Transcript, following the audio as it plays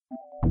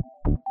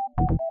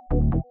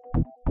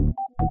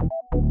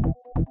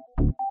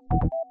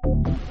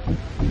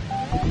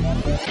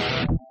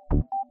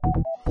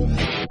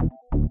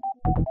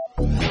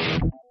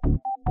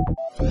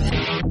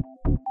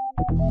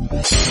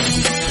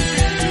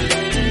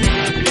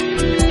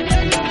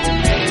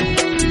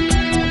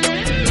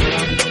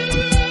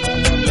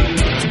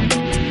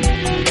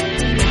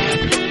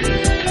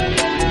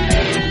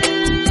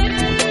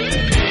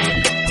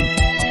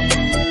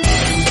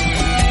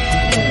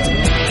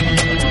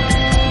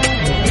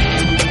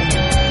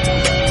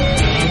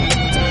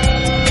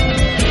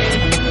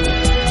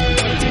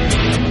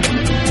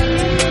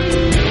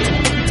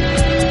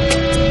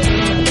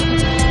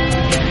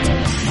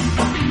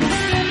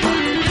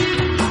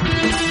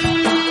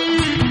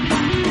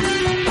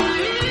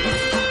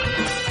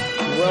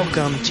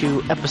welcome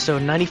to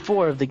episode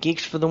 94 of the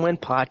Geeks for the Win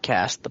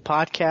podcast, the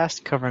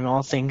podcast covering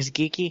all things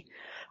geeky.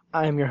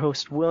 I am your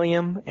host,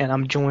 William, and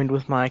I'm joined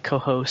with my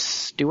co-host,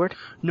 Stuart.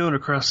 Known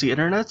across the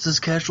internet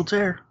as Casual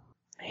Tear.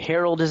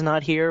 Harold is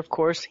not here, of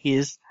course. He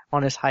is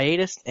on his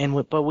hiatus,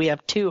 but we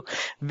have two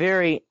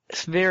very,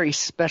 very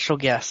special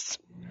guests.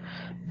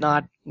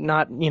 Not,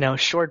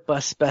 short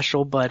bus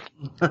special, but,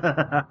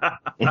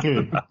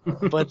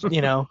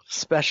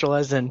 special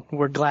as in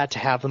we're glad to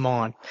have them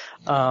on.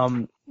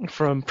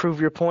 From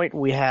Prove Your Point,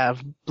 we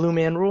have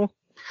Bluemanrule.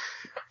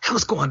 Hey,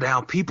 what's going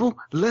down, people?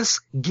 Let's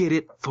get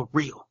it for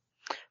real.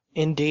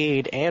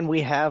 Indeed. And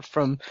we have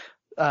from,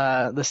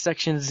 the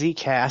Section Z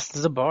cast,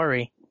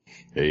 Zabari.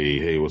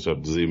 Hey, what's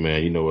up, Z,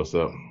 man? You know what's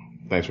up.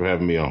 Thanks for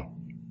having me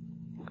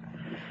on.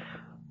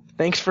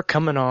 Thanks for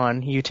coming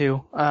on, you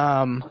two.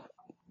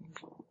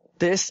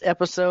 This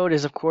episode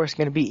is, of course,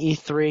 going to be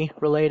E3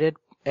 related,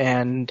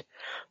 and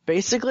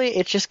basically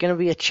it's just going to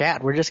be a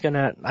chat. We're just going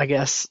to, I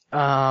guess,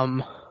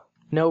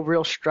 no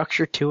real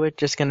structure to it,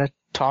 just going to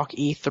talk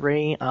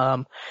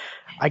E3.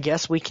 I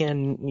guess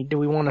do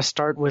we want to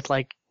start with,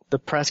 like, the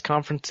press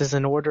conferences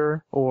in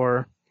order,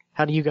 or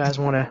how do you guys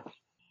want to?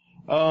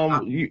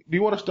 Do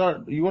you want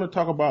to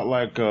talk about,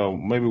 like,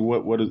 maybe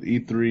what is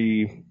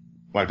E3,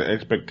 like the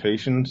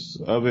expectations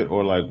of it,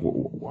 or like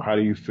how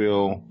do you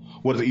feel?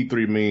 What does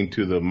E3 mean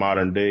to the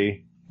modern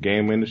day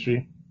game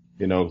industry?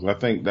 You know, 'cause I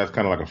think that's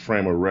kind of like a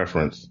frame of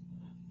reference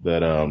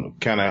that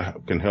kind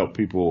of can help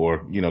people, or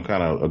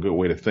kind of a good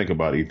way to think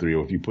about E3,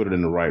 or if you put it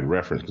in the right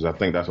reference, because I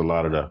think that's a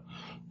lot of the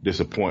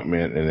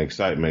disappointment and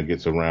excitement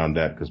gets around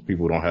that because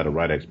people don't have the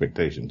right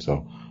expectations.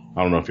 So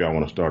I don't know if y'all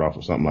want to start off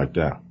with something like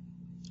that.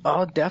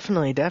 Oh,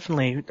 definitely.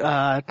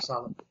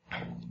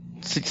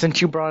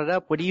 Since you brought it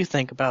up, what do you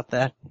think about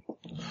that?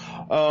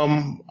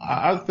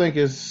 I think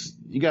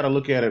you got to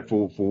look at it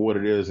for what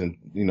it is in,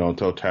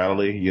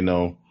 totality.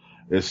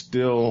 It's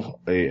still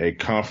a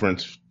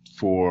conference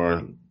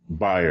for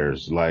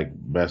buyers like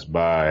Best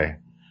Buy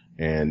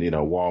and,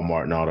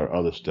 Walmart and all that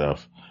other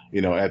stuff.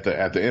 At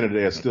the end of the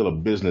day, it's still a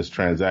business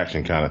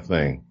transaction kind of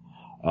thing.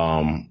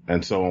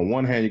 And so on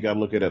one hand, you got to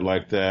look at it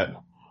like that.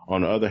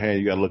 On the other hand,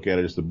 you got to look at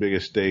it as the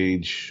biggest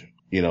stage,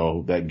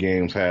 that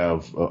games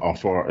have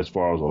as far as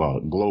a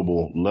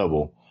global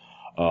level.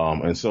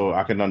 And so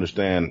I can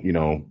understand,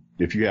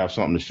 if you have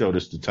something to show,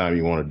 this is the time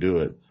you want to do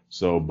it.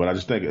 So, but I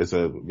just think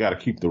got to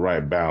keep the right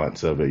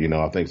balance of it.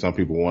 I think some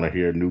people want to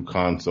hear new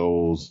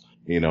consoles.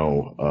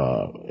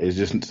 Sometimes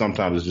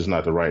it's just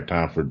not the right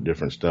time for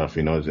different stuff,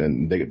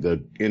 and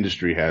the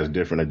industry has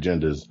different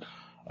agendas,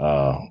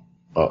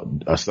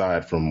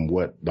 aside from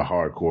what the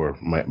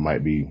hardcore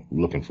might be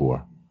looking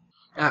for.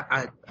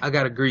 I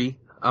gotta agree.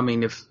 I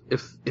mean,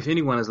 if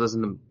anyone is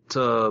listening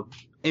to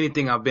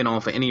anything I've been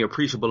on for any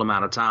appreciable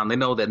amount of time, they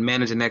know that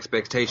managing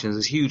expectations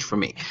is huge for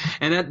me.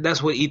 And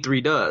that's what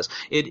E3 does.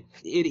 It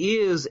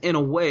is, in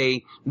a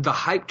way, the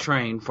hype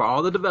train for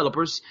all the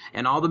developers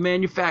and all the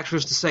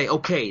manufacturers to say,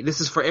 okay,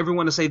 this is for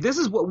everyone to say, this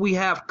is what we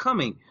have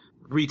coming,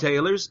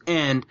 retailers,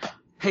 and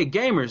hey,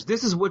 gamers,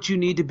 this is what you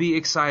need to be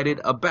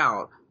excited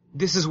about.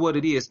 This is what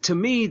it is. To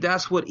me,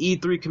 that's what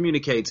E3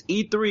 communicates.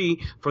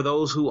 E3, for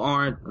those who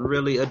aren't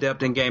really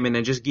adept in gaming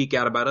and just geek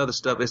out about other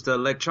stuff, is the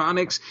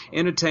Electronics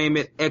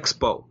Entertainment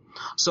Expo.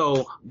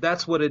 So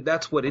that's what it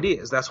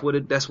is. That's what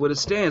it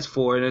stands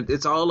for. And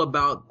it's all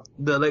about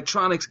the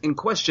electronics in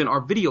question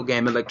are video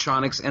game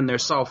electronics and their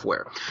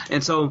software.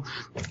 And so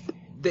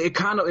it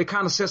kind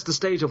of sets the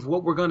stage of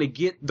what we're going to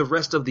get the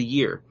rest of the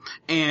year,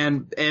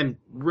 and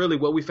really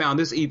what we found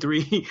this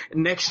E3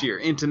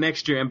 into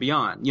next year and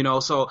beyond,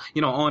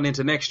 on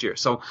into next year.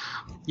 So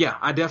yeah,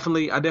 I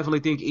definitely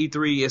think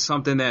E3 is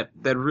something that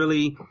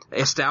really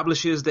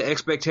establishes the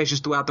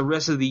expectations throughout the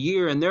rest of the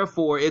year, and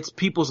therefore it's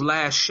people's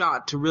last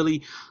shot to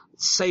really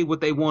say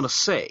what they want to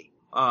say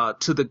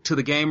to the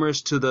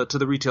gamers, to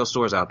the retail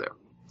stores out there.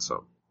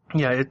 So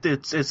yeah,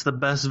 it's the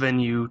best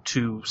venue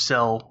to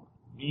sell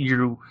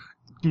your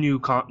new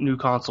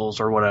consoles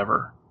or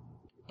whatever.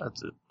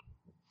 That's it.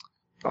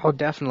 Oh,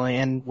 definitely.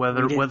 And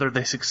whether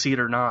they succeed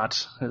or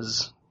not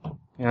is,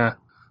 yeah.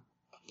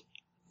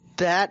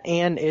 That,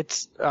 and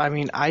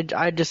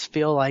I just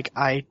feel like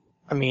right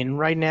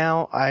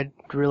now I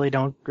really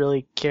don't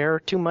really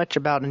care too much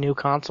about a new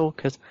console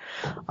because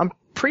I'm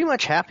pretty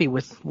much happy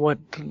with what,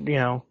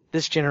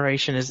 this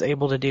generation is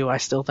able to do. I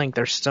still think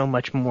there's so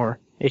much more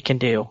it can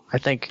do. I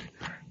think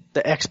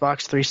the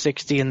Xbox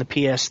 360 and the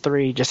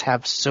PS3 just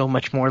have so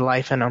much more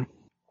life in them.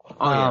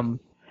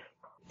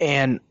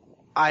 And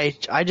I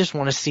just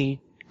want to see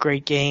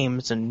great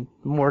games and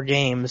more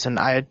games. And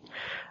I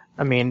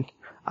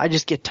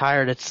just get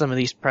tired at some of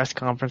these press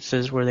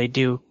conferences where they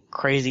do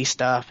crazy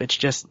stuff.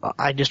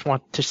 I just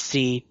want to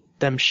see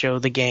them show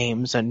the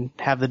games and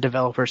have the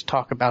developers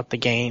talk about the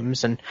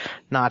games and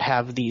not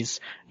have these,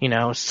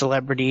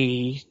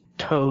 celebrity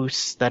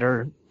hosts that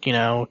are,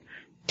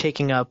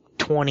 taking up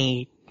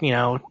 20,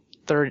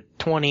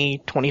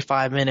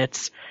 25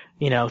 minutes,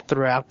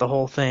 throughout the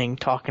whole thing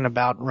talking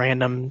about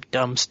random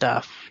dumb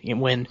stuff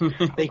when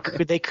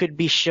they could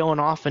be showing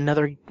off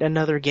another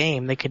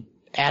game. They could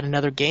add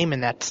another game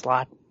in that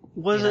slot.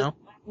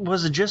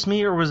 Was it just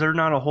me, or was there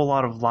not a whole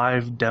lot of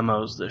live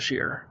demos this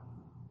year?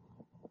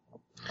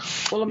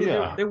 Well, I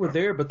mean, they were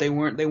there, but they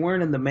weren't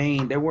in the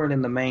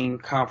main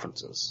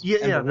conferences.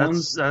 Yeah,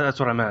 that's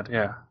what I meant.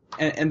 Yeah,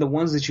 and the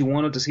ones that you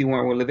wanted to see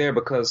weren't really there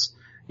because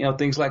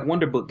things like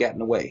Wonderbook got in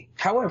the way.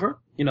 However,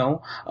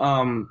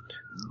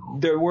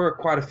 there were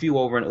quite a few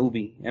over in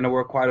Ubi, and there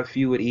were quite a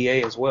few at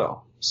EA as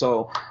well.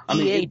 So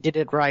EA did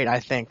it right, I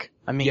think.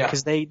 I mean,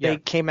 because they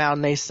came out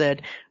and they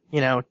said,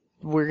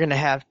 we're gonna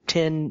have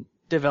 10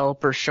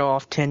 developers show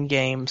off 10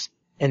 games,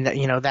 and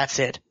that that's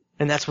it,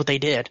 and that's what they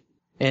did.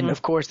 And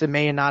of course, it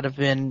may not have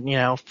been,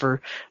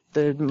 for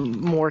the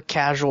more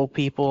casual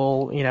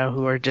people,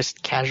 who are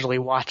just casually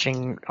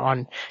watching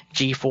on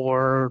G4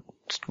 or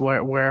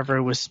wherever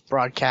it was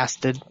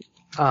broadcasted.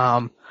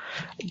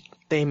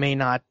 They may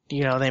not,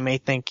 they may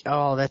think,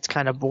 oh, that's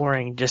kind of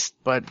boring.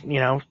 But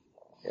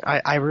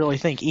I really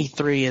think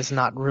E3 is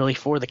not really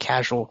for the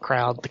casual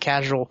crowd. The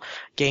casual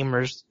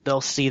gamers,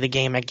 they'll see the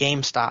game at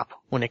GameStop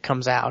when it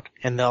comes out,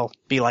 and they'll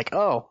be like,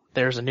 oh,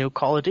 there's a new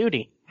Call of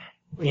Duty.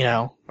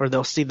 Or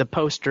they'll see the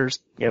posters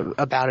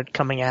about it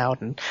coming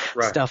out and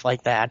stuff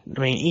like that. I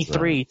mean,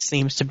 E3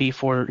 seems to be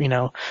for,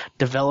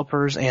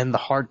 developers and the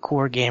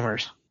hardcore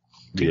gamers.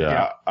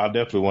 Yeah, I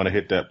definitely want to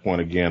hit that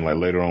point again. Like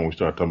later on, when we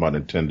start talking about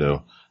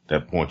Nintendo,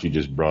 that point you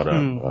just brought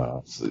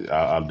up.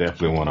 I'll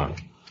definitely want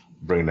to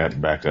bring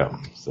that back up.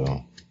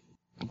 So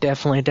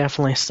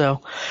definitely.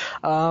 So,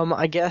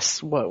 I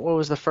guess what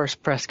was the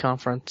first press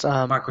conference?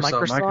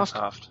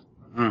 Microsoft.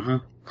 Mm-hmm.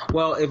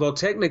 Well,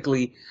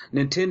 technically,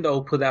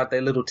 Nintendo put out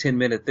their little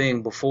 10-minute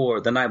thing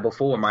the night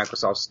before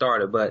Microsoft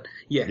started, but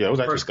yeah, it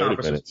was actually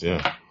 30 minutes.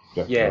 Yeah.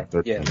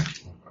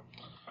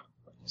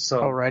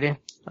 So, alrighty.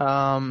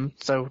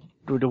 So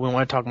do we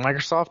want to talk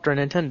Microsoft or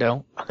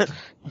Nintendo?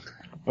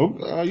 We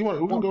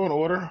can go in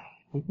order.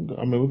 We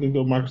can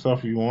go Microsoft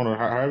if you want, or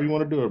however you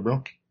want to do it,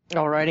 bro.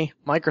 Alrighty,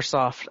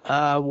 Microsoft.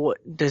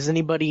 Does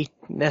anybody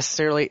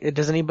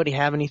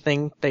have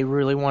anything they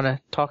really want to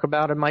talk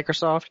about at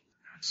Microsoft?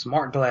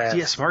 Smart Glass.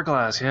 Yeah, Smart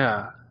Glass,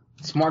 yeah.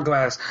 Smart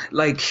Glass.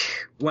 Like,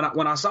 when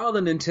I saw the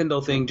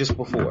Nintendo thing just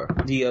before,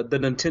 the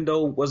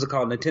Nintendo, what's it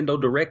called?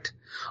 Nintendo Direct.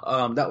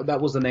 That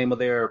was the name of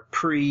their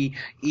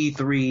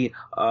pre-E3,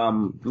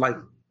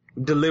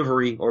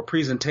 delivery or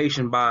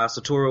presentation by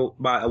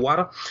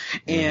Iwata.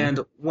 And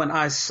when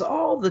I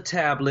saw the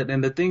tablet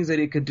and the things that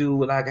it could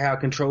do, like how it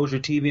controls your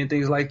TV and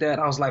things like that,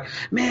 I was like,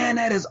 man,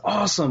 that is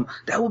awesome.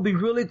 That would be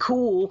really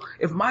cool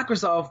if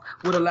Microsoft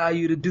would allow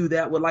you to do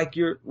that with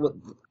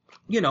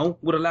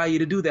would allow you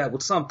to do that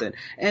with something.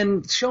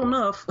 And sure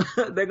enough,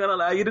 they're going to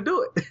allow you to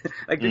do it.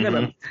 Like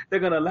they're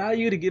going to allow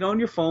you to get on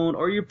your phone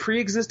or your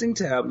pre-existing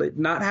tablet,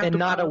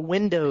 not a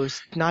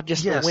Windows, not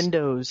just a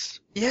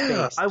Windows.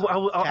 Yeah. I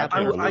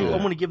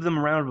want to give them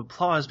a round of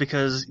applause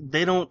because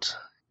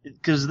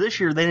because this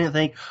year they didn't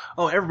think,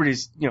 oh,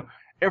 everybody's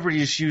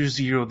used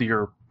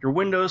your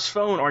Windows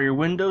phone or your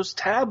Windows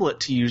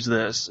tablet to use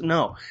this.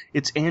 No,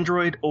 it's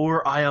Android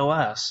or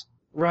iOS.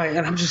 Right.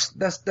 And I'm just,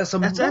 that's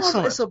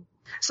excellent.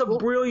 It's a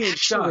brilliant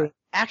shot.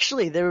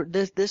 Actually,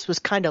 this was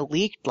kind of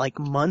leaked like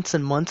months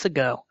and months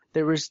ago.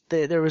 There was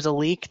a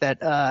leak that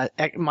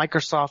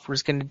Microsoft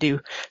was going to do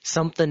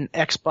something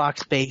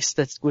Xbox based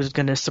that was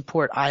going to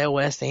support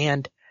iOS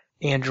and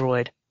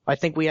Android. I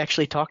think we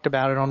actually talked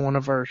about it on one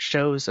of our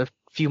shows a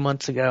few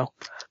months ago.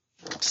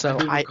 So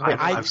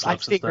I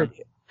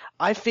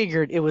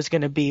figured it was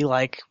going to be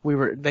like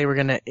they were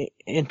going to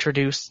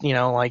introduce,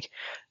 like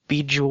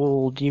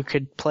Bejeweled. You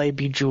could play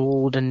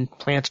Bejeweled and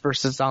Plants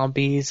vs.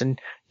 Zombies and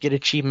get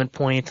achievement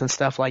points and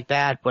stuff like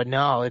that. But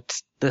no,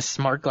 it's the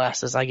smart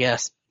glasses, I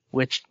guess,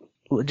 which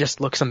just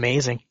looks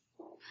amazing.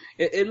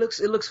 It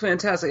looks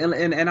fantastic,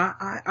 and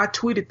I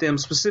tweeted them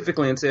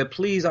specifically and said,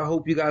 please, I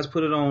hope you guys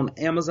put it on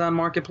Amazon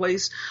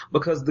Marketplace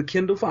because the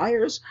Kindle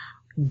Fires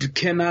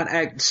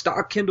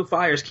stock Kindle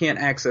Fires can't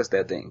access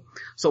that thing.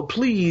 So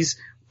please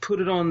put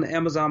it on the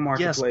Amazon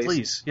Marketplace. Yes,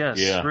 please. Yes,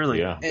 yeah, really.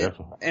 Yeah,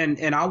 definitely.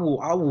 And I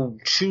will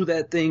chew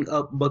that thing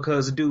up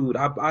because, dude,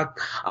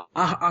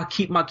 I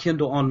keep my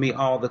Kindle on me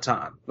all the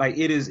time. Like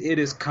it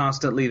is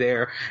constantly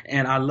there,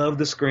 and I love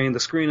the screen.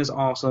 The screen is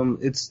awesome.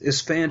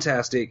 It's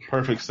fantastic.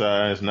 Perfect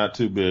size, not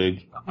too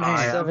big.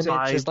 7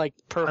 inches, like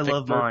perfect. I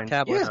love mine.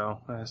 Tablet.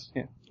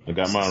 Yeah. I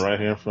got mine right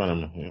here in front of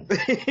me.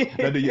 Yeah.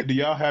 Now, do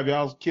y'all have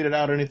y'all's kitted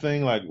out or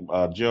anything like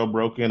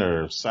jailbroken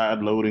or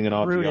side loading and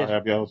all? Rooted. Do y'all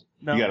have y'all's?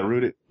 No. You got it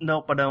rooted?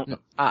 Nope, I don't. No,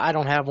 I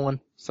don't have one,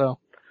 so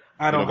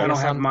I don't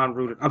have mine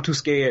rooted. I'm too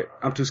scared.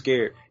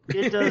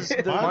 It does.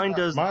 Mine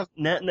does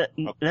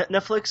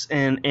Netflix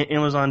and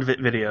Amazon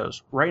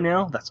videos. Right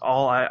now, that's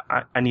all I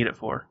need it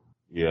for.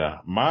 Yeah,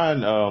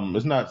 mine.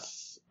 It's not.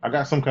 I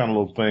got some kind of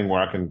little thing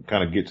where I can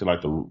kind of get to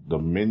like the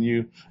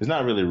menu. It's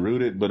not really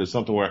rooted, but it's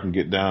something where I can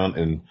get down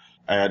and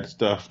add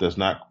stuff that's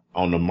not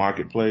on the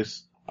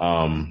marketplace.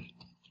 And,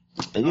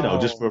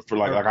 just for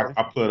like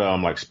I put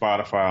like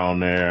Spotify on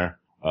there,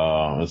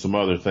 and some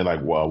other thing like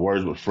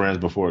Words with Friends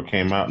before it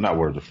came out. Not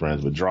Words with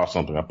Friends, but Draw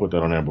Something. I put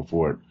that on there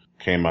before it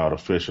came out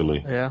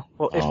officially. Yeah.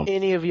 Well, if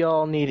any of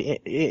y'all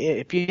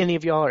any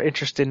of y'all are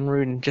interested in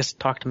rooting, just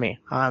talk to me.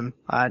 I'm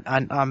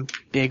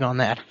big on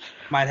that.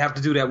 Might have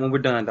to do that when we're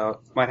done,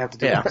 dog. Might have to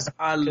do that.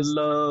 I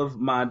love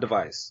my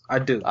device. I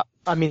do.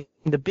 I mean,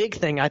 the big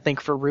thing I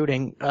think for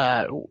rooting,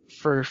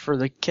 for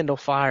the Kindle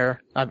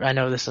Fire, I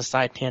know this is a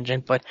side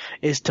tangent, but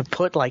is to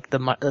put like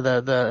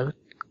the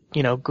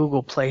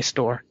Google Play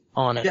Store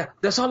on it. Yeah,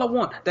 that's all I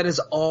want. That is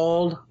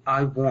all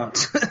I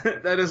want.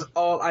 That is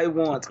all I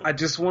want. I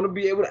just want to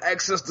be able to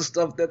access the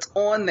stuff that's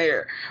on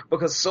there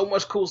because so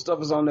much cool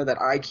stuff is on there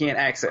that I can't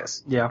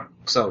access. Yeah.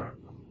 So,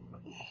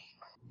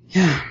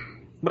 yeah.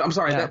 But I'm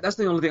sorry, that's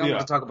the only thing I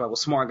want to talk about with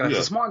smart glasses.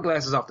 Yeah. Smart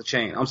glasses off the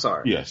chain. I'm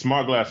sorry. Yeah,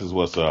 smart glasses,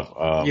 what's up?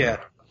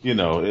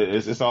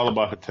 It's all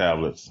about the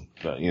tablets,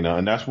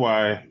 and that's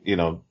why,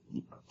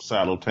 side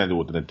little tangent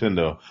with the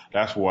Nintendo,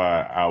 that's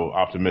why I was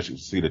optimistic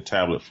to see the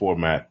tablet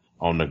format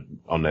on that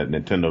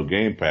Nintendo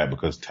gamepad,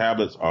 because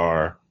tablets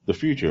are the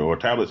future, or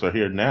tablets are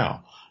here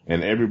now,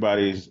 and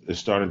everybody is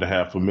starting to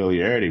have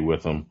familiarity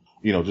with them,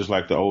 just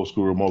like the old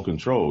school remote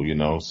control,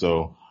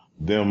 so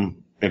them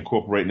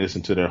incorporating this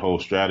into their whole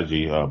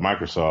strategy,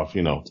 Microsoft,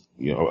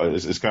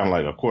 it's kind of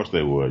like, of course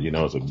they would,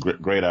 it's a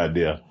great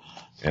idea,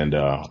 and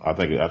I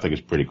think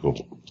it's pretty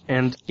cool.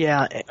 And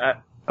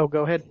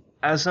go ahead.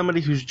 As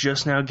somebody who's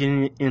just now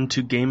getting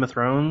into Game of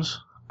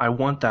Thrones, I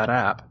want that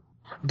app,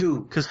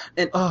 dude. Because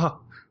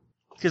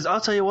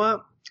I'll tell you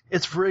what,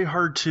 it's very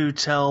hard to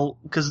tell,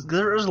 because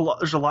there's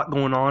a lot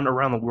going on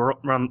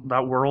around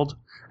that world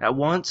at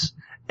once,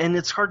 and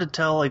it's hard to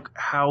tell like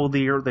how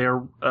they're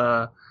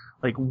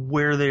like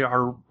where they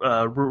are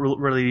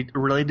really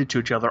related to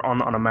each other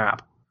on a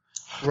map.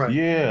 Right.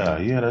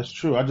 Yeah, that's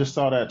true. I just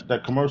saw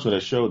that commercial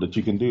that showed that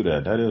you can do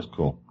that. That is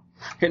cool.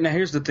 Now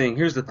here's the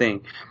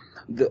thing.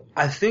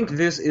 I think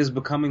this is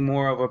becoming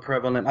more of a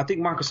prevalent. I think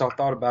Microsoft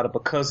thought about it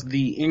because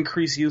the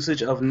increased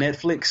usage of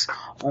Netflix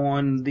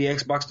on the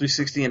Xbox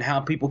 360 and how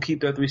people keep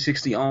their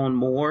 360 on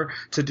more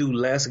to do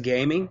less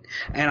gaming.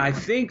 And I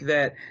think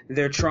that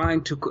they're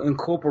trying to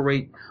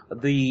incorporate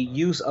the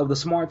use of the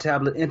smart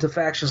tablet into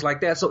factions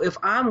like that. So if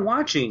I'm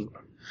watching,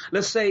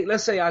 let's say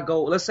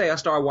I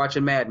start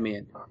watching Mad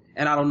Men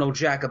and I don't know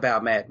jack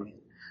about Mad Men.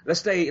 Let's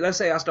say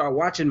I start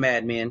watching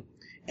Mad Men.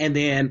 And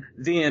then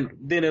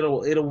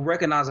it'll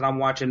recognize that I'm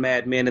watching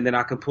Mad Men, and then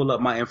I can pull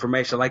up my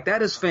information. Like,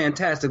 that is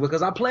fantastic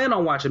because I plan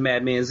on watching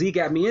Mad Men. Z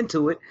got me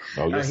into it.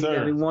 Oh, yes, he sir.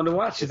 got me wanting to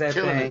watch that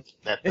thing.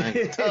 That thing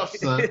is tough,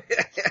 son.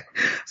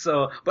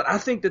 So, but I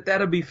think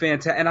that'll be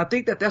fantastic, and I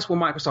think that's where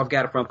Microsoft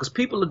got it from, because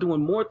people are doing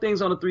more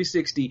things on the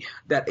 360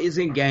 that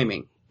isn't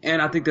gaming.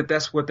 And I think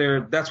that's what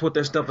their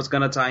stuff is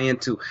going to tie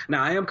into.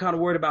 Now, I am kind of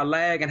worried about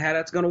lag and how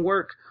that's going to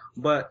work,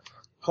 but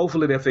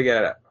hopefully they'll figure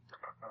it out.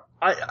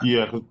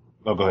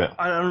 Oh, go ahead.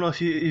 I don't know if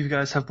you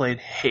guys have played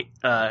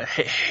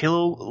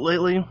Halo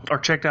lately or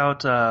checked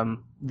out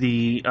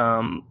the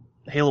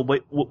Halo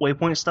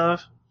Waypoint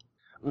stuff,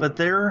 but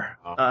there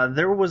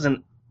was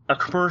a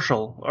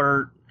commercial,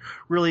 or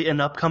really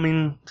an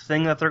upcoming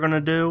thing that they're going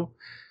to do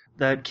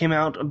that came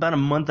out about a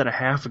month and a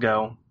half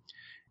ago.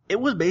 It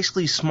was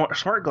basically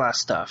smart glass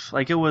stuff.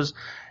 Like, it was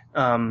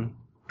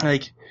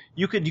like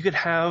you could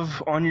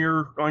have on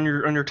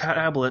your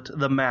tablet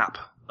the map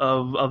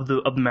of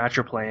the match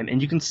you're playing,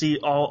 and you can see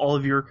all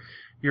of your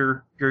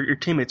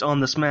teammates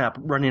on this map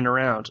running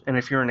around. And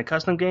if you're in a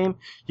custom game,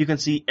 you can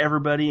see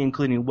everybody,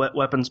 including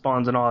weapon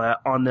spawns and all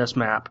that, on this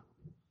map.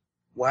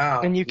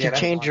 Wow! And you can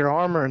change your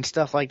armor and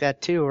stuff like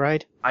that too,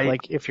 right?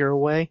 Like if you're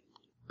away.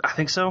 I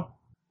think so.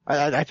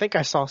 I think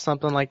I saw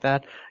something like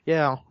that.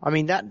 Yeah. I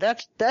mean,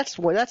 that's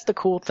the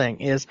cool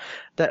thing is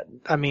that,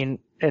 I mean,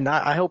 and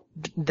I hope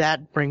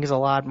that brings a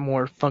lot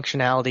more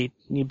functionality,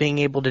 being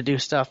able to do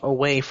stuff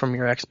away from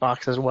your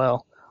Xbox as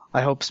well.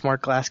 I hope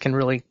Smart Glass can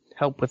really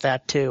help with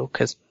that too,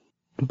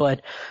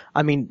 but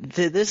I mean,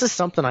 this is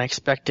something I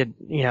expected,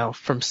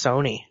 from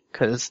Sony,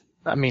 because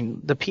I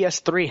mean, the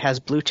PS3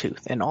 has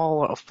Bluetooth and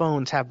all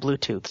phones have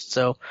Bluetooth.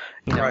 So,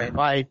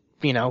 right.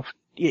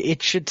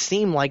 It should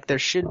seem like there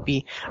should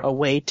be a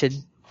way to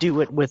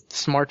do it with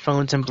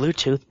smartphones and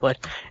Bluetooth, but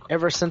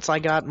ever since I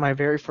got my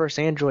very first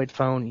Android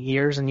phone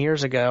years and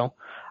years ago,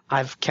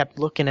 I've kept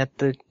looking at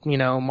the,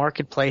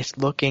 marketplace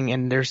looking,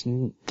 and there's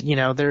remote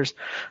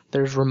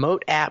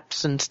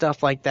apps and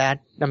stuff like that.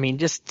 I mean,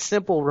 just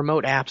simple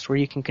remote apps where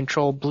you can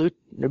control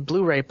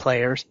Blu-ray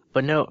players,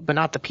 but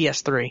not the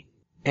PS3.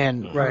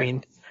 And right. I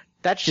mean,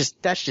 that's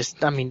just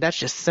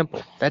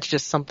simple. That's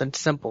just something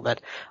simple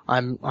that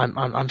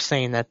I'm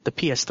saying that the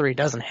PS3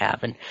 doesn't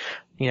have. And,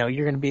 you're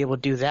going to be able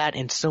to do that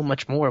and so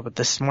much more with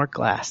the smart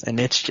glass. And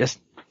it's just,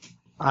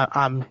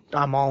 I'm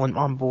all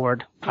on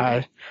board.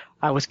 I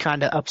was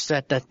kind of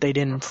upset that they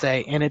didn't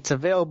say, and it's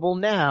available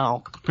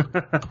now.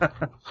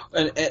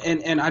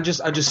 and I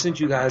just sent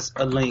you guys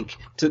a link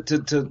to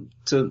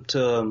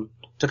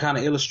kind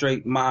of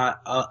illustrate my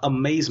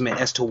amazement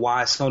as to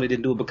why Sony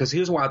didn't do it, because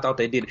here's why I thought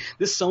they did it.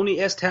 This Sony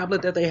S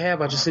tablet that they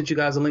have, I just sent you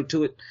guys a link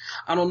to it.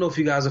 I don't know if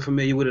you guys are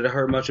familiar with it or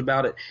heard much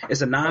about it.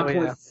 It's a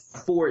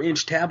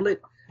 9.4-inch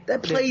tablet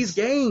that plays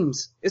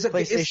games. It's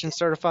PlayStation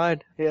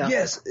certified. Yeah.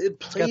 Yes, it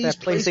plays. It's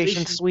got that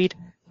PlayStation suite.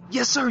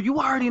 Yes, sir. You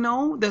already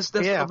know that's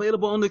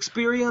available on the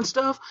Xperia and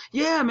stuff.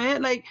 Yeah,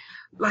 man.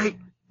 Like,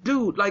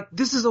 dude, like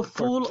this is a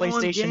full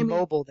PlayStation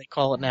Mobile. They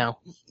call it now.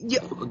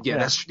 Yeah.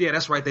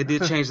 That's right. They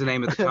did change the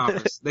name of the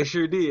conference. They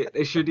sure did.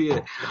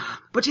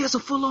 But yeah, it's a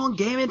full on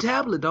gaming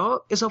tablet,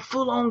 dog. It's a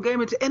full on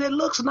gaming, and it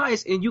looks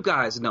nice. And you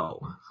guys know,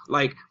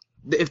 like,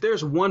 if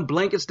there's one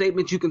blanket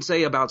statement you can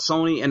say about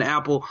Sony and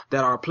Apple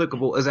that are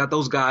applicable, is that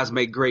those guys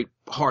make great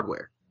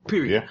hardware.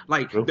 Period. Yeah,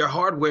 like true. Their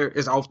hardware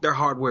is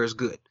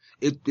good.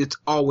 It's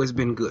always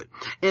been good.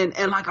 And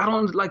like I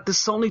don't like the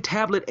Sony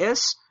Tablet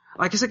S,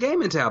 like it's a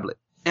gaming tablet.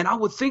 And I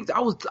would think I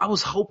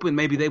was hoping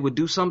maybe they would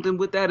do something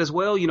with that as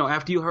well. You know,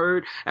 after you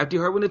heard what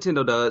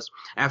Nintendo does,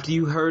 after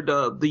you heard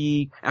what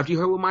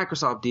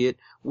Microsoft did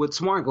with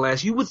Smart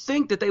Glass, you would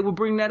think that they would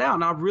bring that out.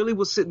 And I really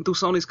was sitting through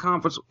Sony's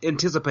conference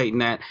anticipating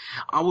that.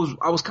 I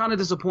was kind of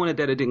disappointed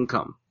that it didn't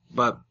come.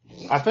 But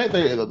I think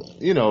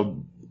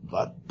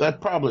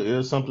that probably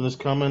is something that's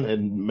coming,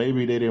 and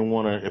maybe they didn't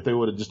want to. If they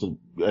would have just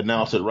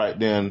announced it right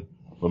then,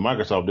 when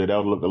Microsoft did, that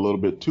would look a little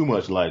bit too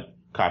much like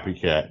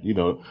copycat. You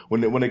know,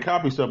 when they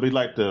copy stuff, they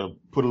like to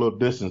put a little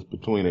distance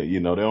between it.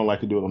 You know, they don't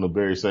like to do it on the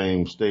very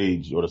same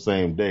stage or the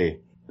same day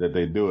that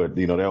they do it.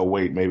 You know, they'll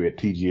wait maybe at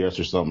TGS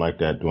or something like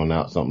that to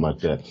announce something like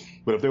that.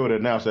 But if they would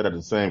have announced that at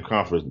the same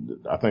conference,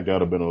 I think that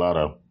would have been a lot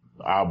of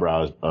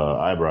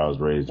eyebrows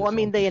raised. Well, I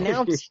mean, they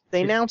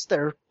announced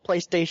their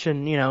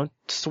PlayStation, you know,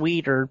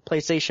 suite or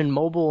PlayStation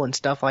Mobile and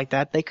stuff like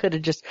that. They could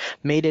have just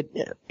made it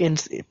in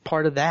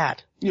part of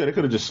that. Yeah, they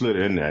could have just slid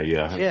it in there.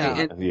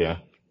 Yeah.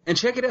 And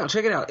check it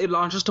out. It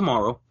launches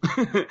tomorrow.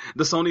 The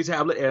Sony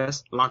Tablet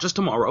S launches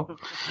tomorrow.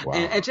 Wow.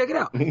 And check it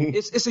out.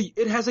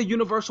 It has a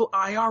universal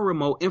IR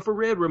remote,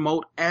 infrared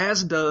remote,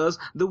 as does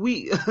the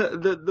Wii,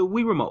 the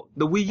Wii remote,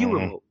 the Wii U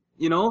remote.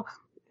 You know,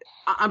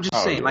 I'm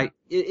just saying, like,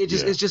 it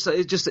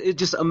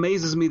just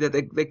amazes me that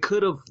they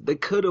could have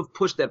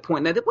pushed that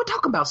point. Now, we're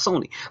talking about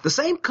Sony, the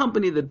same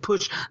company that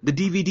pushed the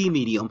DVD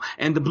medium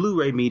and the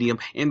Blu-ray medium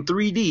in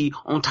 3D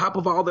on top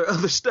of all their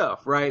other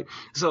stuff, right?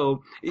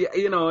 So,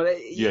 you know.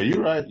 Yeah,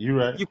 you're right. I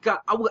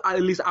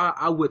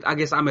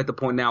guess I'm at the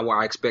point now where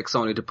I expect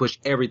Sony to push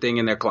everything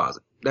in their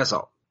closet. That's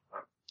all.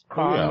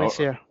 I'm with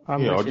you.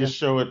 Or just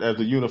show it as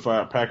a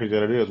unified package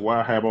that it is.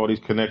 Why have all these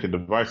connected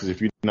devices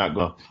if you're not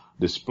going to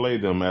display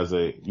them as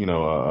a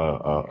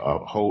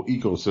whole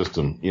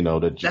ecosystem, you know,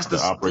 that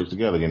operates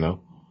together, you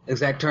know?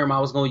 Exact term I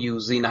was going to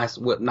use. Z,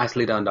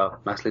 nicely done,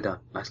 dog. Nicely done.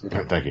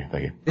 Thank you.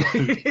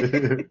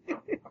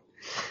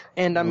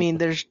 And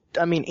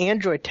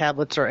Android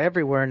tablets are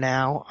everywhere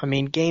now. I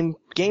mean,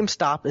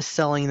 GameStop is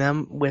selling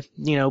them with,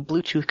 you know,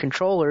 Bluetooth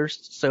controllers,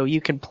 so you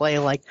can play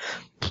like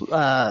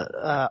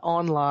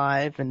on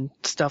live and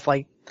stuff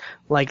like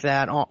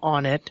that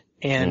on it,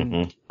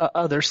 and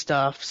other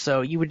stuff. So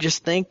you would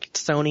just think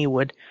Sony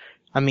would,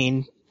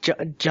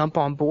 jump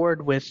on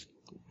board with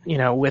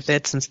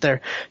it, since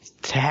they're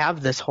to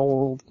have this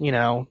whole, you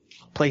know,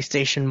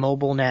 PlayStation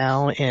Mobile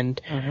now. And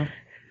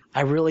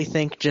I really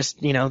think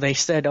just, you know, they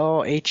said,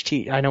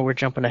 I know we're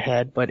jumping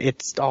ahead, but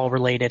it's all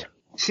related.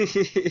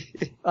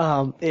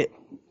 And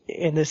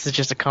this is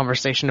just a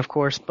conversation, of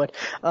course, but,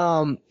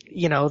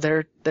 you know,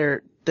 they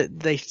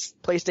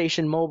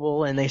PlayStation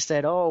Mobile, and they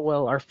said,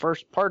 our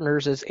first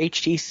partners is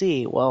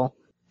HTC. Well,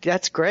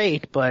 that's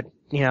great, but,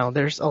 you know,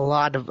 there's a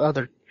lot of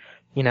other,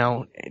 you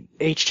know,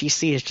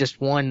 HTC is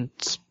just one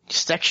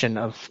section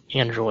of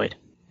Android,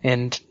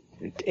 and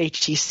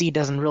HTC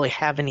doesn't really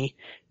have any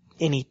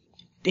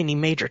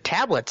major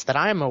tablets that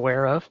I'm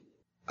aware of.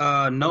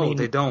 No,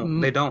 they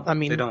don't. They don't.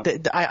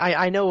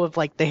 I know of,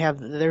 like,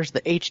 there's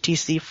the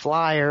HTC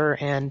Flyer,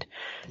 and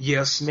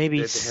yes,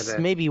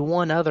 maybe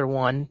one other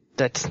one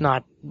that's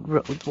not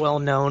well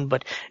known,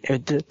 but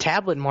the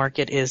tablet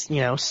market is,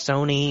 you know,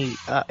 Sony,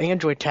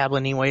 Android tablet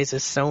anyways,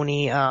 is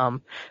Sony,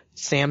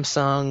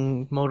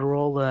 Samsung,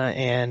 Motorola,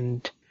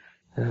 and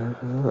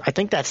I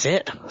think that's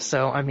it.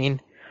 So, I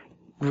mean,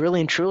 really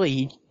and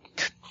truly,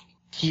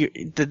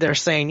 they're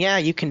saying, yeah,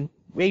 you can.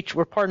 We're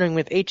partnering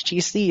with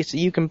HTC, so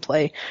you can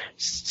play,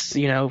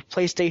 you know,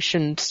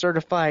 PlayStation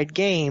certified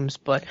games,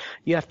 but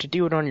you have to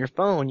do it on your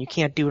phone. You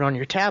can't do it on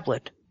your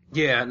tablet.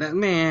 Yeah,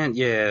 man,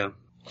 yeah.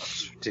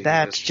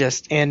 That's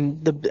just,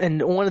 and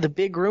one of the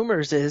big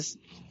rumors is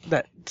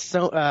that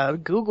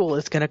Google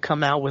is going to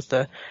come out with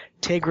the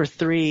Tegra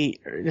 3.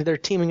 They're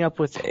teaming up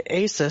with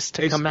Asus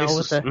to come out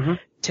with a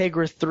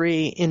Tegra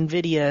 3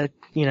 NVIDIA,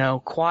 you know,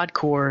 quad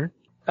core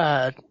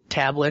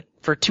tablet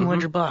for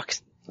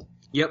 $200.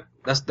 Yep.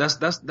 That's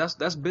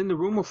been the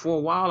rumor for a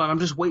while, and I'm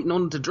just waiting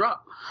on it to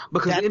drop,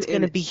 because that's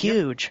going to be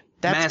huge.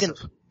 That's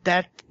massive.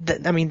 That's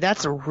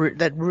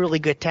that really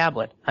good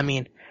tablet.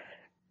 Really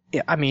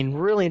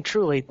and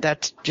truly,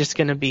 that's just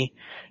going to be,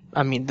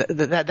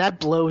 that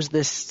blows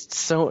this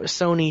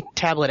Sony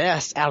Tablet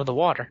S out of the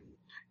water.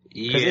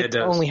 Yeah, it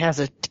does. Only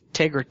has a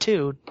Tegra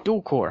 2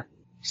 dual core.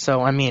 So,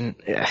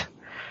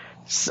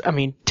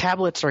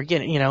 tablets are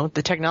getting, you know,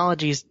 the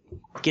technology's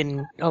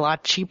getting a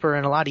lot cheaper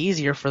and a lot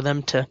easier for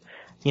them to,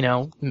 you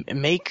know,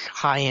 make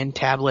high-end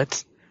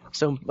tablets.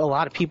 So a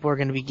lot of people are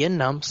going to be getting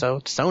them. So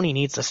Sony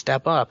needs to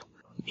step up.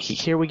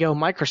 Here we go.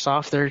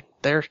 Microsoft,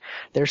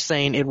 they're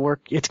saying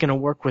it's going to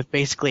work with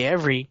basically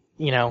every,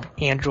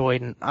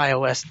 Android and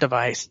iOS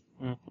device,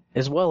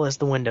 as well as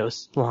the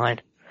Windows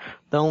line.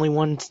 The only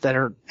ones that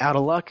are out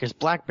of luck is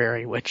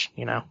BlackBerry, which,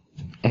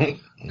 Right.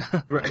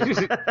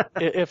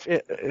 if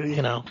it,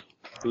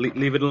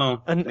 Leave it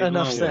alone.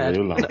 Enough said.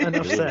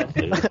 Enough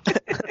said.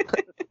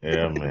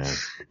 Yeah, man.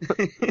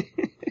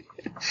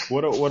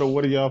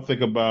 What do y'all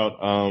think about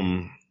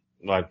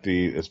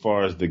as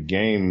far as the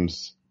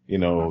games,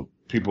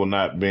 people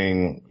not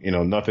being,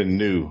 nothing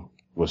new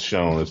was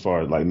shown as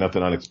far as like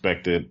nothing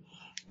unexpected.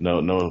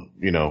 No,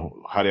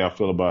 how do y'all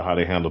feel about how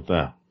they handled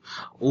that?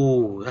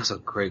 Oh, that's a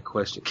great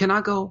question. Can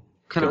I go?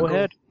 Go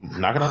ahead.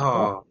 Knock it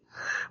off.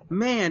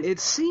 Man, it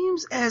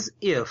seems as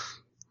if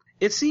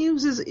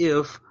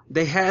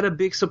they had a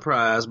big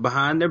surprise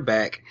behind their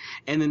back,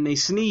 and then they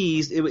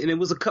sneezed, and it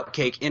was a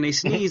cupcake, and they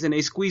sneezed and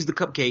they squeezed the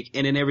cupcake,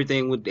 and then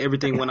everything went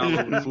all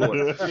over the floor.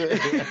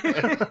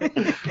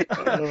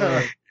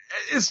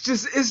 It's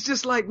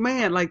just like,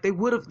 man, like they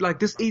would have, like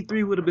this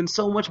E3 would have been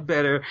so much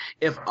better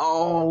if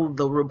all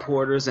the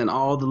reporters and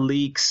all the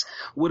leaks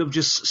would have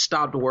just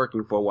stopped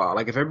working for a while.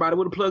 Like if everybody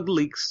would have plugged the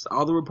leaks,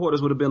 all the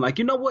reporters would have been like,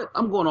 you know what?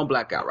 I'm going on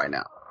blackout right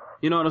now.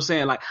 You know what I'm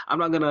saying? Like, I'm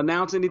not going to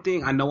announce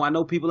anything. I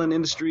know people in the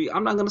industry.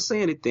 I'm not going to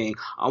say anything.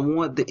 I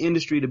want the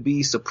industry to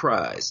be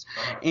surprised.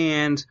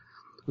 And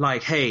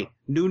like, hey,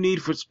 new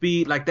Need for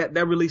Speed, like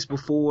that released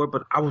before,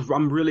 but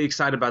I'm really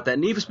excited about that.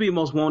 Need for Speed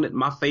Most Wanted,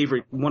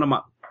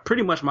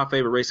 pretty much my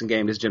favorite racing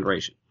game this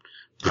generation.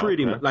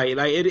 Pretty much. Like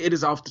it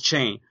is off the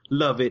chain.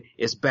 Love it.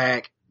 It's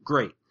back.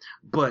 Great.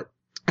 But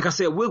like I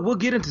said, we'll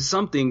get into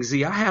some things.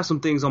 Z, I have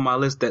some things on my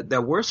list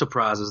that were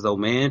surprises though,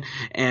 man.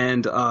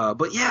 And,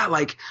 but yeah,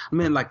 like,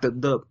 man, like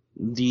the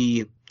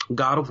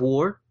God of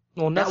War.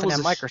 Well, nothing at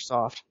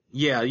Microsoft.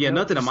 Yeah,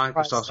 nothing at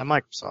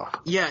Microsoft.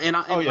 Yeah, and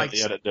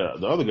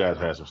the other guys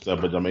had some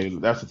stuff, but I mean,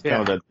 that's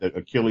kind of the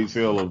Achilles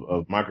heel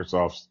of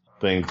Microsoft's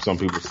thing. Some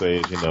people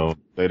say,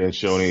 they didn't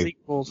show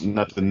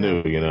nothing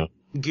new,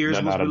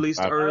 Gears was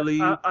released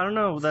early. I don't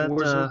know,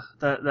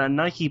 that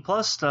Nike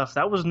Plus stuff,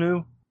 that was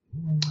new.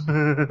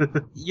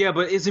 Yeah,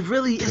 but is it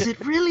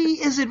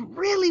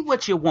really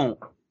what you want?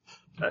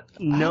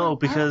 No,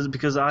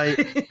 because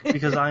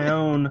I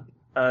own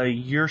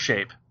Your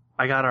Shape.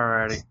 I got it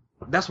already.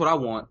 That's what I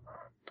want.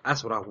 I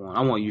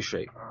want Your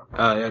Shape.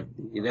 That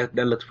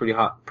looks pretty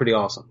hot, pretty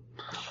awesome.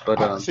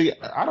 But see,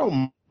 I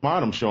don't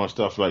mind them showing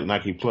stuff like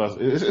Nike Plus.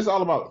 It's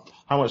all about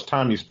how much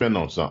time you spend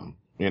on something,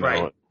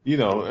 Right.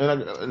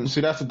 And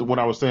see, that's what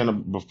I was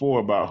saying before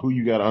about who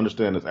you got to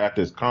understand is at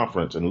this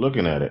conference and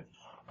looking at it.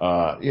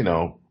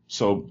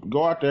 So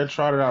go out there,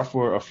 try it out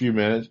for a few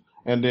minutes,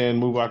 and then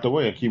move out the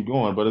way and keep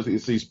going. But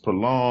it's these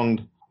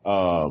prolonged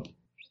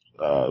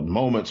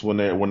moments when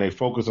they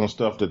focus on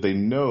stuff that they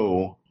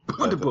know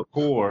that the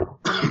core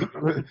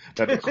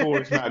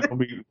is not going to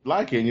be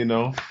liking, and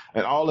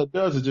all it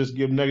does is just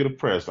give negative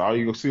press. All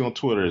you can see on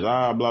Twitter is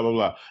blah blah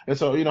blah. And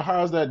so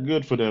how is that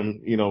good for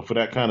them? For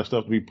that kind of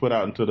stuff to be put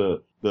out into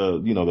the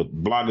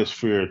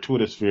blogosphere,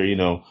 Twitter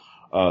sphere.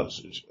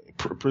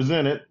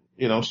 Present it.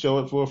 Show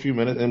it for a few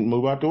minutes and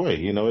move out the way.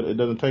 It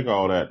doesn't take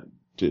all that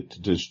to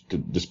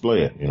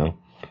display it,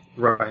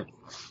 Right.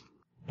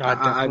 I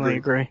definitely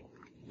agree.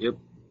 Yep.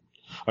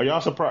 Are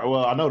y'all surprised?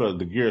 Well, I know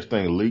the Gears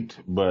thing leaked,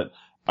 but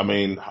I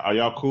mean, are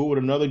y'all cool with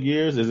another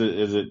Gears? Is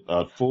it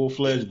a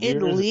full-fledged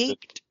Gears?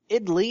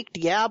 It leaked,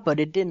 yeah, but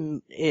it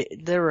didn't,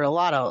 there were a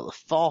lot of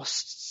false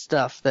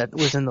stuff that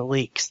was in the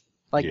leaks.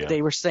 Like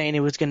they were saying it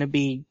was going to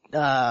be,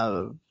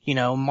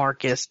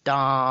 Marcus,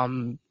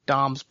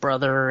 Dom's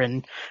brother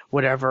and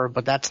whatever,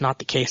 but that's not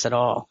the case at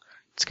all.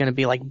 It's going to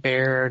be like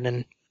Baird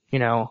and,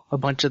 a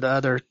bunch of the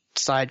other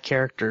side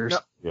characters.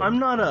 No, I'm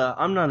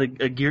not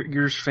a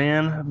Gears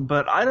fan,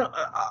 but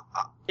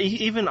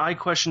even I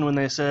questioned when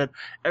they said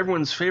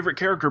everyone's favorite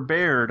character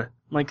Baird.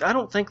 Like, I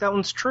don't think that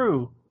one's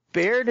true.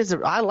 Baird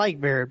I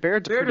like Baird.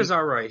 Baird is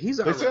alright. He's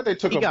alright. They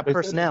said he got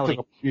personality.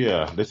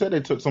 They said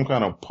they took some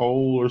kind of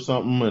poll or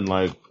something and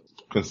like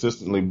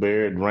consistently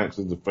Baird ranks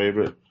as the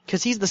favorite.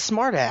 Cause he's the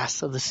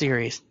smartass of the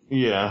series.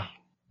 Yeah.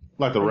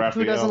 Like the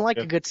Raphael. Who doesn't like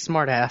a good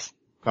smartass?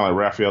 Kind of like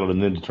Raphael of the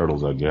Ninja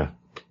Turtles, I guess.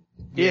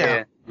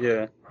 Yeah.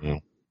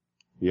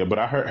 Yeah, but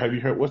have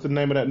you heard, what's the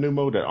name of that new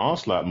mode? That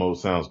Onslaught mode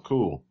sounds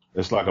cool.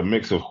 It's like a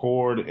mix of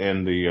Horde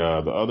and the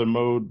other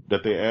mode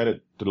that they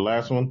added to the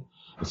last one.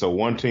 And so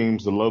one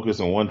team's the Locust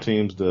and one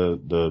team's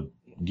the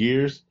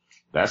Gears.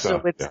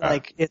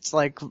 It's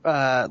like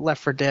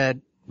Left 4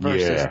 Dead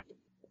versus.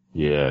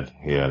 Yeah.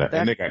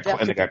 And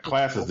they got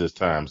classes this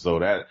time. So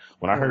that,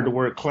 when I heard the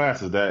word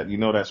classes, that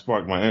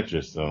sparked my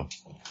interest. So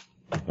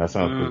that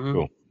sounds pretty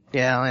cool.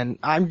 Yeah, and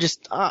I'm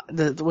just,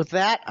 with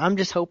that, I'm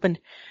just hoping,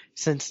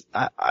 since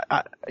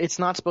it's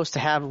not supposed to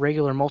have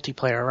regular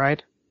multiplayer,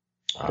 right?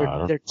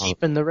 They're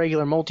keeping the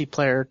regular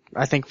multiplayer,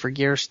 I think, for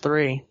Gears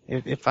 3,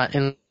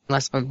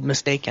 unless I'm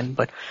mistaken,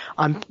 but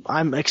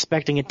I'm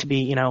expecting it to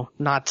be,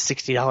 not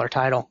 $60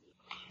 title.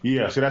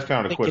 Yeah, so that's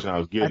kind of the question I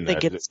was getting at. I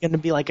think it's going to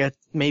be like a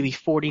maybe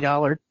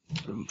 $40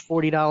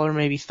 $40,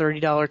 maybe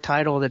 $30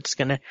 title that's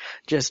gonna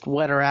just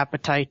whet our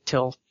appetite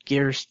till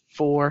Gears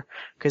 4,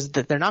 because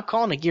they're not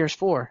calling it Gears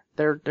 4.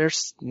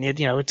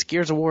 It's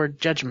Gears of War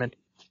Judgment.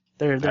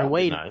 They're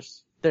waiting.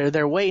 Nice.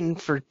 They're waiting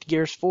for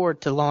Gears 4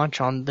 to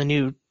launch on the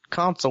new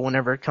console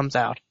whenever it comes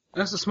out.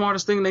 That's the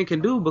smartest thing they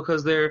can do,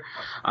 because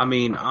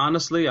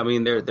honestly,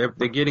 they're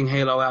getting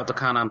Halo out to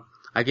kind of,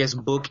 I guess,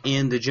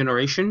 bookend the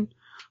generation.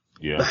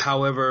 Yeah.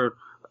 However,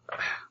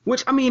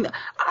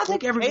 I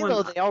think everyone.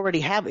 Halo, they already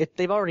have it.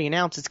 They've already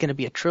announced it's going to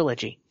be a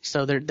trilogy.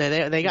 So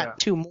they got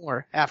two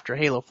more after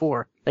Halo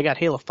 4. They got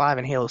Halo 5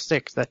 and Halo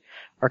 6 that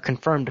are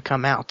confirmed to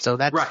come out. So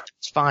that's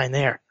fine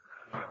there.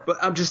 But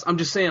I'm just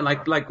saying,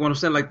 like what I'm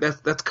saying, like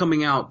that's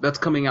coming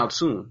out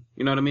soon.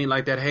 You know what I mean?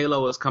 Like that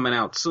Halo is coming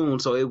out soon,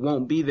 so it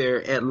won't be there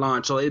at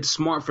launch. So it's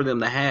smart for them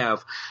to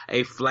have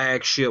a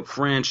flagship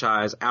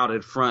franchise out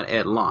at front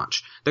at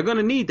launch. They're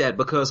gonna need that,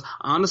 because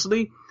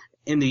honestly,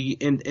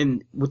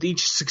 with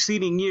each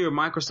succeeding year,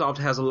 Microsoft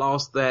has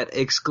lost that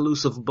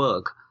exclusive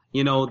bug.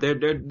 You know,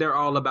 they're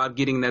all about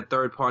getting that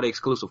third party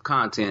exclusive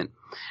content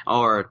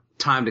or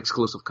timed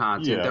exclusive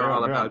content. Yeah, they're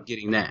all about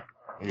getting that.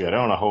 Yeah, they're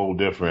on a whole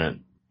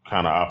different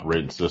kind of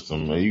operating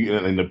system.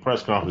 And the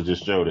press conference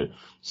just showed it.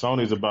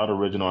 Sony's about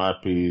original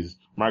IPs.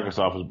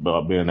 Microsoft is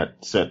about being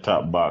that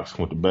set-top box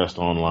with the best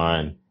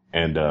online,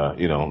 and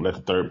let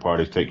the third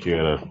parties take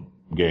care of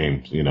the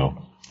games.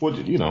 Which,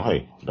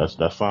 hey,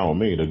 that's fine with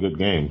me. They're good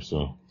games.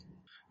 So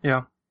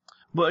yeah,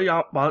 but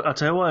yeah, I'll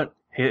tell you what,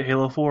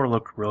 Halo 4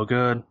 looked real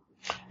good.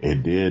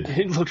 It did.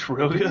 It looked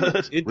real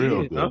good. It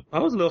real did. Good. I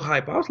was a little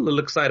hype. I was a little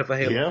excited for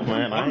Halo. Yeah,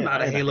 man. I'm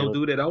not a Halo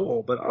dude at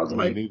all, but I was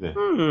like, neither.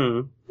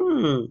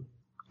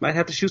 Might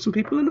have to shoot some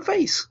people in the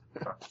face.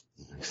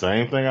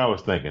 Same thing I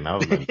was thinking. I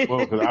was like, well,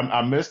 because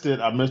I missed it.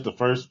 I missed the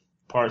first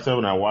part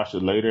 7. I watched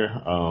it later,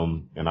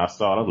 and I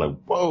saw it. I was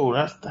like, whoa,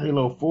 that's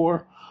Halo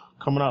 4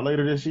 coming out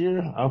later this year?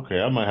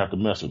 Okay, I might have to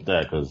mess with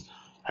that, because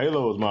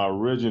Halo is my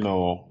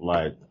original,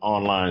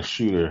 online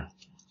shooter.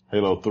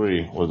 Halo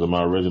 3 was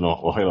my original,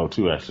 or Halo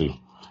 2 actually.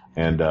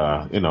 And,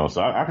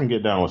 so I can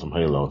get down with some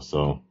Halo.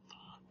 So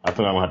I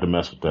think I'm going to have to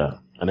mess with that.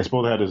 And they're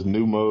supposed to have this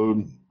new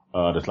mode,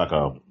 that's like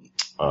a,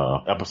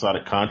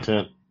 episodic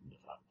content.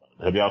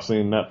 Have y'all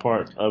seen that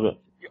part of it?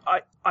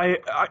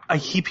 I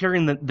keep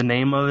hearing the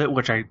name of it,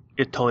 which it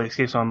totally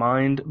escapes my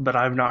mind, but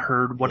I've not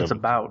heard what it's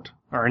about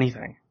or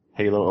anything.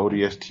 Halo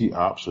ODST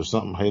Ops or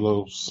something.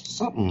 Halo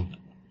something.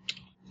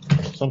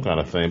 Some kind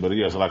of thing. But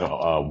yeah, it's like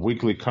a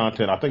weekly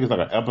content. I think it's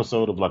like an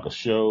episode of like a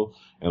show,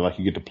 and like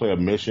you get to play a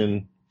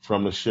mission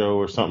from the show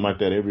or something like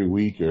that every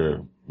week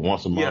or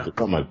once a month or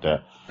something like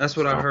that. That's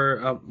what I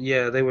heard.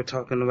 They were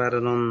talking about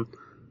it on.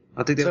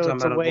 I think they were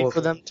talking about it. So it's a way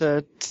for them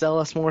to sell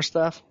us more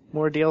stuff,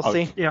 more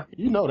DLC. Oh, yeah,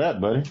 you know that,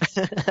 buddy.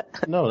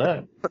 You know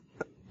that.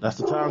 That's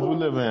the times we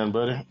live in,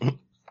 buddy.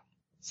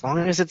 As long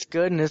as it's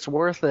good and it's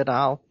worth it,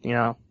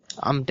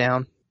 I'm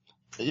down.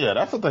 Yeah,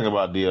 that's the thing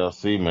about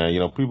DLC,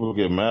 man. People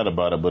get mad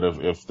about it, but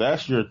if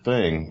that's your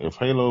thing, if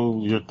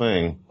Halo's your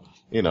thing,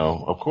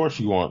 of course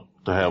you want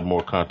to have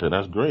more content.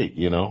 That's great,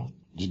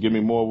 Just give me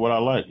more of what I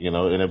like,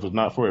 and if it's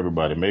not for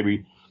everybody,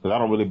 maybe, because I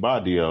don't really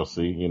buy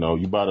DLC,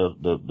 you buy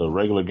the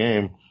regular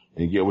game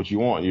and you get what you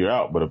want, you're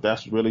out. But if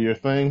that's really your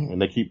thing and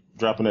they keep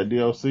dropping that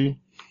DLC,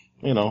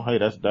 hey,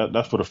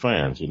 that's for the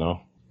fans,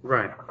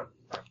 Right.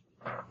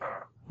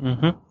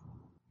 Mm-hmm.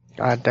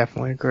 I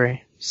definitely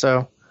agree.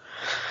 So,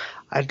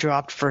 I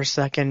dropped for a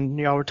second.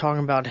 Y'all were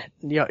talking about,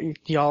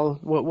 y'all,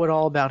 what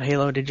all about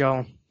Halo did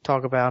y'all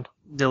talk about?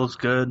 It looks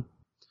good.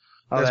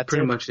 Oh, that's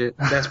pretty much it.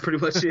 That's pretty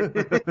much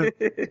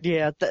it.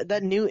 Yeah, the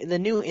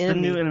new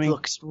enemy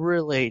looks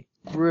really,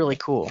 really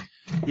cool.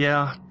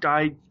 Yeah,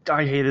 I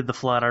hated the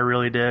Flood. I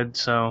really did.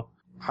 So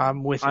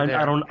I'm with you.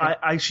 I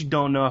actually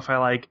don't know if I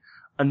like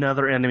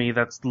another enemy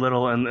that's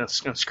little and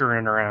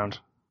scurrying around.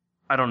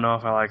 I don't know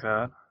if I like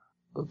that.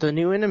 The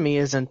new enemy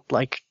isn't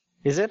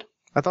is it?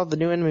 I thought the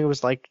new enemy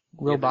was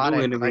robotic.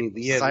 Yeah, the new enemy,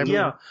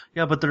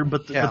 yeah, but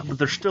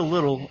they're still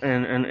little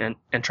and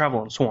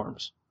travel in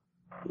swarms.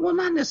 Well,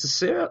 not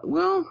necessarily.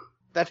 Well,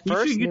 that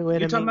first new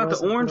enemy. You talking about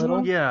the orange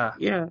one? Yeah.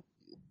 Yeah.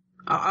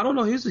 I don't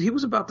know. He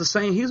was about the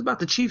same. He was about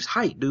the Chief's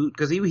height, dude.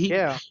 Because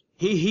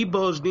he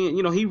bulged in.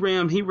 He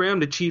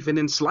rammed the Chief and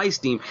then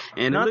sliced him.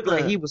 And it looked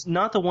like he was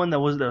not the one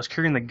that was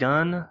carrying the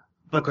gun,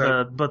 but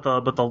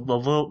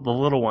the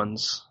little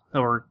ones.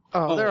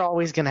 They're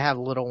always gonna have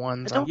little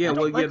ones. I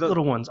don't like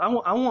little ones. I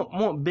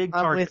want big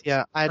targets. I'm with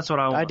you. That's what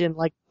I want. I didn't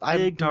like.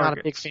 I'm not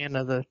a big fan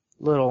of the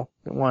little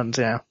ones.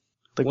 Yeah.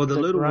 The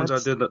little ones are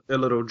their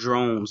little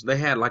drones. They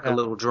had a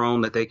little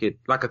drone that they could,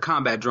 like a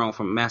combat drone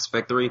from Mass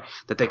Effect 3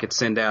 that they could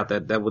send out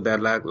that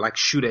would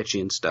shoot at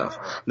you and stuff.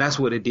 That's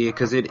what it did,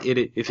 because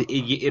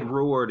it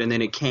roared and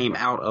then it came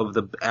out of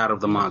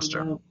the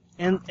monster.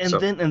 And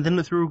then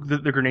it threw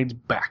the grenades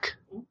back.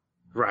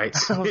 Right.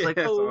 I was like,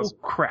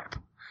 crap.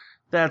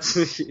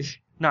 That's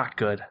not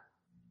good.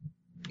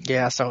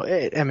 Yeah, so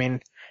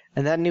and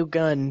that new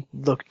gun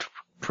looked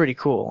pretty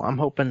cool. I'm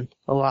hoping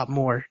a lot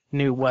more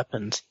new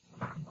weapons.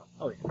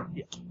 Oh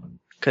yeah.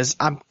 Cause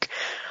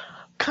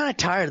kind of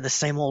tired of the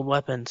same old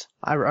weapons.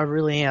 I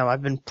really am.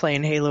 I've been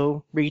playing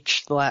Halo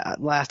Reach the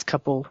last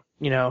couple,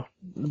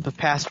 the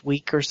past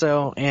week or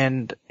so,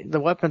 and the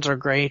weapons are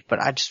great, but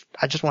I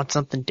just want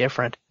something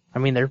different. I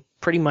mean, they're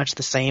pretty much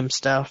the same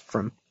stuff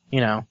from,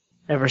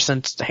 ever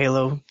since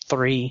Halo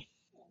 3.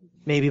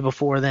 Maybe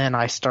before then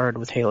I started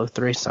with Halo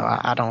 3, so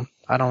I don't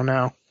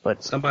know.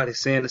 But somebody's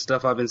saying the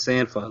stuff I've been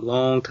saying for a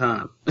long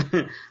time.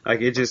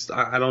 Like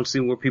I don't see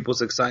where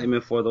people's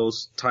excitement for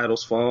those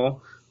titles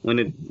fall when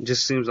it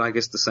just seems like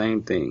it's the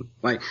same thing.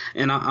 Like,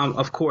 and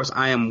of course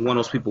I am one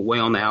of those people way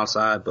on the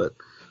outside, but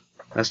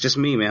that's just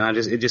me, man.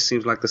 It just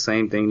seems like the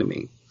same thing to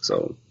me.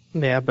 So.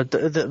 Yeah, but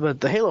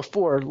the Halo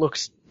 4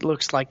 looks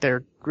like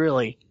they're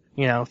really,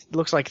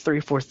 looks like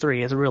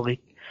 343 is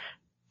really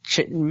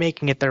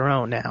making it their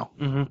own now.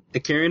 Mm-hmm.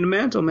 They're carrying the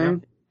mantle,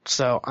 man. Yeah.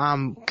 So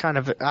I'm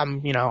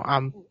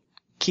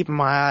keeping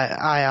my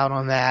eye out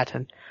on that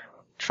and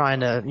trying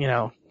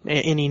to,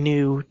 any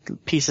new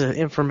piece of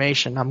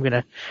information I'm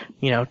gonna,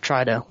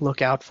 try to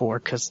look out for,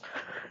 cause,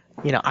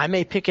 I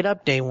may pick it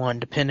up day one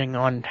depending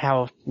on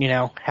how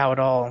it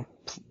all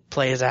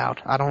plays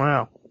out. I don't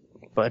know,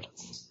 but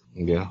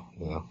yeah.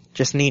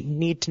 Just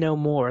need to know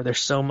more. There's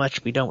so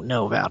much we don't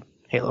know about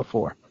Halo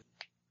 4.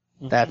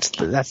 That's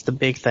the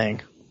big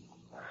thing.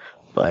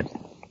 But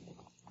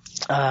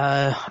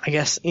I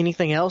guess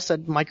anything else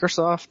at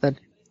Microsoft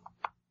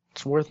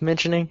that's worth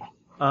mentioning?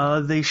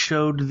 They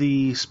showed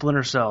the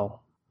Splinter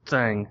Cell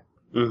thing.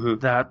 Mm-hmm.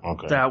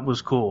 That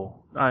was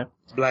cool.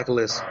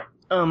 Blacklist.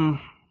 No,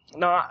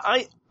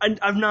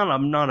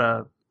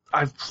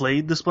 I've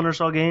played the Splinter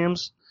Cell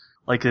games,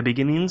 like the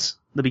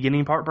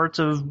beginning parts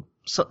of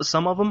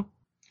some of them.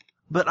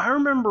 But I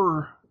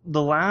remember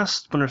the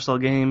last Splinter Cell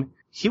game,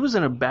 he was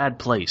in a bad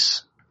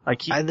place. I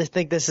just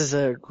think this is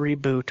a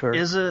reboot or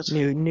is it?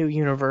 new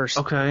universe.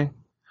 Okay.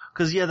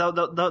 Cause yeah,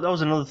 that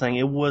was another thing.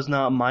 It was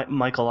not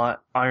Michael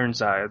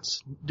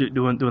Ironsides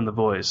doing the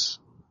voice.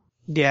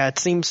 Yeah, it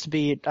seems to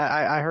be.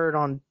 I heard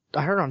on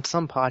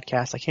some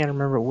podcast. I can't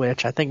remember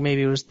which. I think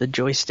maybe it was the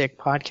Joystick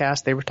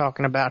podcast. They were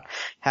talking about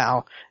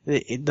how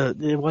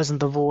it wasn't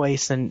the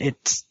voice, and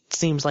it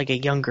seems like a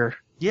younger.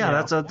 Yeah,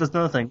 that's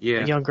another thing.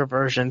 Yeah, a younger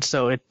version.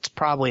 So it's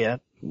probably a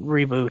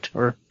reboot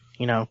or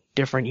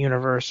different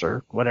universe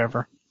or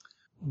whatever.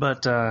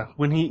 But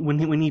when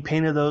he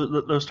painted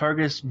those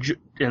targets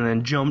and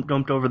then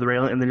jumped over the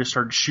railing and then just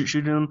started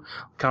shooting them,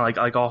 kind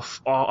of like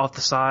off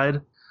the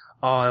side.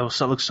 Oh,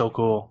 that looked so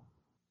cool.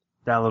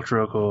 That looked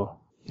real cool.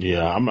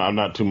 Yeah, I'm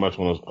not too much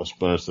on a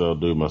Splinter Cell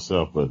dude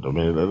myself, but I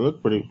mean, they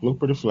look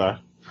pretty fly.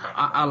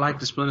 I like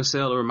the Splinter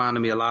Cell. It reminded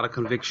me a lot of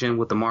Conviction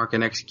with the mark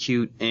and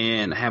execute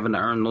and having to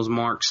earn those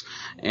marks.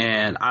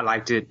 And I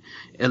liked it.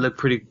 It looked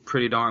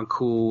pretty darn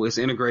cool. It's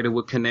integrated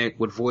with Kinect,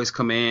 with voice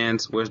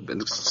commands, where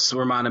it's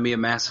reminded me of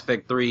Mass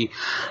Effect 3.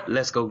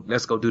 Let's go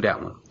do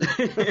that one.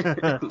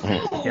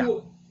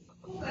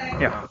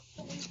 Yeah.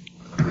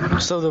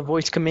 So the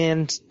voice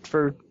commands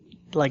for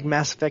like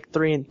Mass Effect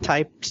 3 and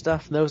type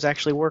stuff, those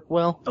actually work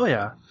well? Oh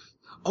yeah.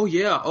 Oh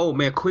yeah. Oh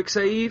man, quick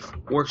save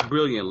works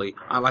brilliantly.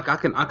 I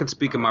can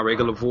speak in my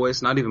regular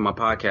voice, not even my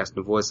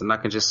podcasting voice, and I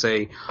can just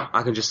say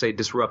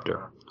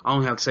disruptor. I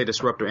don't have to say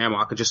disruptor ammo.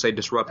 I can just say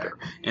disruptor,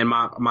 and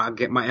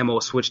my ammo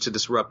is switched to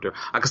disruptor.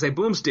 I can say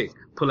boomstick,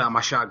 pull out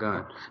my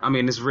shotgun. I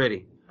mean, it's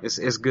ready.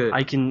 It's good.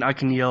 I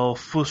can yell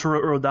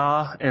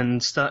Fusroda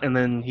and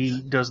then he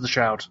does the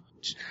shout.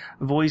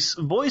 Voice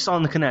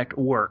on the Kinect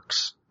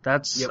works.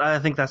 I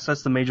think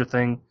that's the major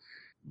thing.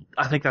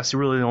 I think that's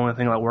really the only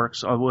thing that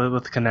works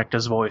with Kinect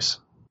is voice.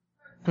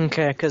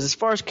 Okay, because as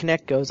far as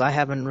Kinect goes, I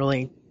haven't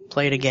really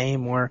played a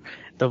game where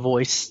the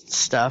voice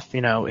stuff,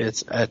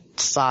 is a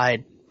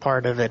side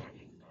part of it.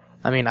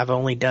 I mean, I've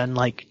only done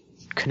like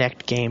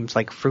Kinect games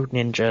like Fruit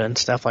Ninja and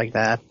stuff like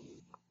that.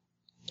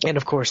 And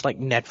of course, like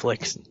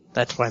Netflix.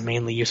 That's what I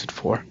mainly use it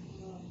for.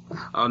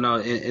 Oh no,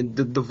 and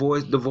the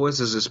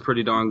voices is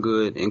pretty darn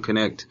good in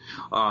Kinect.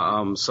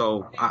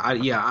 So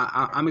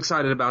I'm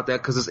excited about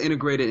that because it's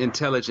integrated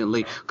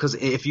intelligently. Because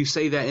if you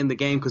say that in the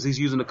game, because he's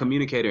using a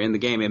communicator in the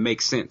game, it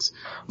makes sense.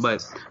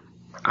 But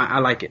I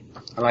like it.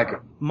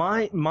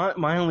 My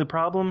only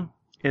problem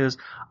is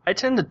I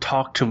tend to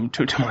talk to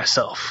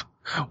myself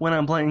when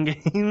I'm playing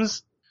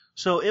games.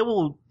 So it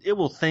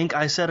will think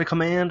I said a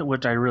command,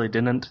 which I really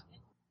didn't.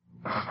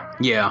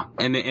 Yeah,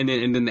 and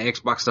then the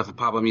Xbox stuff will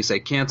pop up and you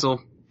say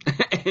cancel.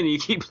 And you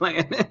keep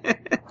playing.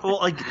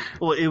 Well,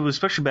 it was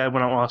especially bad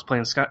when I was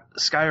playing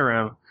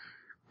Skyrim,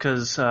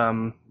 because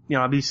I'd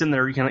be sitting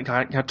there, kind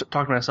of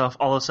talking to myself.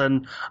 All of a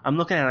sudden, I'm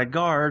looking at a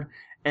guard,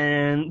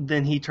 and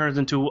then he turns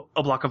into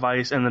a block of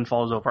ice and then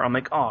falls over. I'm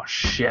like, oh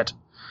shit!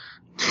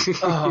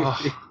 Oh.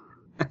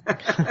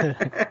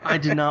 I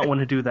did not want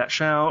to do that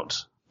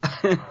shout.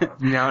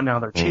 Now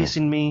they're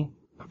chasing me.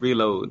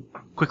 Reload.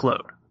 Quick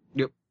load.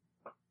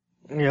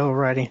 Yeah,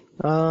 alrighty.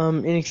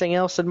 Anything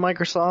else at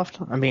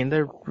Microsoft? I mean,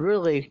 they're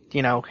really,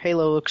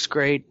 Halo looks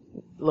great.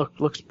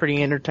 Looks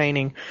pretty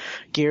entertaining.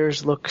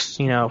 Gears looks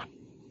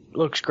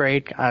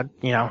great.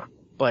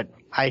 But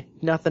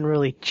nothing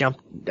really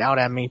jumped out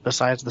at me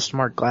besides the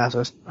smart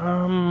glasses.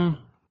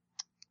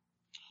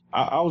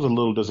 I was a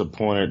little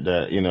disappointed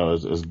that,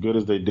 as good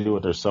as they do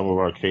with their Summer of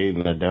Arcade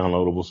and their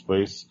downloadable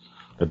space,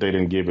 that they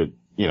didn't give it,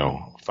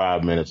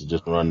 5 minutes to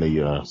just run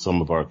the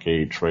Summer of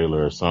Arcade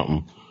trailer or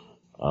something.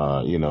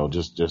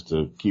 Just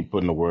to keep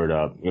putting the word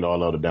out,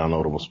 all of the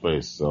downloadable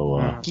space. So,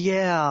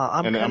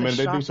 yeah,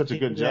 they do such a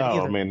good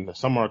job. I mean,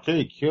 Summer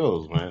Arcade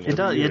kills, man. It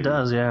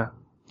does, yeah.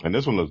 And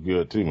this one looks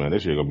good too, man.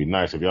 This year gonna be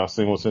nice. Have y'all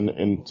seen what's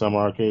in Summer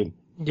Arcade?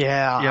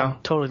 Yeah,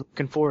 I'm totally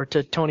looking forward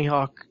to Tony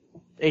Hawk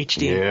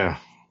HD. Yeah.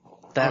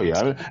 That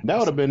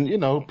would have been,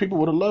 people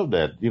would have loved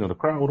that. The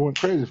crowd would have went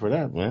crazy for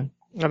that, man.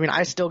 I mean,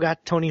 I still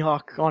got Tony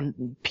Hawk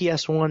on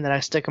PS1 that I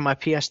stick on my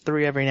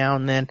PS3 every now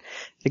and then.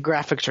 The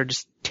graphics are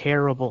just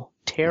terrible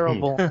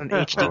on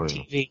HD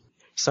TV.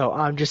 So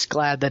I'm just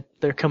glad that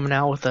they're coming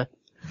out with a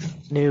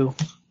new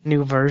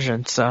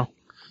version. So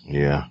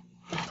yeah,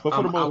 but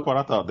for the most part,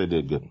 I thought they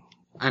did good.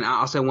 And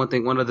I'll say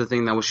one other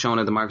thing that was shown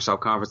at the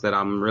Microsoft conference that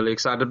I'm really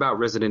excited about: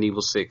 Resident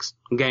Evil 6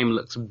 game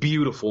looks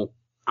beautiful.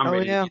 I'm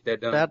ready to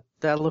get that done.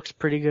 That looks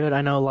pretty good. I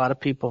have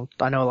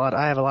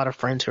a lot of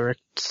friends who are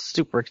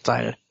super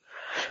excited.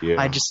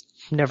 Yeah. I just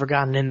never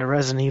gotten into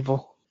Resident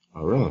Evil.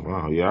 Oh really?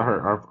 Wow. Yeah, I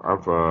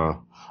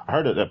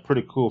heard that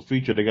pretty cool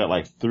feature. They got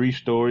like 3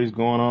 stories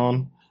going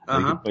on.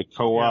 You can play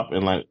co-op,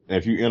 and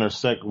if you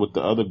intersect with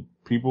the other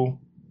people,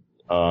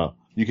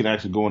 you can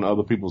actually go into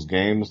other people's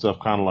games and stuff,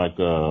 kind of like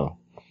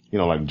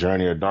like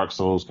Journey or Dark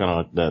Souls, kind of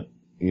like that.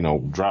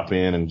 Drop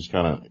in and just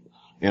kind of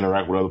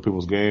interact with other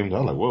people's games. I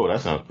was like, whoa, that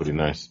sounds pretty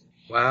nice.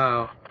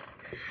 Wow.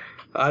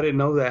 I didn't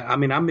know that. I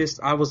mean, I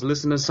was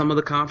listening to some of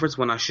the conference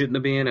when I shouldn't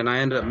have been, and I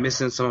ended up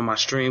missing some of my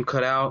stream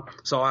cut out.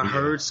 So I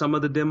heard some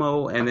of the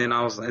demo, and then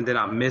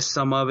I missed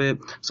some of it.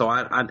 So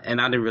I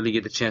didn't really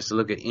get the chance to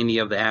look at any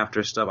of the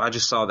after stuff. I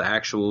just saw the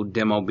actual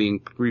demo being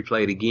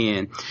replayed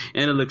again,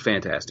 and it looked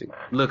fantastic.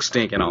 Looked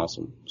stinking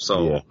awesome.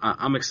 So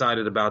I'm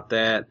excited about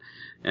that.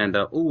 And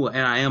and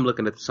I am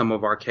looking at some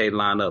of Arcade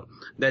lineup.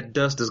 That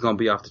Dust is gonna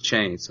be off the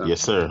chain. So.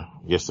 Yes, sir.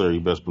 You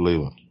best believe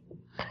it.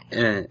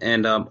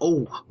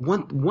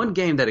 One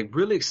game that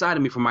really excited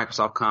me for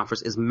Microsoft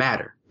Conference is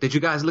Matter. Did you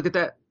guys look at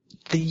that?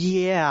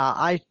 Yeah,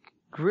 I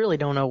really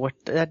don't know what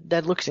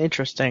that looks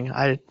interesting.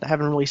 I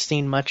haven't really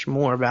seen much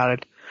more about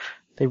it.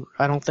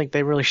 I don't think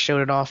they really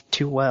showed it off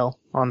too well.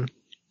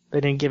 They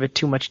didn't give it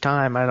too much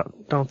time. I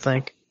don't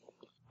think.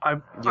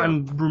 I'm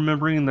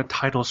remembering the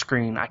title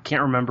screen. I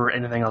can't remember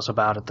anything else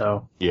about it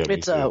though. Yeah,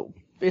 it's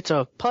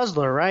a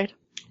puzzler, right?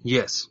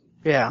 Yes.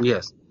 Yeah.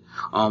 Yes.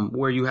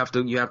 Where you have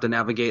to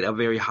navigate a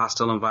very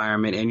hostile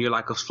environment, and you're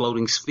like a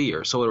floating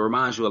sphere. So it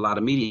reminds you a lot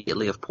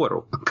immediately of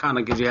Portal, kind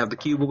of because you have the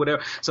cube or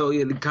whatever. So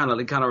it kind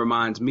of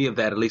reminds me of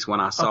that, at least when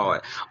I saw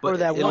it. But or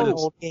that one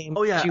old game,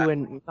 you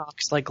and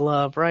Knox Like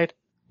Love, right?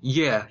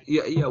 Yeah.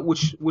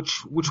 Which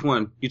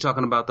one? You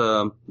talking about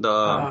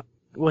the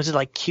was it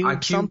like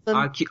Cube something?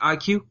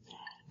 IQ?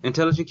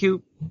 Intelligent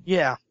Cube?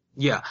 Yeah.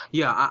 Yeah,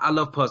 I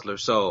love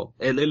puzzlers, so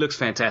it looks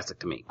fantastic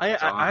to me. I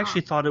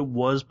actually thought it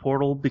was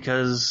Portal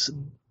because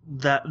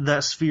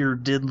that sphere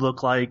did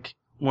look like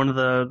one of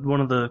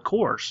the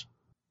cores.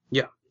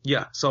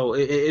 Yeah. So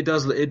it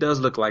does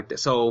look like that.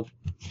 So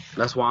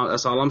that's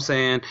all I'm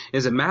saying.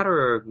 Is it Matter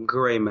or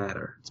Gray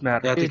Matter? It's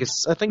Matter. Yeah, I think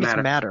it's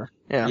Matter.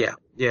 Yeah.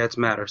 Yeah, it's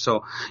Matter.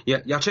 So yeah,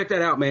 y'all check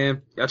that out,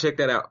 man. Y'all check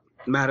that out.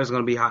 Matter's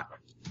gonna be hot.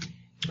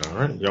 All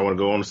right, y'all want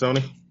to go on to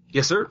Sony?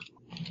 Yes, sir.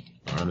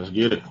 All right, let's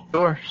get it.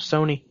 Sure,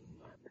 Sony.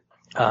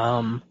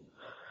 I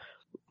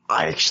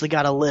actually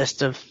got a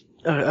list of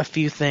a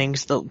few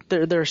things.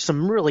 There's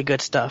some really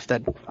good stuff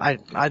that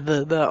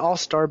the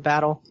All-Star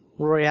Battle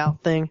Royale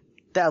thing,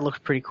 that looks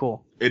pretty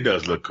cool. It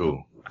does look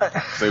cool.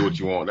 Say what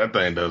you want. That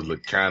thing does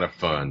look kind of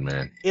fun,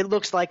 man. It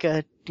looks like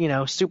a,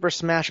 Super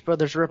Smash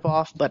Brothers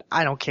ripoff, but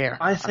I don't care.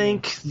 I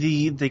think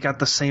they got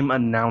the same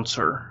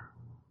announcer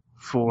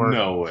for.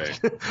 No way.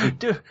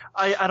 Dude,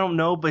 I don't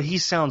know, but he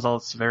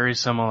sounds very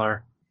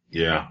similar.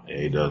 Yeah,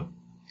 he does.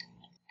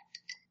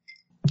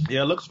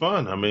 Yeah, it looks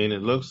fun. I mean,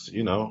 it looks,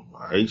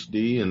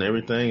 HD and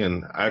everything,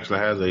 and actually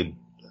has a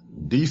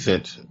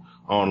decent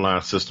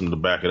online system to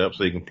back it up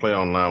so you can play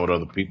online with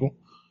other people.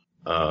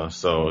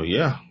 So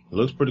yeah, it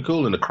looks pretty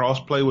cool. And the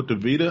cross-play with the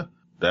Vita,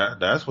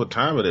 that's what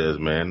time it is,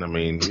 man. I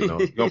mean, you're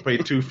gonna pay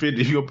 $250.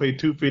 If you're gonna pay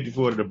 $250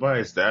 for the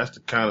device, that's the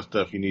kind of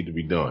stuff you need to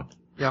be doing.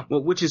 Yeah.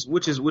 Well, which is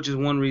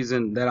one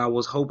reason that I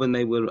was hoping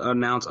they would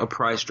announce a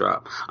price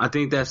drop. I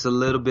think that's a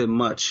little bit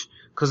much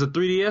because the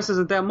 3DS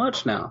isn't that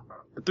much now.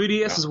 The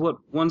 3DS is what,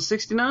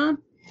 $169?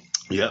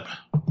 Yep.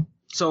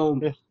 So,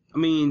 yeah. I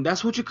mean,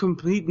 that's what you're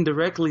competing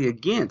directly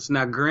against.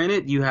 Now,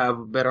 granted, you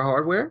have better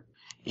hardware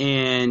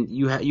and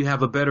you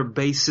have a better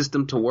base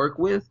system to work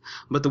with,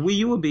 but the Wii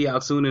U will be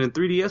out soon, and the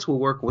 3DS will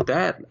work with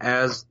that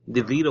as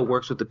the Vita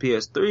works with the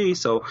PS3.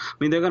 So, I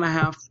mean, they're gonna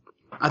have,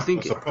 I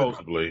think,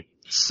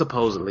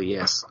 supposedly,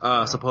 yes.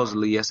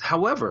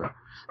 However,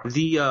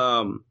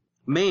 the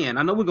man,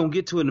 I know we're gonna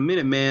get to it in a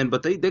minute, man,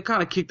 but they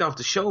kind of kicked off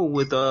the show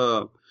with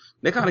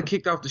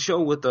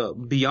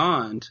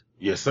Beyond.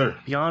 Yes, sir.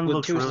 Beyond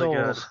looks really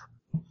good.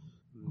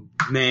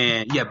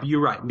 Man, yeah,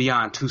 you're right.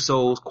 Beyond Two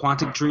Souls,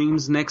 Quantic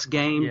Dream's next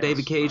game. Yes.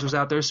 David Cage was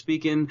out there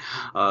speaking.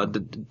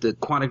 The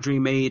Quantic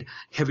Dream made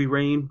Heavy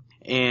Rain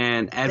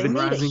and Advent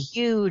They made Rising. a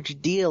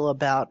huge deal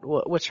about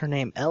what's her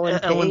name,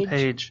 Ellen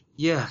Page.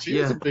 Yeah, She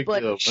is a big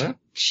deal, but man.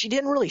 she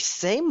didn't really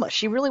say much.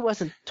 She really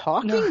wasn't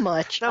talking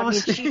much. That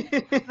was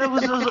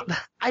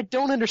I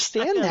don't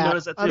understand I that.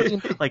 noticed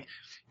that too. Like,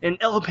 and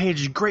Ellen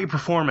Page, great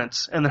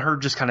performance, and then her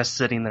just kind of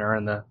sitting there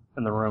in the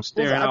room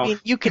staring I off. mean,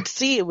 you could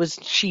see it was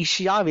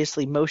she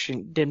obviously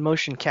did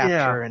motion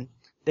capture, and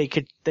they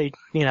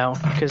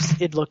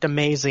because it looked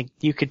amazing.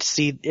 You could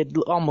see it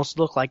almost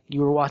looked like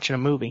you were watching a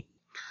movie.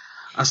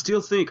 I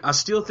still think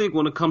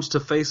when it comes to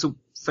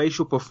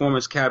facial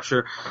performance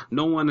capture,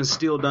 no one has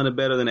still done it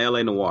better than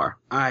L.A. Noire.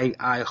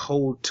 I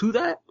hold to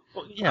that.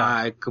 Well, yeah.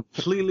 I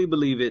completely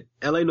believe it.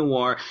 L.A.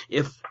 Noire,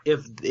 if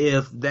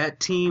that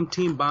team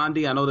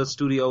Bondi, I know that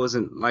studio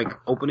isn't like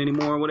open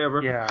anymore or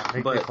whatever. Yeah.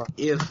 But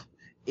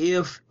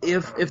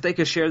if they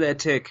could share that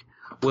tech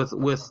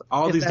with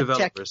all these that developers,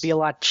 tech could be a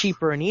lot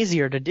cheaper and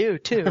easier to do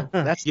too.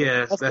 That's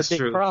the big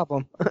true.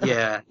 problem.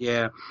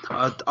 yeah.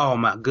 Oh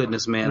my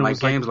goodness, man! And like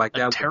games like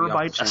that,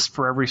 terabyte just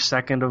for every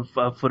second of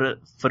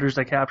footage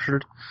they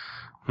captured.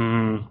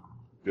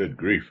 Good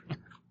grief.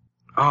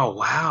 Oh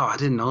wow, I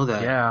didn't know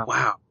that. Yeah.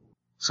 Wow.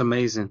 It's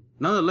amazing.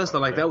 Nonetheless, though,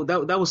 like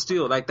that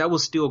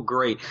was still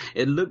great.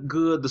 It looked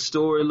good. The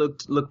story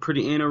looked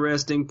pretty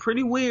interesting,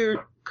 pretty weird,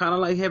 kind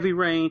of like Heavy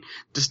Rain,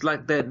 just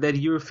like that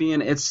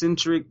European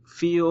eccentric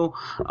feel.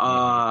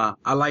 I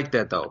like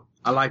that though.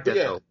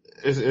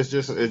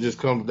 It just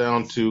comes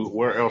down to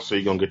where else are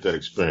you gonna get that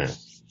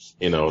experience?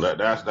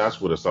 That's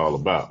what it's all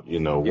about.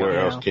 Where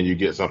else can you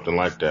get something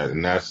like that?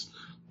 And that's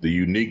the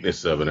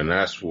uniqueness of it, and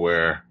that's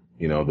where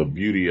the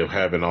beauty of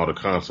having all the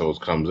consoles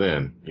comes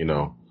in.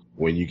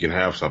 When you can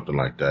have something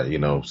like that,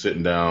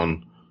 sitting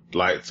down,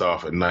 lights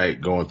off at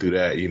night, going through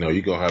that, you're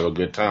going to have a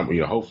good time.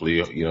 Hopefully,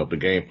 if the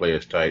gameplay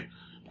is tight,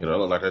 it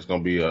looks like that's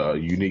going to be a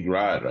unique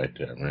ride right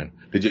there, man.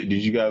 Did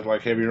you guys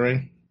like Heavy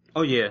Rain?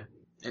 Oh, yeah.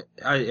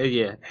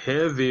 Yeah.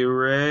 Heavy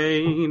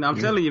Rain. I'm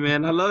telling you,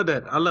 man, I love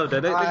that.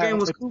 That game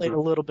was cool. I played a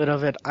little bit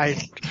of it.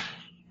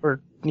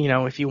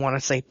 If you want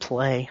to say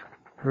play,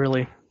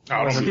 really.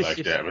 Oh, don't be like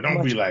that, man.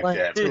 Don't be like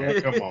that,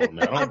 man. Come on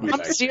now. Don't be I'm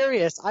like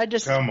serious.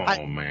 that. Come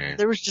on, man.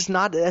 There was just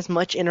not as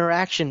much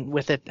interaction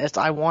with it as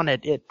I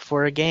wanted it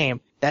for a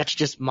game. That's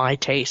just my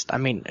taste. I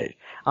mean,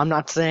 I'm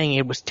not saying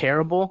it was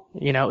terrible.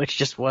 It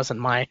just wasn't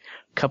my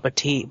cup of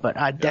tea. But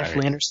I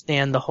definitely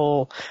understand the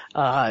whole,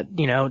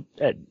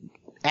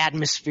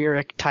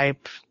 atmospheric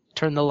type,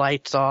 turn the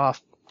lights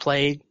off,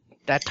 play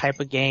that type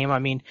of game. I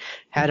mean,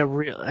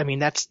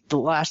 that's the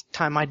last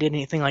time I did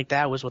anything like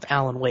that was with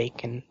Alan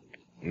Wake, and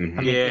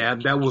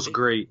that was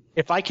great.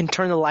 If I can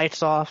turn the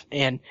lights off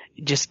and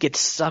just get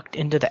sucked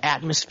into the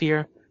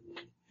atmosphere,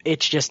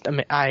 it's just,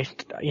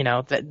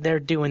 that they're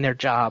doing their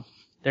job.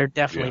 They're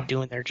definitely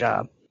doing their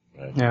job.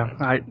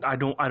 Yeah, I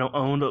don't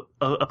own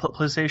a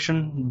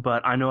PlayStation,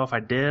 but I know if I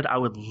did, I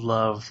would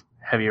love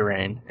Heavy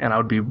Rain, and I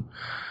would be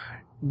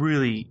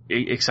really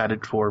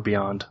excited for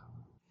Beyond.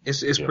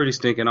 It's pretty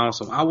stinking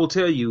awesome. I will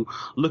tell you,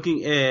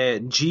 looking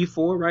at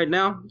G4 right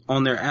now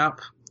on their app,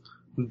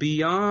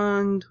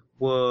 Beyond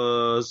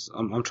was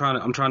I'm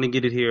trying to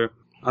get it here.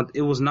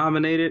 It was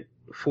nominated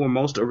for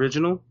most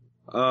original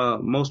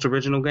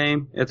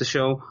game at the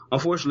show.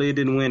 Unfortunately, it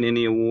didn't win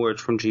any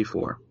awards from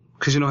G4.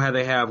 Because you know how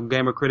they have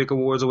Gamer Critic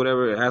Awards or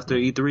whatever after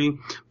E3,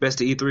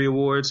 Best of E3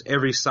 Awards.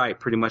 Every site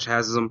pretty much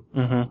has them.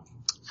 Mm-hmm.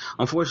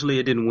 Unfortunately,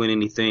 it didn't win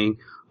anything.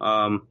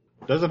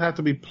 Does it have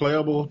to be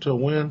playable to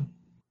win?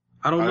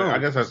 I don't know. I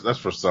guess that's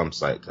for some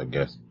sites, I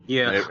guess.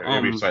 Yeah.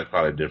 Every site's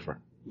probably different.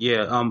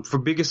 Yeah, for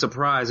biggest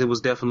surprise, it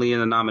was definitely in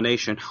the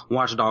nomination.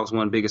 Watch Dogs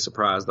won biggest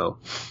surprise though.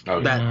 Oh,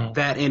 yeah.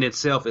 That in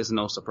itself is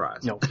no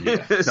surprise. No.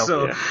 Yeah.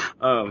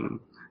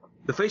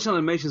 The facial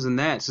animations in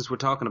that, since we're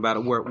talking about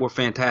it, were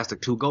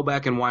fantastic too. Go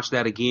back and watch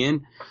that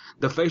again.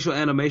 The facial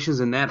animations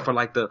in that for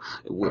like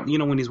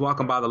when he's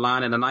walking by the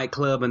line in a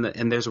nightclub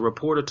and there's a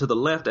reporter to the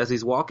left as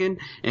he's walking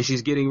and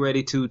she's getting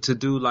ready to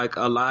do like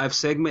a live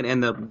segment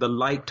and the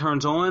light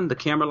turns on, the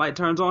camera light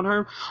turns on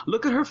her.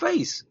 Look at her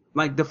face.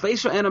 Like, the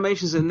facial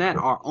animations in that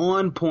are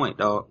on point,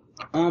 dog.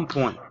 On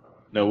point.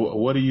 Now,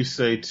 what do you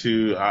say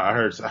to,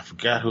 I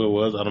forgot who it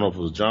was. I don't know if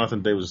it was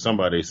Jonathan Davis or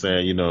somebody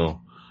saying,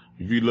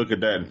 if you look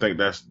at that and think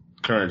that's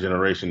current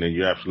generation, then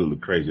you're absolutely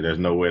crazy. There's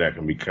no way that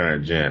can be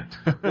current gen.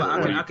 Well,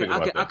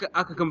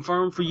 I can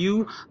confirm for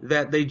you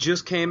that they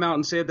just came out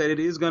and said that it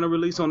is going to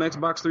release on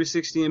Xbox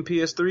 360 and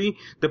PS3.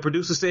 The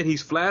producer said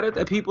he's flattered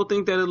that people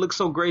think that it looks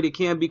so great it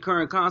can't be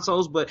current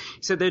consoles, but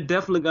he said they're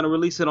definitely going to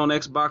release it on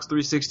Xbox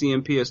 360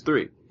 and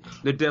PS3.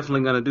 They're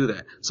definitely going to do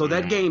that. So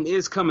that game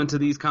is coming to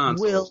these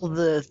consoles. Will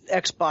the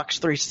Xbox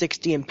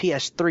 360 and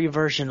PS3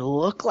 version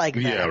look like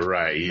that? Yeah,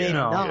 right. Yeah. Maybe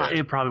not.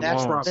 It probably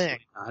that's won't. The thing.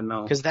 I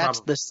know. Because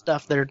that's the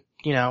stuff that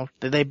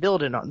they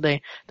build it on.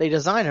 They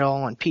design it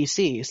all on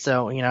PCs.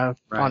 So,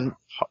 on,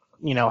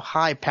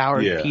 high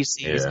powered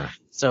PCs. Yeah.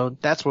 So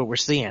that's what we're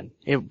seeing.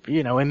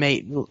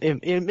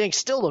 It may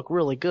still look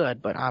really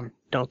good, but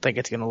don't think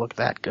it's going to look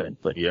that good.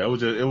 But yeah, it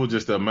was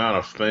just the amount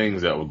of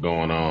things that were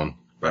going on.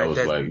 That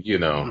was like, you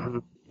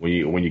know,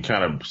 Mm-hmm. when you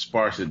kind of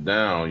sparse it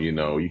down, you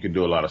know, you can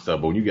do a lot of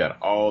stuff. But when you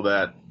got all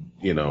that,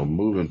 you know,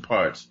 moving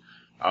parts,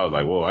 I was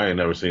like, whoa, I ain't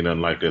never seen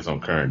nothing like this on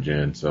current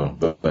gen. So,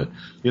 but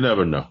you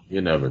never know.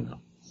 You never know.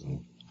 So.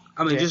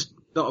 I mean,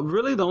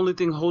 really the only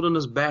thing holding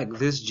us back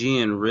this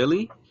gen,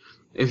 really,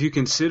 if you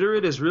consider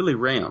it, is really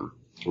RAM.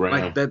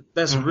 Like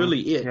that's really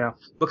it. Yeah.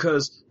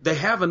 Because they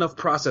have enough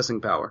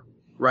processing power,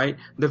 right?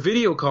 The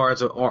video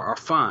cards are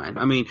fine.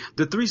 I mean,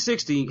 the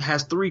 360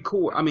 has 3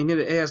 core. I mean,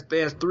 it has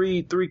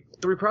three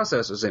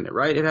processors in it,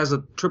 right? It has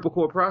a triple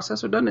core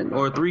processor, doesn't it?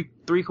 Or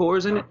three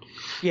cores in it.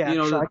 yeah, You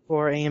know,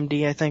 tri-core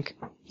AMD, I think.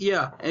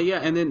 Yeah,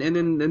 and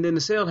then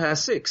the Cell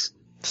has 6.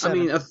 7.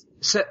 I mean,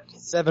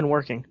 7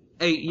 working.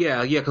 8,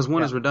 yeah, because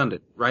one is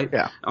redundant, right?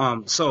 Yeah.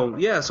 So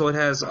it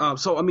has,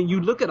 so I mean, you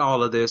look at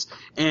all of this,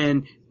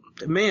 and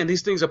man,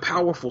 these things are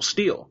powerful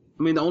still.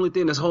 I mean, the only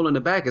thing that's holding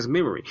it back is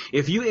memory.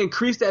 If you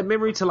increase that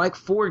memory to like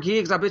 4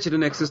 gigs, I bet you the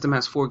next system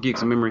has 4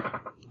 gigs of memory.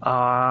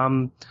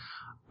 I'm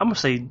gonna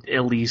say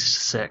at least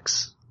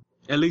 6.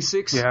 At least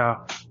 6?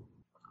 Yeah.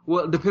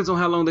 Well, it depends on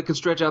how long they can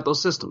stretch out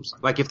those systems.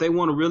 Like if they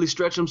want to really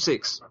stretch them,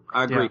 6.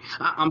 I agree.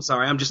 Yeah. I'm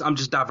sorry. I'm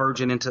just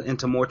diverging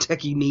into more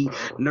techie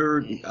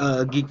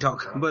nerd geek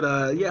talk.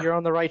 But yeah. You're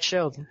on the right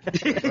show.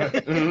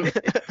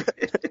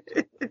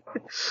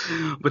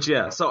 But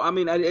yeah, so I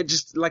mean, it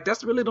just like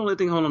that's really the only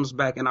thing holding us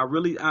back, and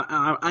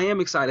I am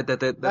excited that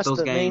That's those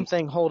the games. main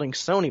thing holding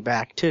Sony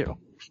back too.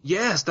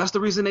 Yes, that's the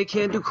reason they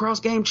can't do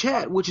cross-game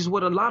chat, which is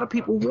what a lot of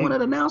people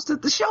wanted announced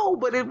at the show,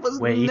 but it was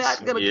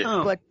not going to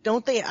come. But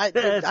don't they? I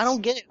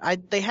don't get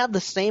it. They have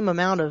the same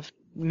amount of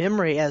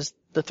memory as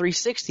the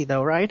 360,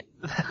 though, right?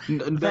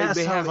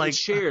 They have like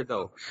shared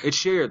though. It's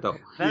shared though.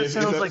 That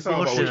sounds like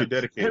bullshit.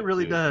 It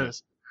really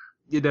does.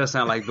 It does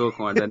sound like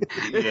Bitcoin, doesn't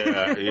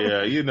it?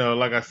 Yeah. You know,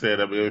 like I said,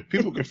 I mean, if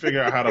people can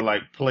figure out how to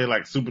like play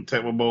like Super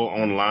Tecmo Bowl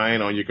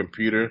online on your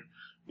computer,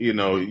 you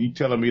know, you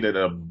telling me that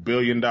 $1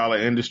 billion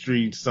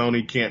industry,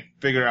 Sony, can't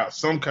figure out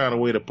some kind of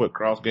way to put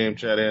cross-game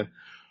chat in?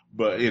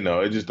 But, you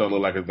know, it just don't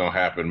look like it's going to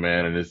happen,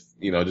 man. And it's,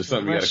 you know, just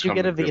something Unless you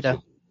got to come you get a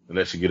Vita.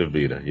 Unless you get a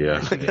Vita,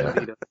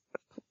 yeah.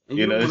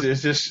 You know,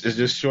 it's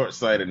just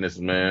short-sightedness,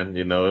 man.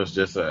 You know, it's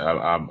just,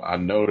 I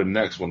know the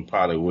next one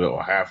probably will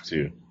have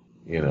to,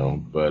 you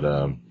know,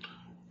 but,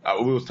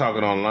 we was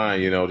talking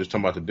online, you know, just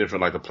talking about the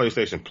different, like the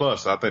PlayStation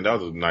Plus. I think that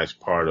was a nice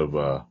part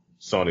of,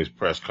 Sony's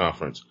press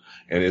conference.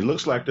 And it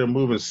looks like they're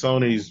moving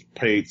Sony's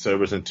paid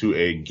service into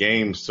a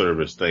game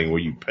service thing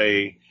where you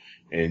pay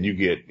and you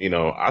get, you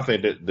know, I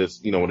think that this,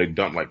 you know, when they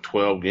dump like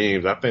 12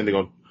 games, I think they're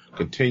going to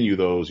continue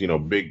those, you know,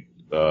 big,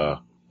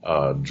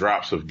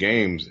 drops of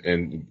games.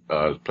 And,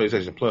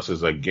 PlayStation Plus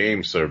is a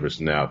game service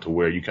now to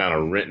where you kind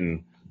of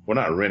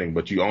not renting,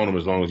 but you own them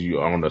as long as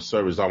you own the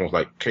service. It's almost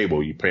like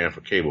cable. You're paying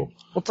for cable.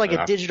 Well, it's like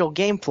a digital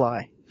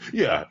GameFly.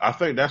 Yeah, I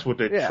think that's what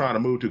they're trying to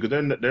move to because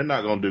they're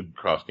not going to do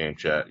cross game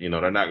chat. You know,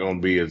 they're not going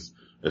to be as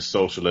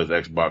social as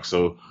Xbox,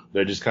 so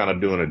they're just kind of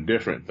doing a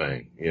different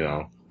thing. You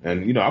know,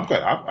 and you know,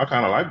 I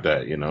kind of like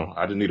that. You know,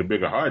 I just need a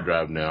bigger hard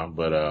drive now,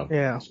 but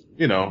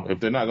you know,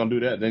 if they're not going to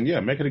do that, then yeah,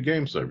 make it a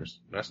game service.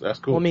 That's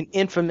cool. Well, I mean,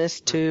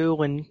 Infamous 2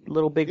 and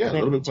Little Big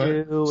Planet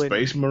 2 and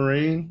Space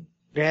Marine.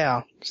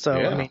 Yeah,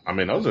 so I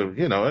mean, those are,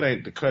 you know, it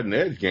ain't the cutting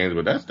edge games,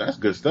 but that's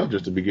good stuff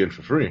just to be getting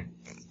for free.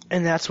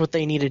 And that's what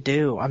they need to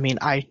do. I mean,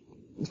 I'm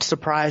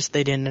surprised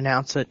they didn't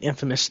announce it.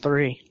 Infamous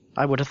 3.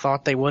 I would have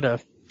thought they would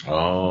have.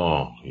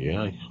 Oh,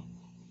 yeah.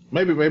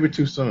 Maybe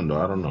too soon though.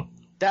 I don't know.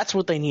 That's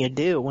what they need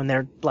to do when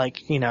they're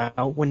like, you know,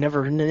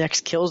 whenever the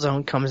next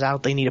Killzone comes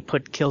out, they need to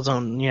put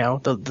Killzone, you know,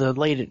 the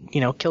latest, you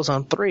know,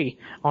 Killzone 3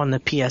 on the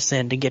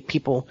PSN to get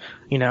people,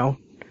 you know.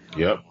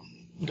 Yep.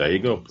 There you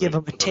go. Give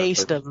them a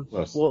taste of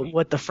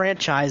what the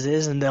franchise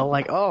is, and they'll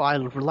like, oh, I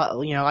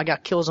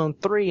got Killzone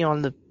 3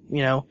 on the,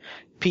 you know,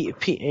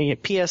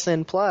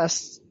 PSN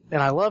Plus, and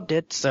I loved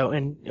it. So,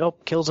 and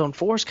Killzone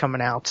 4's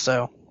coming out,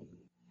 so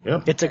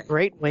it's a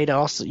great way to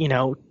also, you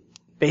know,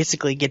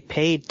 basically get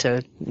paid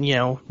to, you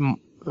know,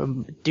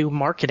 do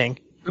marketing.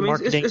 I mean,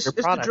 it's your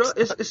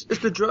products. It's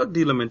the drug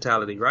dealer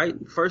mentality, right?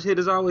 First hit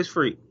is always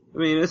free. I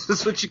mean,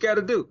 that's what you got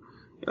to do.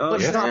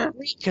 But it's not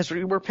free because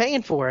we're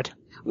paying for it.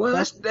 Well,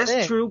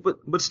 that's true,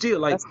 but still,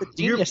 like, that's the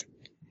genius.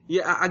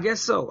 Yeah, I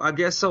guess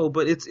so,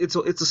 but it's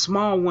a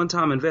small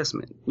one-time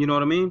investment. You know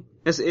what I mean?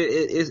 It's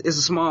a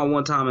small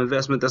one-time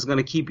investment that's going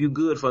to keep you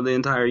good for the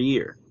entire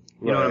year.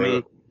 You know what I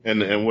mean?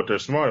 And what they're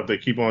smart, if they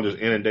keep on just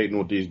inundating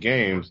with these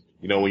games,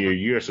 you know, when your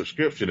year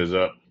subscription is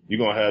up, you're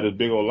going to have this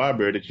big old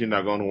library that you're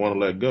not going to want to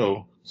let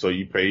go. So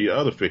you pay your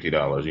other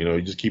 $50. You know,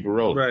 you just keep it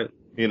rolling. Right.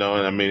 You know,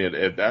 and I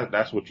mean,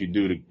 that's what you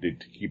do to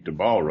keep the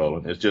ball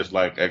rolling. It's just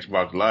like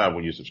Xbox Live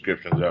when your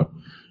subscription's up.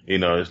 You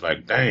know, it's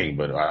like, dang,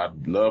 but I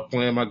love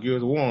playing my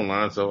Gears of War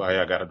online, so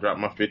I got to drop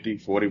my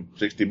 $50, $40,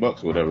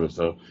 $60 or whatever.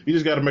 So you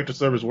just got to make the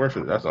service worth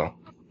it. That's all.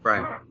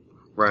 Right.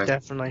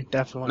 Definitely.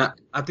 Now,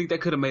 I think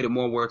that could have made it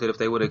more worth it if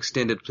they would have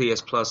extended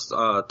PS Plus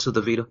to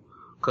the Vita.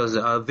 Because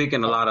Vic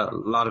and a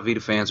lot of Vita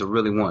fans are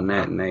really wanting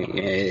that, and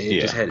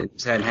it just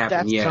hadn't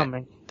happened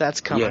yet.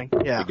 That's coming.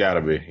 Yeah. It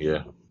gotta be.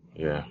 Yeah.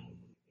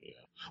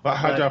 Well,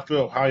 how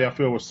y'all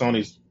feel with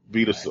Sony's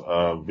Vita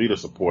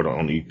support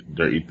on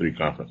their E3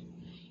 conference?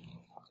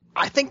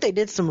 I think they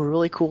did some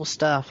really cool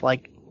stuff,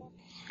 like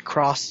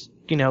cross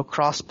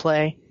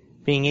play,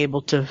 being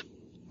able to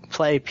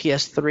play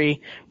PS3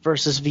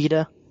 versus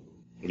Vita.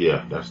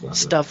 Yeah, that's not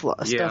stuff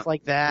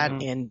like that,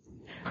 Mm-hmm. and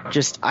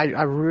just I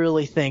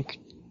really think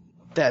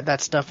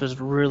that stuff is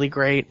really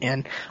great,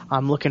 and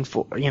I'm looking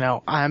for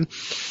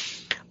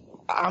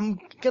I'm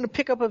gonna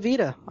pick up a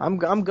Vita. I'm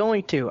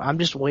going to. I'm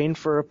just waiting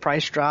for a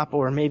price drop,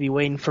 or maybe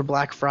waiting for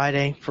Black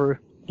Friday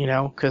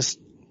because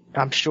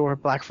I'm sure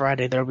Black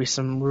Friday there'll be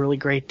some really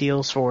great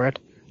deals for it.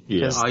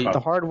 Because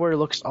the hardware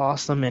looks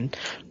awesome, and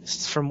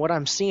from what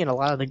I'm seeing, a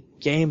lot of the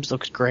games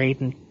looks great.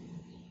 And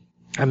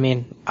I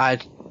mean,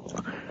 I've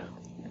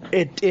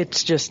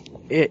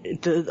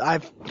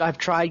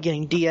tried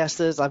getting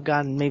DS's. I've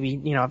gotten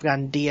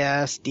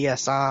DS,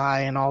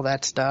 DSi, and all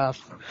that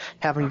stuff.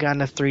 Haven't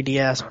gotten a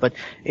 3DS, but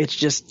it's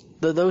just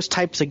those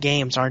types of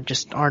games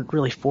aren't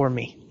really for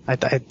me.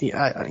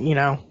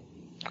 The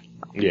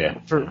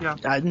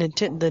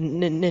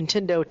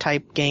Nintendo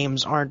type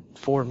games aren't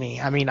for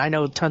me. I mean, I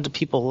know tons of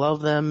people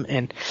love them,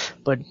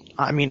 but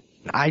I mean,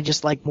 I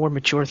just like more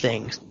mature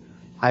things.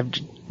 I'm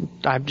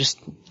just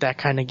that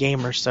kind of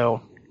gamer,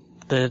 so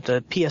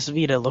the PS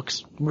Vita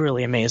looks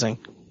really amazing.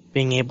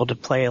 Being able to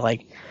play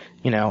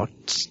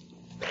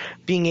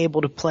being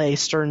able to play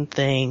certain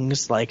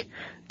things like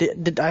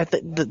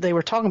they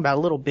were talking about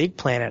Little Big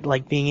Planet,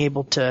 like being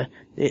able to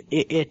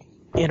it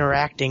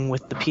interacting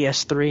with the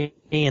PS3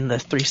 and the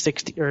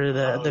 360 or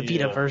the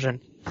Vita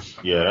version.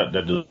 Yeah,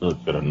 that does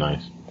look kind of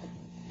nice.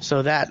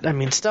 So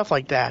stuff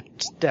like that.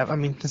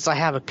 Since I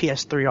have a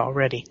PS3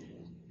 already.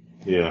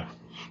 Yeah.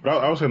 But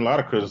I was hearing a lot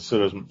of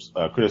criticism,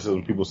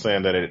 people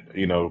saying that it,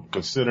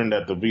 considering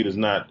that the Vita's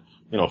not,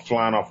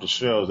 flying off the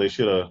shelves, they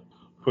should have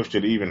pushed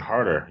it even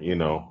harder,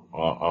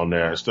 on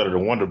there instead of the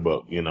Wonder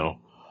Book,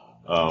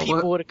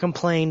 People would have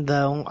complained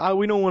though. Oh,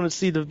 we don't want to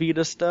see the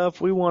Vita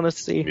stuff. We want to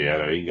see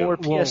more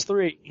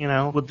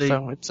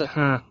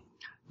PS3,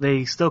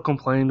 They still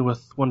complained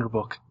with Wonder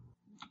Book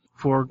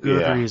for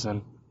good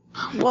reason.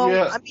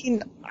 Well, I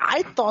mean,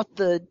 I thought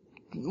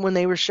when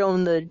they were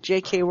showing the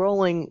J.K.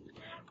 Rowling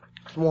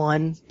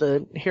one,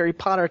 the Harry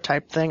Potter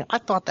type thing, I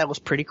thought that was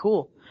pretty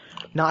cool.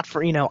 Not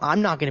for,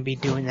 I'm not going to be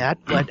doing that,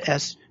 but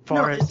as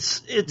far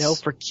as,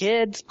 for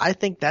kids, I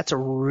think that's a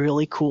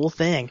really cool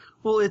thing.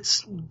 Well,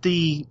 it's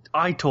the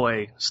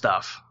iToy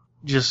stuff,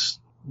 just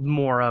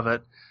more of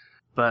it.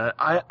 But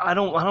I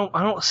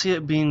don't see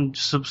it being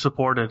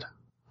supported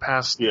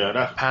past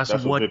what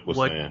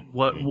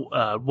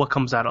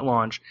comes out at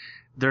launch.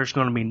 There's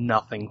going to be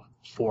nothing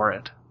for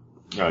it.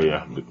 Oh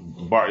yeah,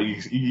 Bart,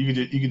 you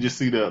can just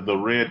see the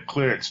red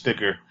clearance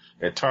sticker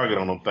at Target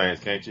on them things,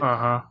 can't you?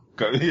 Yeah,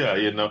 but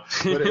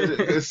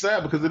it's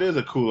sad because it is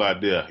a cool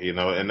idea,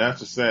 and that's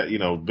the sad.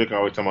 Vic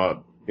always talking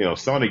about,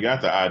 Sony got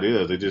the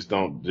ideas, they just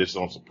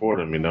don't support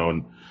them,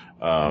 and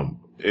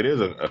it is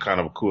a kind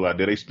of a cool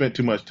idea. They spent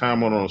too much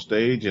time on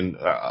stage, and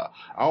I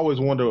always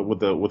wonder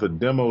with a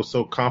demo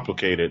so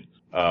complicated,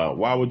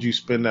 why would you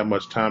spend that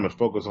much time and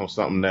focus on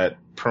something that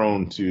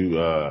prone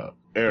to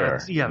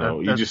error?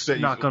 That's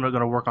not going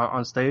to work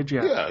on stage.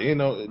 Yeah. Yeah,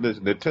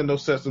 Nintendo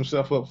sets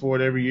themselves up for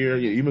it every year.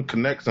 Even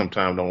Connect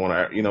sometimes don't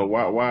want to.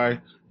 Why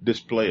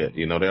display it?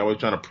 They're always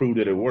trying to prove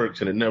that it works,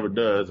 and it never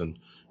does, and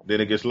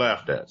then it gets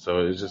laughed at.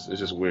 So it's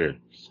just weird.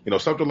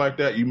 Something like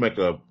that. You make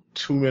a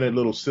 2-minute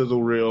little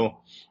sizzle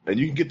reel, and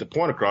you can get the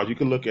point across. You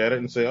can look at it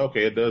and say,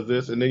 okay, it does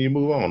this, and then you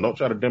move on. Don't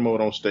try to demo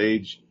it on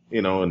stage,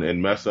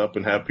 and mess up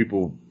and have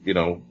people,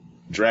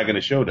 dragging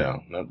the show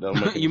down.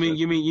 You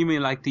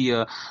mean like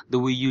the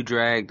Wii U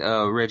dragged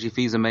Reggie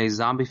Fils-Aimé's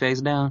zombie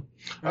face down?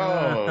 Oh,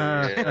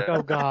 yeah.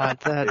 Oh God,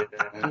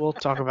 we'll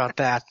talk about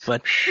that.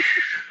 But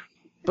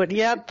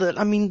yeah,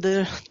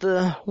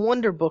 the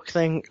Wonder Book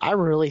thing, I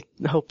really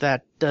hope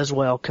that does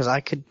well, because I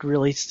could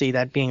really see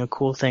that being a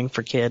cool thing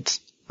for kids.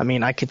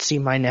 I could see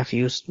my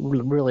nephews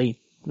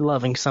really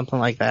loving something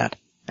like that,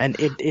 and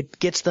it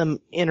gets them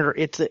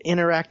it's an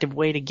interactive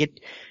way to get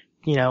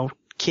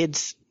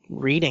kids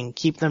reading,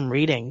 keep them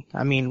reading.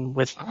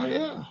 With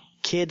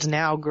kids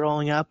now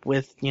growing up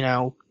with,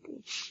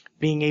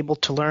 being able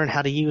to learn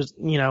how to use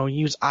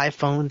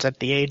iPhones at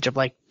the age of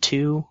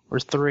 2 or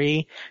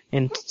 3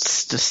 and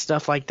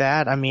stuff like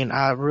that.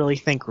 I really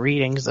think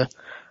reading's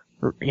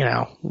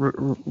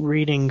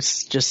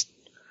reading's just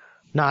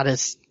not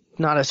as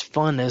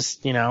fun as,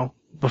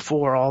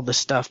 before all this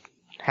stuff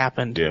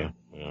happened. Yeah.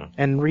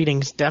 And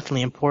reading's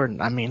definitely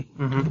important.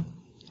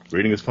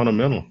 Reading is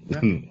fundamental.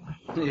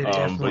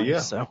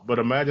 Yeah. But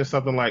imagine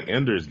something like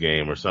Ender's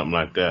Game or something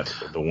like that,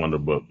 the Wonder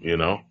Book,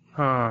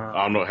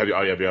 I don't know. Have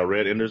y'all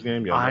read Ender's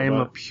Game? I am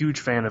a huge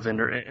fan of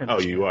Ender's Oh,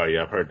 you are?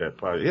 Yeah, I've heard that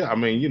part. Yeah,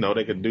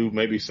 they could do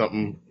maybe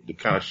something that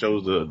kind of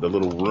shows the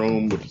little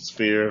room with the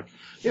sphere.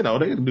 They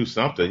could do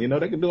something.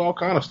 They could do all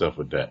kind of stuff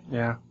with that.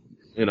 Yeah.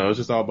 it's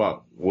just all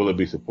about will it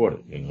be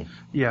supported,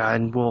 Yeah,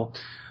 and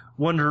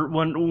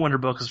Wonder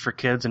Book is for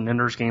kids and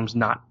Ender's Game's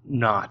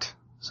not.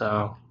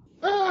 So.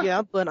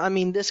 Yeah, but I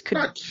mean, this could...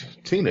 Not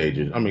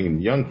teenagers. I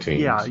mean, young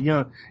teens.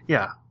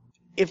 Yeah.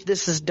 If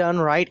this is done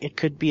right, it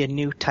could be a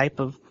new type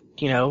of,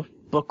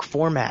 book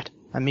format.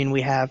 I mean,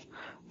 we have,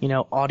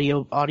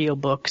 audio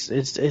books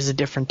is a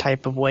different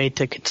type of way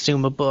to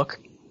consume a book.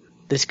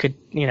 This could,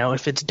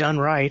 if it's done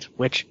right,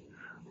 which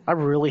I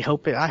really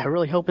hope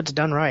it's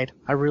done right.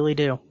 I really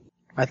do.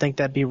 I think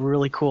that'd be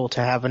really cool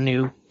to have a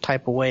new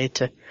type of way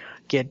to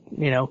get,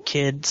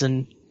 kids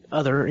and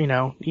other,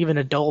 even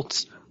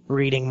adults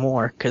reading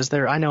more, because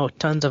I know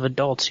tons of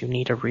adults who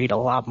need to read a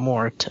lot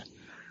more to.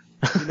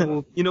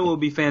 You know what would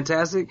be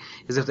fantastic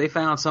is if they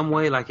found some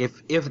way, like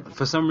if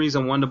for some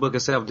reason Wonder Book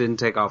itself didn't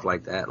take off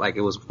like that, like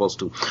it was supposed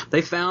to,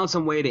 they found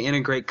some way to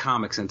integrate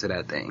comics into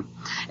that thing,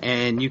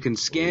 and you can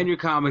scan your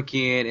comic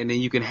in, and then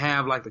you can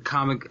have like the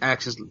comic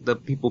actions, the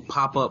people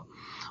pop up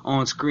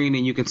on screen,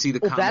 and you can see the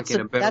comic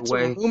in a better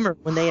way. That's a rumor.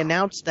 When they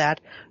announced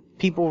that,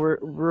 people were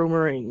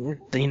rumoring,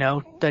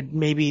 that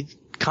maybe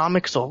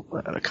comics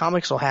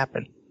will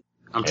happen.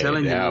 I'm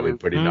telling you, that would be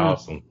pretty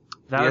awesome.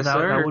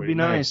 That would be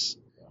nice.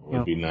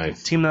 Would be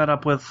nice. Team that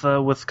up with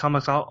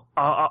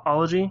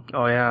Comixology.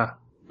 Oh yeah.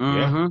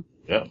 Mm-hmm.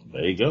 Yeah.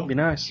 There you go. Would be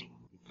nice.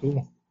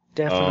 Cool.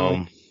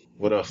 Definitely.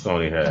 What else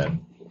Sony had?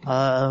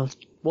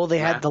 Well, they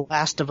had The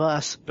Last of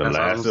Us. The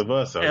Last of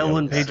Us.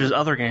 Ellen Page's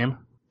other game.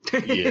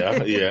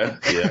 Yeah.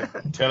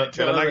 Tell it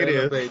like it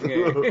is.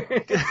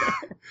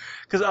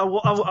 Because I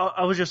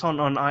was just on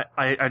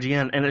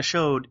IGN, and it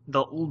showed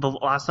the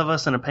Last of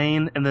Us and a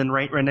Pain, and then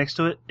right next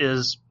to it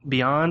is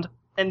Beyond,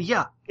 and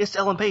yeah, it's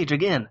Ellen Page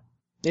again.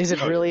 Is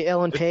it really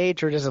Ellen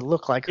Page, or does it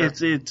look like her?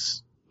 It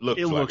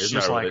looks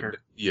just like her.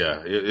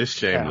 Yeah, it's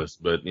shameless,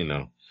 but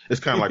it's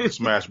kind of like the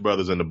Smash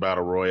Brothers and the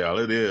Battle Royale.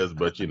 It is,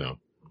 but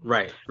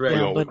Right.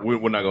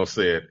 We're not gonna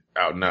say it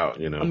out and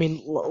out, I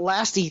mean,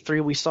 last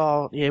E3 we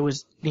saw it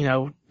was,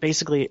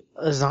 basically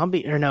a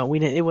zombie. Or no, we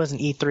didn't. It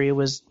wasn't E3.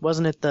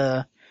 Wasn't it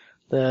the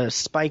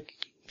Spike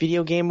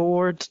Video Game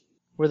Awards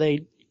where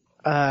they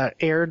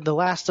aired The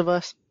Last of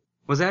Us?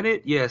 Was that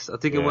it? Yes, I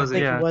think it was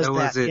it. Yeah, that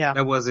was it. Yeah.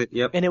 That was it.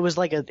 Yep. And it was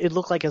it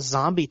looked like a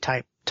zombie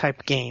type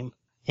game.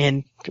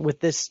 And with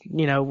this,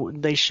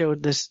 they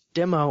showed this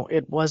demo.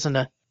 It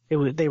wasn't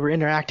they were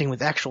interacting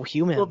with actual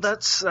humans. Well,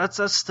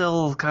 that's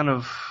still kind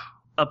of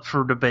up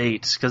for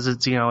debate, because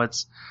it's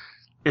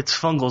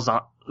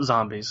fungal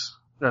zombies.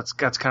 That's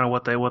kind of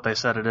what they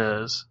said it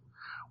is.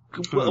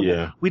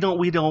 Yeah. We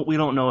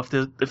don't know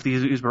if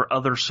these were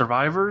other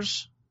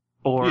survivors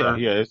or.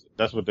 Yeah.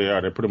 That's what they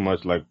are. They're pretty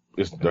much like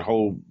it's the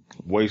whole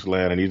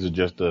wasteland, and these are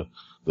just the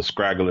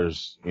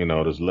scragglers,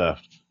 that's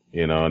left.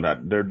 And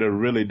they're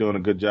really doing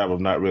a good job of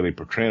not really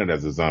portraying it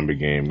as a zombie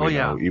game.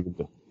 Even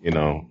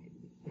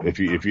if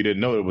you didn't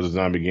know it was a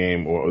zombie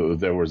game, or if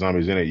there were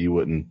zombies in it, you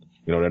wouldn't.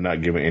 They're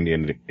not giving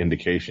any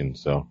indication.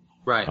 So.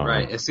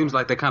 Right. It seems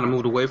like they kind of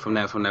moved away from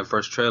that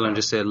first trailer and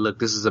just said, look,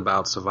 this is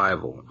about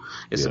survival.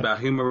 It's about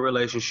human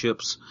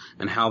relationships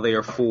and how they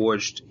are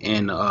forged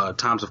in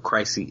times of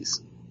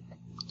crises.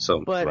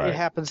 So, but it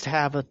happens to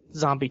have a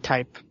zombie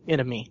type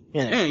enemy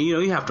in it. And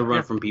you have to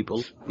run from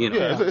people.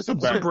 It's a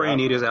backdrop. Some brain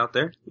eaters out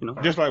there.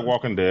 Just like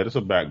Walking Dead, it's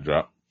a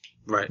backdrop.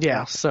 Right.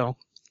 Yeah. So,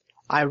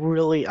 I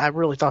really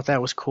thought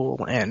that was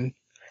cool, and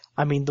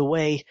I mean the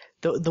way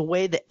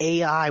the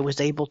AI was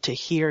able to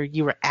hear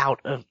you were out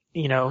of.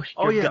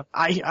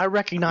 I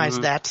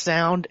recognized that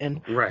sound,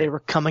 and they were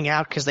coming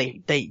out because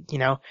they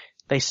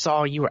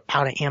saw you were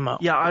out of ammo.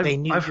 Yeah, I've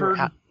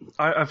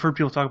heard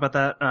people talk about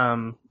that.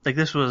 Like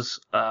this was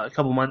a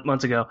couple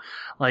months ago.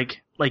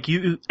 Like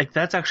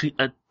that's actually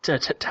a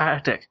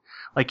tactic.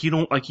 Like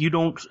you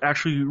don't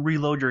actually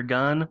reload your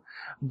gun,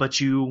 but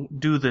you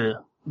do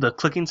the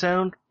clicking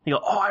sound. You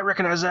go, oh, I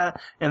recognize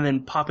that, and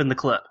then pop in the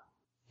clip.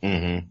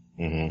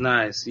 Mm-hmm. Mm-hmm.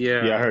 Nice.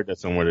 Yeah. Yeah, I heard that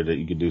somewhere that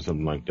you could do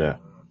something like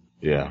that.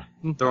 Yeah.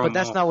 But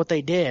that's not what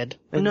they did.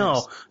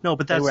 No,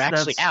 but they were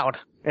actually out.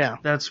 Yeah.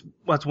 That's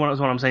what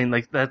I'm saying.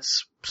 Like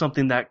that's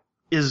something that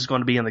is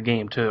going to be in the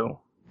game too.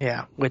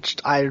 Yeah, which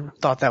I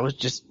thought that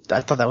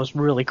was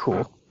really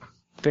cool.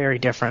 Very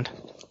different.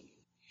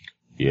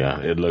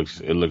 Yeah, it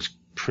looks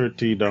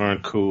pretty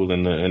darn cool,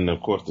 and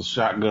of course the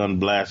shotgun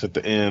blast at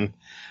the end,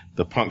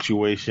 the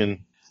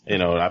punctuation.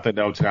 I think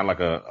that was kind of like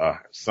a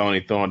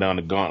Sony throwing down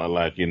the gauntlet,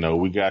 like,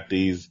 we got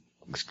these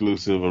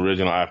exclusive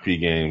original IP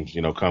games,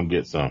 come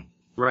get some.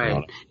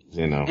 Right.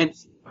 And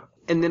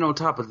then on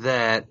top of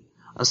that,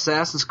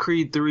 Assassin's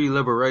Creed 3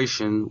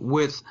 Liberation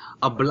with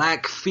a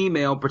black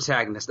female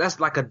protagonist. That's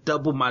like a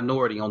double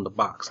minority on the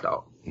box,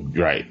 dog.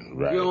 Right. You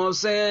know what I'm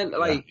saying?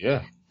 Like,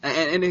 yeah.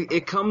 And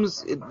it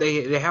comes,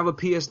 they have a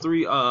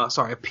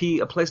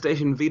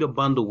PlayStation Vita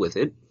bundle with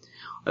it.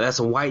 That's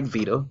a white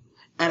Vita.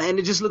 And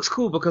it just looks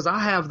cool because I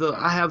have the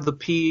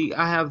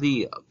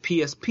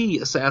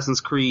PSP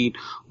Assassin's Creed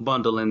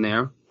bundle in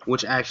there.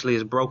 which actually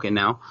is broken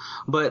now.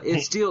 But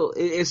it still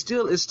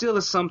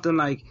is something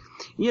like,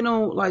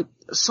 like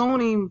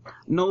Sony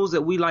knows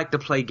that we like to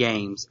play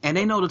games, and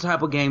they know the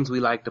type of games we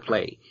like to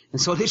play.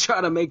 And so they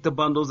try to make the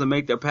bundles and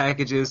make their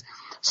packages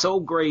so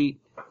great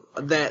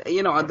that,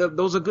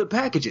 those are good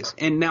packages.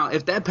 And now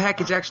if that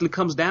package actually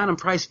comes down in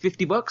price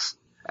 $50,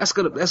 that's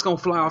gonna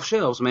fly off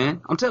shelves,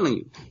 man. I'm telling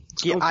you.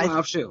 It's gonna fly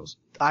off shelves.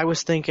 I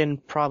was thinking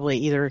probably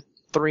either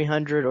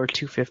 300 or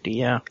 250,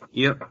 yeah.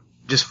 Yep.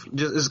 Just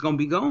it's gonna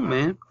be gone,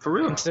 man. For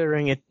real.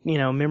 Considering it,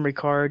 memory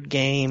card,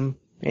 game,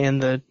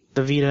 and the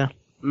Vita.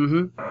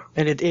 Mm-hmm.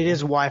 And it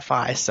is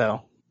Wi-Fi,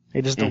 so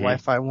it is the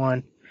Wi-Fi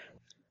one.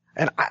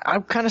 And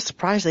I'm kind of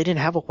surprised they didn't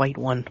have a white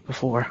one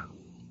before.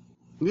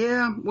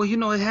 Yeah, well,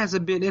 it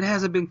hasn't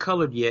been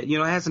colored yet. It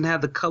hasn't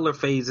had the color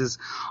phases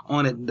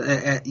on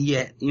it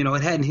yet.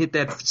 It hadn't hit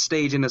that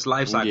stage in its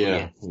life cycle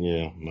yet.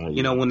 Yeah.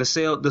 When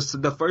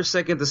the first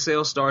second the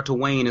sales start to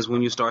wane is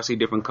when you start to see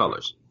different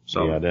colors.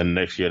 So yeah, then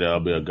next year there'll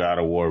be a God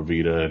of War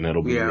Vita and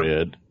it'll be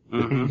red.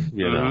 Mm-hmm.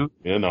 you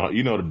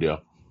know the deal.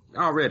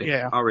 Already.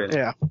 Yeah.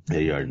 Yeah. Yeah,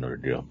 you already know the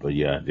deal. But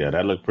yeah,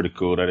 that looked pretty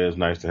cool. That is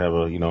nice to have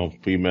a,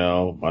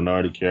 female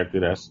minority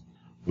character. That's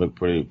looked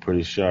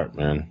pretty sharp,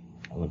 man.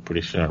 Look pretty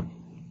sharp.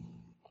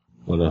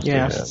 What else?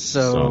 Yeah, they have?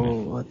 so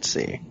Sony. let's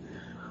see.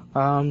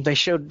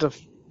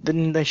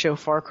 Didn't they show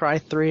Far Cry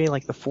 3,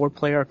 like the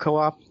 4-player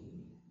co-op?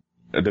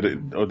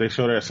 They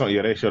showed that at Sony.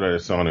 Yeah, they showed that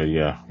at Sony.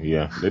 Yeah,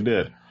 they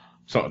did.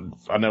 So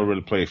I never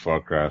really played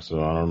Far Cry,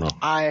 so I don't know.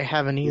 I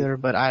haven't either,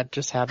 but I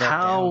just have that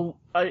down.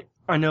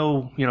 I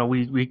know,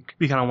 we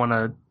kind of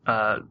want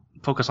to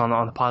focus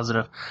on the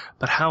positive,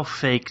 but how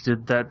fake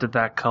did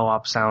that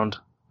co-op sound?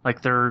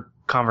 Like their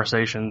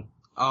conversation.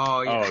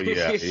 Oh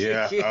yeah.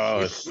 Yeah.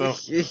 Oh, it's so.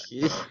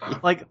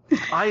 Like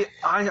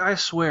I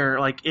swear,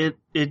 like it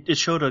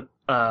showed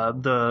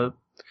the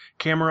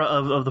camera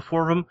of the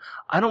four of them.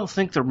 I don't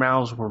think their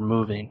mouths were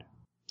moving.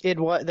 They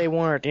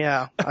weren't,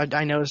 yeah.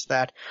 I noticed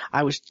that.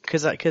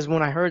 Cause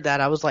when I heard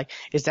that, I was like,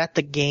 is that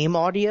the game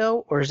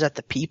audio or is that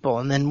the people?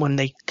 And then when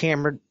they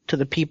cameraed to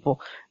the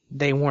people,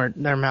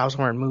 their mouths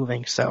weren't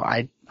moving. So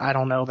I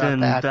don't know about that.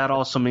 Then that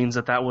also means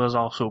that was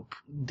also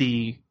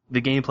the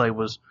gameplay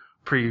was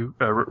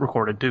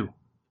recorded too.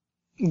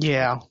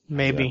 Yeah,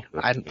 maybe.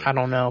 Yeah, I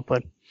don't know,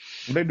 but.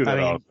 They do that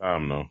all the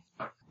time though.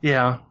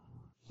 Yeah.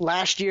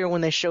 Last year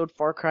when they showed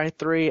Far Cry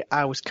 3,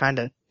 I was kind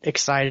of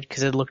excited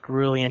because it looked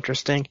really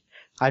interesting.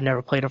 I've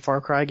never played a Far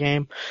Cry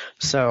game,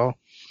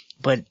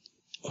 but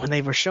when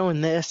they were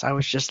showing this, I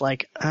was just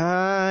like,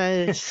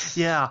 yeah.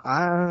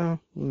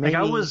 maybe.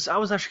 Like I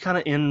was actually kind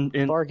of in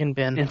bargain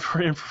bin in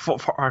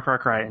Far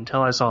Cry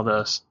until I saw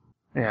this.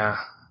 Yeah.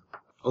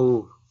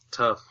 Oh,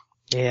 tough.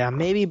 Yeah,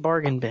 maybe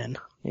bargain bin.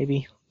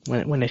 Maybe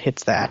when it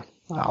hits that,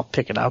 I'll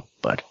pick it up.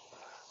 But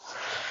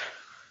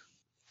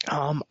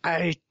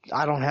I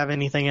don't have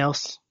anything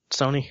else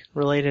Sony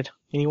related.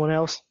 Anyone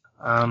else?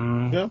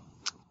 Yeah,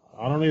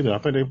 I don't either. I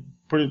think they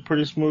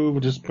pretty smooth. We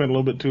just spent a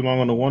little bit too long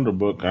on the Wonder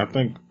Book. I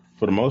think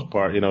for the most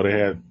part, they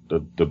had the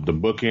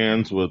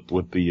bookends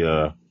with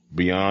the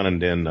Beyond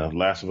and then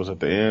Last of Us at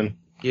the end.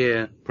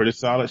 Yeah, pretty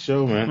solid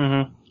show, man.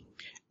 Mm-hmm.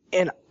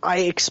 And I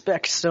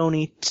expect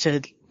Sony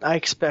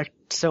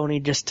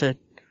just to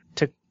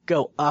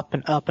go up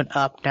and up and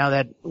up now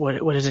that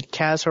what is it,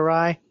 Kaz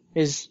Hirai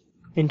is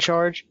in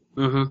charge.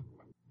 Mm-hmm.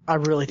 I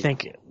really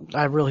think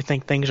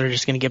things are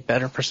just going to get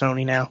better for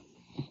Sony now.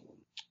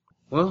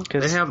 Well,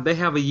 they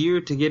have a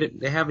year to get it.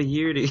 They have a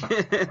year to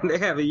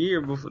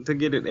to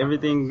get it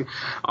everything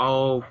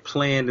all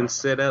planned and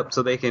set up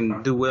so they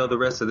can do well the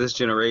rest of this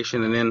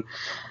generation. And then,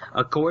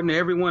 according to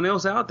everyone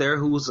else out there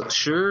who's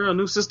sure a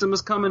new system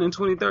is coming in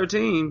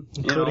 2013,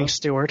 including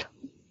Stewart.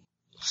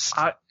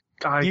 I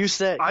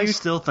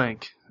still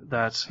think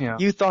that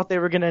you thought they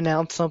were going to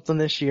announce something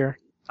this year.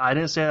 I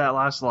didn't say that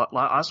last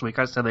week.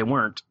 I said they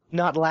weren't.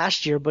 Not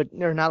last year,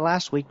 or not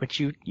last week, but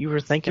you were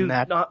thinking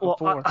that. Well,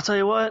 I'll tell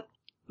you what.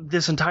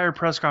 This entire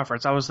press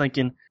conference, I was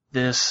thinking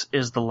this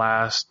is the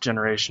last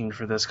generation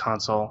for this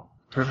console.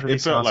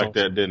 It felt like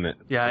that, didn't it?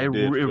 Yeah, it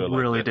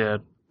really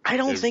did. I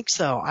don't think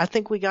so. I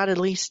think we got at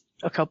least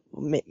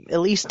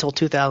till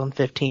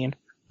 2015.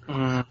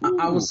 I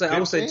would say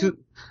I've said,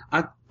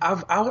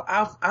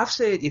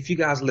 if you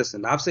guys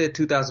listen, I've said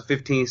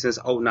 2015 since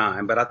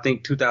 2009, but I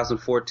think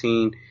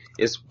 2014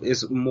 is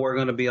more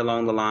going to be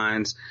along the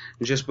lines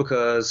just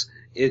because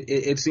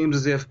it seems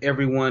as if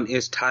everyone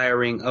is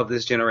tiring of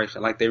this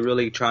generation. Like they're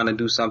really trying to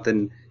do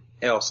something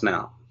else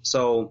now.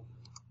 So,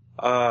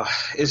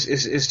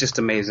 it's just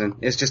amazing.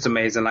 It's just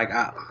amazing. Like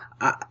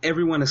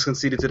everyone has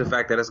conceded to the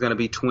fact that it's going to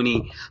be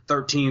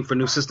 2013 for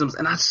new systems.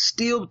 And I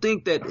still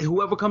think that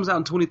whoever comes out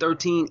in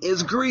 2013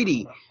 is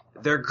greedy.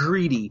 They're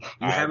greedy.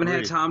 You haven't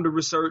had time to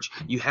research.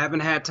 You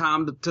haven't had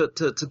time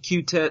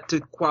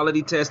to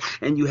quality test.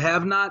 And you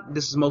have not,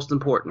 this is most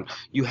important,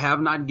 you have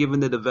not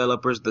given the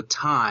developers the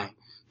time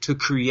to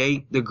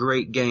create the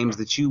great games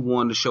that you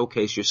want to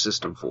showcase your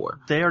system for.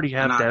 They already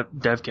have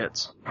dev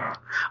kits.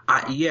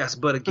 Yes,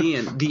 but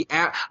again,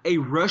 a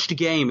rushed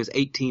game is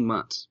 18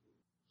 months.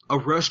 A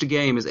rushed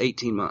game is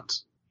 18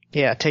 months.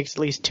 Yeah, it takes at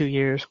least 2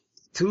 years.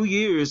 2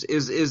 years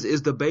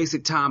is the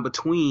basic time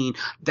between.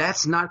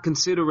 That's not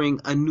considering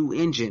a new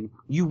engine.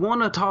 You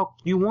want to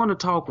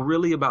talk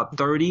really about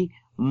 30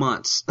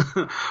 months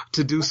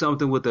to do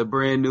something with a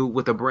brand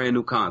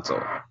new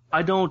console.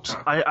 I don't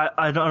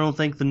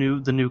think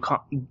I'm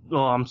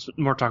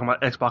more talking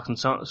about Xbox and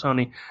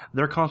Sony.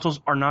 Their consoles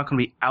are not going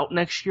to be out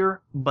next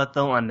year, but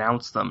they'll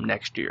announce them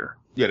next year.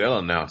 Yeah, they'll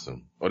announce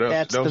them. Or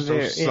they'll show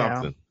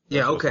something.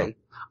 Yeah, okay.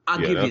 I'll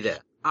give you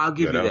that.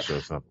 Show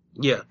something.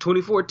 Yeah,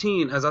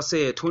 2014, as I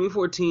said,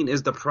 2014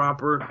 is the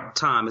proper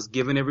time. It's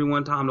giving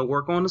everyone time to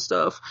work on the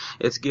stuff.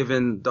 It's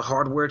giving the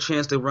hardware a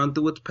chance to run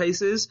through its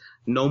paces.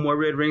 No more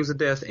Red Rings of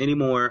Death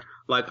anymore.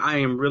 Like, I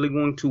am really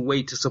going to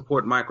wait to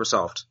support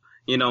Microsoft.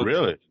 You know,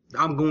 really?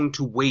 I'm going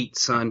to wait,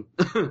 son.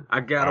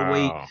 I gotta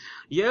wait.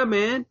 Yeah,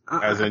 man.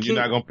 You're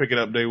not gonna pick it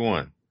up day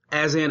one.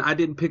 As in, I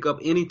didn't pick up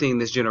anything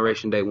this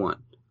generation day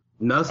one.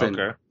 Nothing.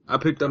 Okay. I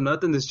picked up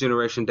nothing this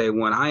generation day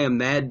one. I am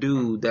that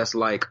dude that's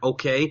like,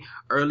 okay,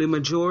 early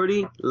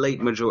majority,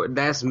 late majority.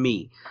 That's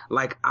me.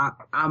 Like,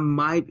 I'm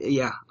right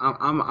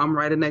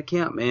in that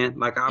camp, man.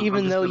 Like,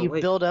 even though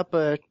we've built up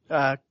a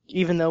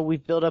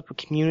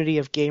community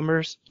of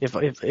gamers,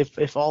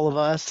 if all of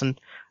us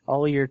and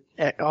all your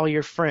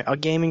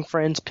gaming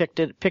friends picked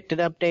it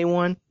up day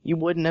one, you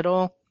wouldn't at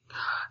all?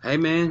 Hey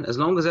man, as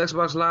long as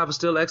Xbox Live is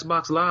still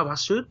Xbox Live, I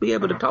should be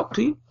able to talk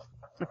to you.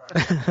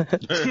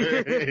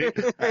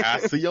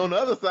 I see you on the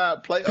other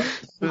side, player.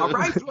 All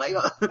right,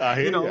 player. I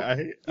hear you.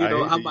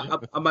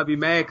 I might be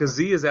mad because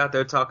Z is out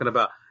there talking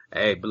about,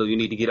 hey, Blue, you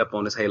need to get up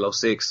on this Halo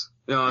 6.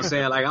 You know what I'm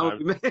saying? Like, I'm gonna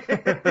be mad.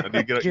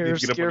 You need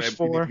to get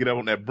up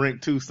on that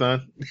brink too,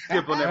 son. Get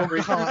up on that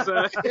brink too,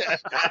 son.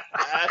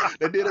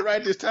 They did it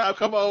right this time.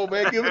 Come on,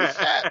 man. Give it a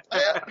shot,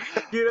 player.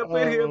 Get up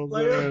in here,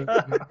 player.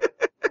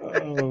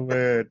 Oh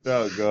man,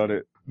 doggone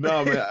it.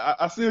 No, man,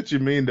 I see what you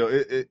mean though.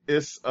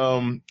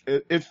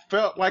 It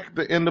felt like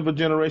the end of a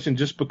generation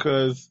just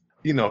because,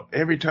 you know,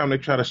 every time they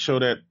try to show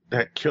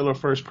that killer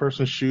first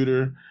person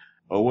shooter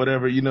or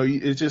whatever, you know,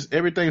 it's just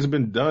everything's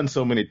been done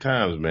so many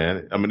times,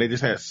 man. I mean, they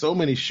just had so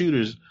many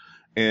shooters,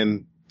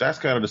 and that's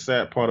kind of the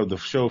sad part of the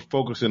show,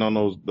 focusing on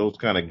those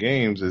kind of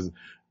games. Is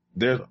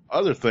there's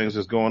other things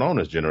that's going on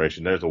this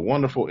generation. There's a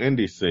wonderful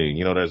indie scene,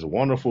 you know, there's a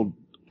wonderful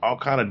all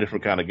kind of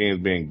different kind of games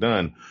being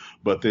done,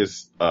 but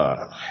this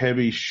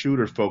heavy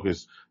shooter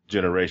focused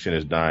generation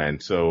is dying.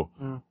 So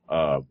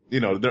you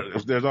know,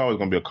 there's always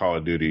going to be a Call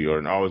of Duty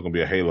or always going to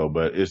be a Halo,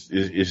 but it's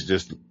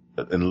just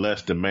in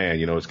less demand.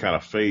 You know, it's kind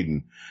of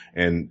fading.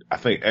 And I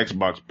think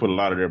Xbox put a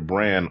lot of their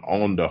brand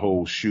on the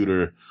whole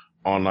shooter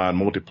online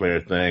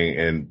multiplayer thing,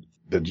 and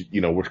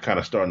you know, we're kind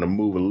of starting to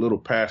move a little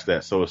past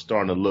that, so it's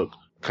starting to look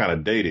kind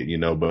of dated, you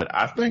know. But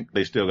I think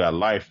they still got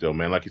life though,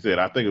 man. Like you said,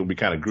 I think it would be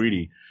kind of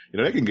greedy. You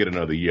know, they can get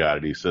another year out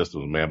of these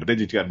systems, man, but they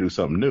just got to do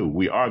something new.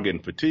 We are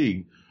getting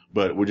fatigued,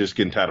 but we're just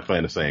getting tired of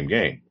playing the same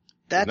game.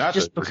 That's not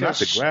just the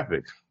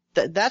graphics.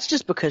 That's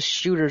just because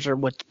shooters are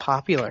what's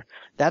popular.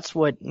 That's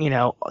what, you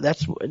know,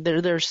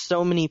 there's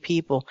so many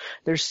people.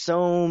 There's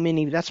so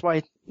many, that's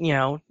why, you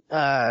know,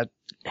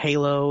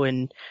 Halo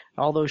and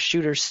all those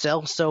shooters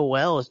sell so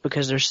well, is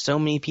because there's so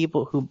many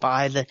people who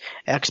buy the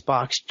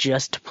Xbox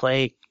just to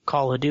play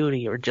Call of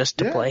Duty or just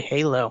to play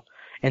Halo.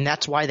 And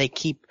that's why they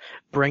keep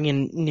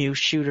bringing new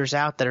shooters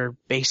out that are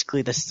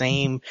basically the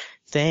same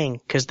thing,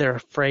 because they're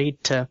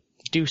afraid to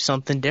do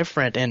something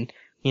different and,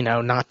 you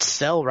know, not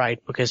sell right,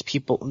 because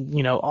people,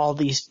 you know, all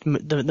these,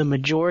 the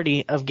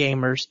majority of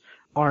gamers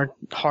aren't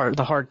the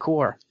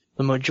hardcore.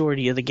 The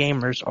majority of the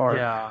gamers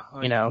are,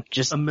 you know,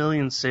 just 1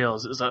 million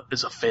sales is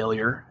a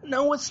failure.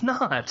 No, it's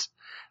not.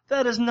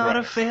 That is not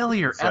a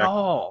failure at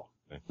all.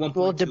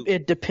 Well,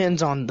 it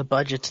depends on the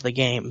budgets of the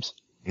games.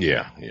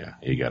 Yeah,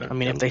 you got it. I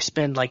mean, if they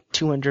spend like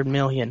 $200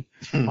 million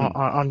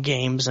on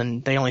games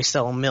and they only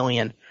sell 1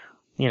 million,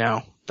 you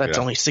know, that's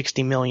only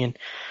 60 million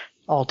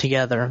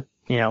altogether.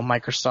 You know,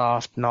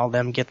 Microsoft and all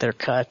them get their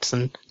cuts,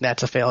 and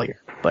that's a failure.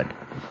 But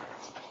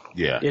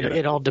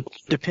it all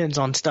depends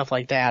on stuff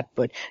like that.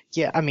 But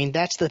yeah, I mean,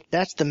 that's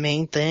the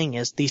main thing,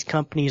 is these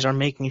companies are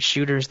making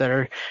shooters that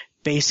are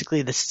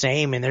basically the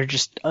same, and they're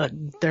just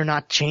they're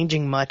not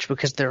changing much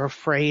because they're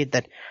afraid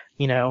that,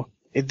 you know,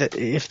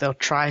 if they'll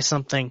try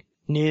something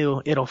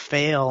new, it'll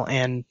fail,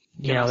 and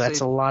you know, that's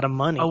a lot of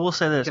money. I will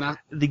say this: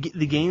 the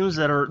games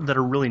that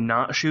are really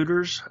not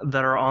shooters,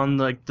 that are on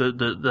like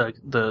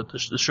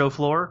the show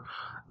floor,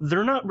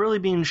 they're not really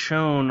being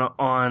shown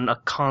on a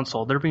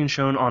console. They're being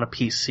shown on a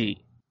PC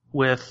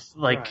with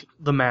like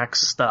the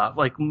max stuff,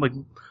 like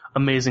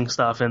amazing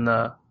stuff in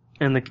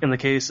the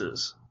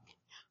cases.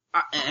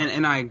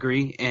 And I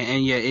agree,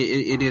 and yeah,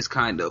 it is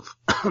kind of,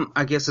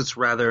 I guess it's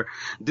rather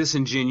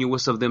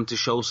disingenuous of them to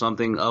show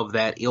something of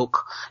that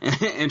ilk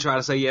and try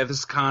to say, yeah, this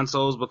is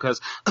consoles because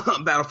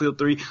Battlefield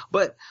 3.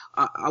 But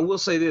I will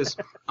say this,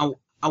 I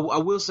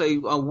will say,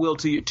 Will,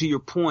 to your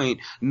point,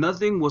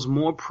 nothing was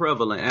more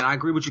prevalent, and I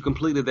agree with you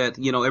completely that,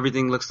 you know,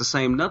 everything looks the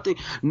same.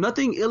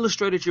 Nothing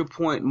illustrated your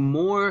point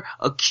more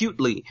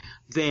acutely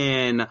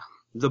than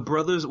the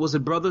Brothers. Was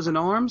it Brothers in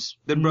Arms?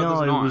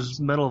 No, it was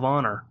Medal of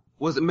Honor.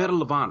 Was it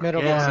Medal of Honor?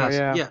 Medal of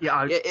Honor,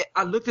 yeah.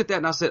 I looked at that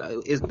and I said,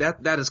 "Is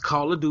that is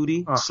Call of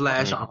Duty /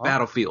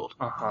 Battlefield?"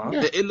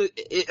 Yeah.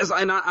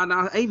 And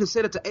I even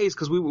said it to Ace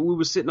because we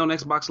were sitting on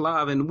Xbox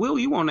Live, and Will,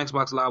 you were on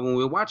Xbox Live when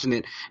we were watching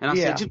it, and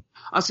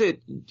I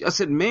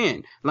said,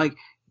 man, like.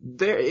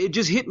 It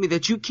just hit me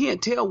that you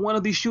can't tell one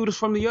of these shooters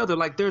from the other.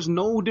 Like, there's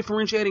no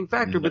differentiating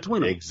factor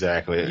between them.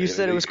 Exactly. You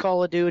said it was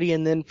Call of Duty,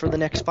 and then for the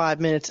next 5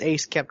 minutes,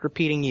 Ace kept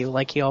repeating you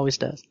like he always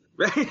does.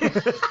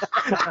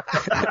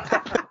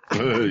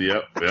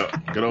 Yep.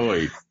 Good old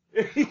Ace.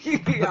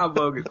 Yeah, I'm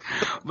bogus.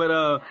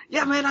 But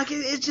yeah, man, like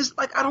it's just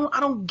like I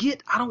don't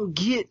get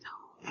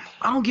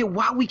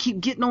why we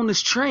keep getting on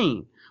this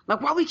train. Like,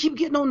 why we keep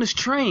getting on this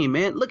train,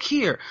 man? Look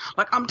here.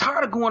 Like, I'm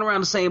tired of going around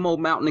the same old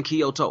mountain in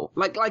Kyoto.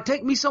 Like,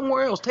 take me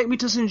somewhere else. Take me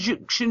to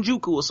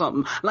Shinjuku or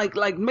something. Like,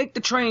 make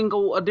the train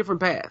go a different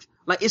path.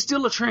 Like, it's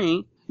still a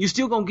train. You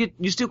still gonna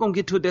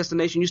get to a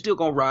destination. You still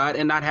gonna ride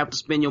and not have to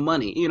spend your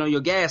money,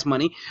 your gas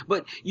money.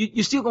 But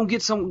you still gonna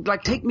get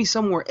take me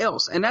somewhere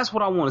else. And that's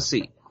what I want to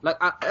see. Like,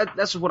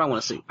 that's what I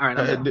want to see. All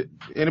right. Did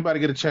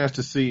anybody get a chance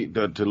to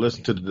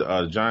listen to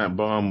the Giant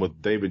Bomb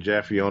with David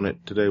Jaffe on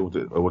it today with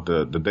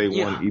the day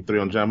one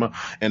E3 on JAMA?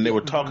 And they were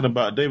talking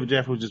about, David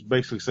Jaffe was just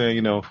basically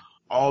saying,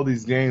 all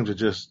these games are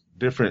just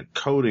different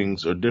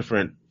coatings or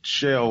different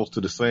shells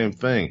to the same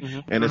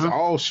thing. And it's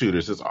all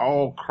shooters. It's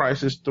all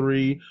Crysis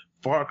 3,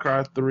 Far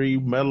Cry 3,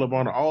 Medal of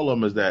Honor. All of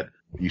them is that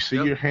you see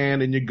your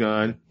hand in your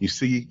gun, you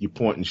see, you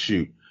point and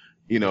shoot.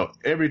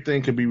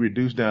 Everything can be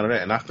reduced down to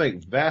that. And I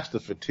think that's the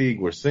fatigue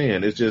we're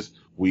seeing. It's just,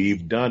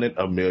 we've done it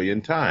a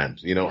million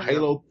times.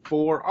 Halo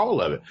 4,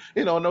 all of it.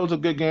 And those are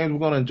good games. We're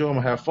going to enjoy them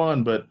and have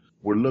fun, but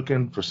we're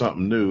looking for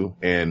something new.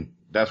 And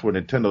that's where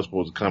Nintendo's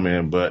supposed to come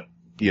in. But,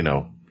 you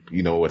know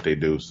what they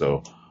do.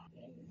 So,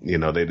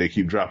 they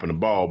keep dropping the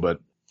ball. But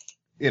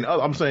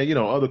I'm saying,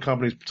 other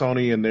companies,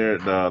 Sony and their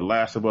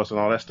Last of Us and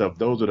all that stuff,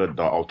 those are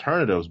the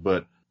alternatives.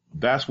 But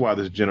that's why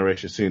this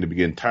generation seems to be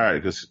getting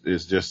tired, because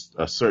it's just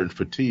a certain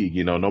fatigue.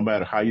 No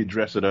matter how you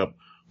dress it up,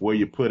 where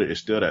you put it, it's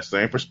still that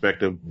same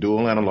perspective,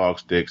 dual analog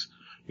sticks.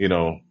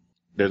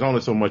 There's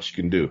only so much you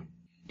can do.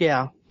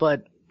 Yeah,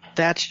 but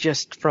that's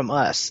just from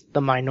us,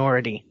 the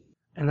minority.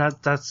 And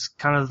that's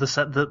kind of the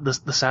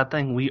sad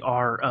thing. We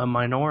are a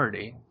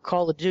minority.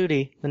 Call of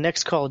Duty, the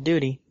next Call of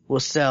Duty will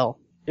sell.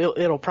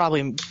 It'll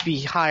probably be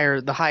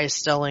the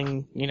highest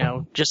selling,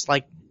 just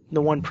like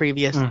the one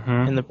previous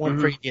and the one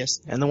previous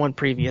and the one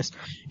previous,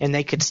 and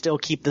they could still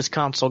keep this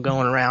console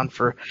going around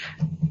for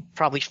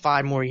probably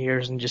 5 more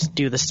years and just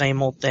do the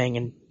same old thing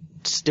and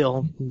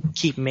still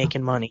keep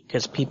making money,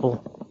 because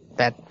people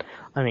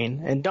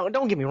and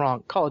don't get me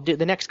wrong,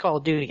 the next Call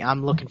of Duty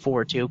I'm looking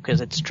forward to,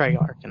 because it's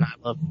Treyarch and I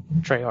love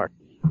Treyarch.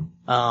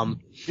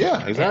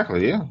 Yeah,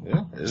 exactly. Yeah.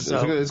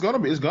 It's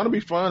gonna be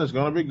fun. It's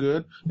gonna be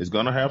good. It's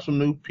gonna have some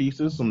new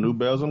pieces, some new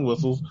bells and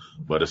whistles,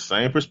 but the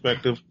same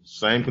perspective,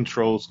 same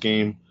control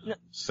scheme,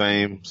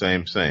 same.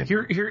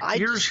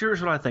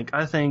 Here's what I think.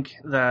 I think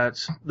that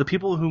the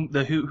people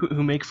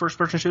who make first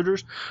person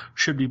shooters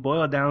should be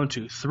boiled down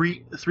to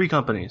three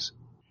companies: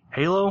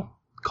 Halo,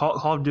 Call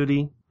of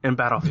Duty, and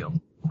Battlefield.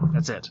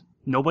 That's it.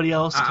 Nobody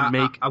else can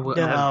make. I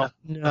love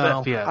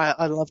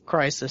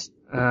Crysis.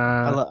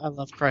 I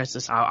love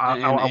Crysis.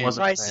 I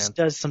wasn't a Crysis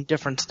fan. Does some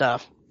different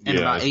stuff. And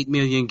about 8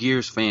 million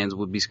Gears fans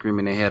would be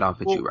screaming their head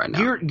off at you right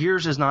now.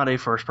 Gears is not a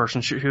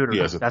first-person shooter.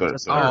 Yes,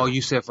 oh,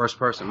 you said first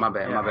person. My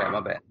bad.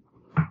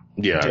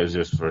 Yeah, it's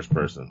just first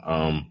person.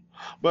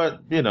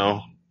 But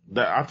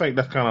I think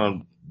that's kind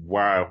of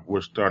why we're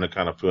starting to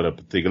kind of feel that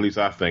fatigue. At least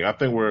I think. I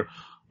think we're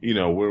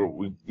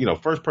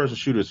first person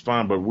shooter is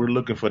fine, but we're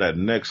looking for that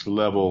next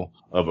level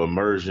of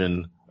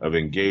immersion, of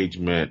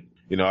engagement.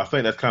 I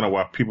think that's kind of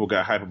why people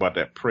got hype about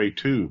that Prey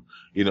 2,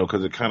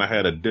 because it kind of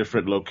had a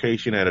different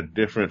location, had a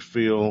different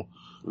feel,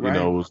 it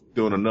was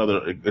doing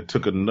it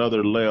took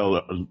another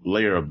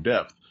layer of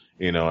depth,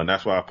 and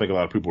that's why I think a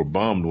lot of people were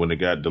bummed when it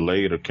got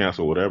delayed or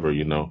canceled, whatever,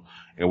 and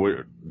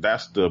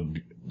that's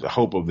the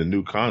hope of the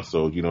new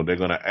console. They're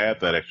going to add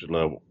that extra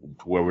level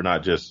to where we're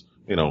not just,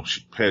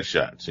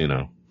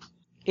 headshots,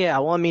 Yeah,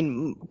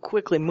 well,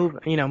 quickly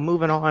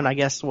moving on, I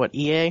guess,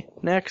 EA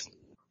next?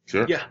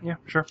 Sure. Yeah,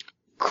 sure.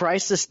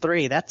 Crysis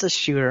 3, that's a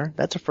shooter.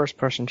 That's a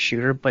first-person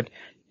shooter, but,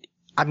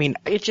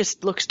 it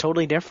just looks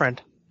totally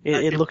different.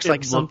 It looks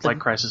like something. It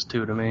looked like Crysis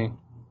 2 to me.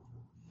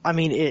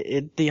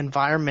 The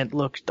environment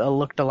looked a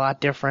lot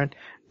different.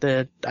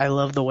 I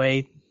love the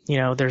way,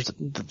 there's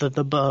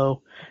the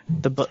bow,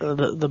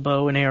 the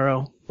bow and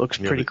arrow looks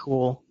pretty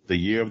cool. The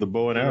year of the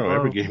bow and arrow.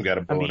 Every game got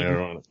a bow and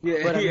arrow on it.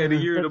 Yeah, the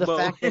year of the bow.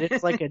 The fact that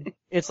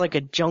it's like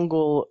a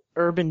jungle,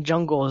 urban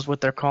jungle is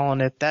what they're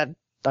calling it. I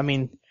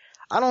don't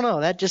know.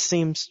 That just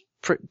seems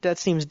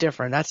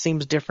different. That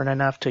seems different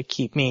enough to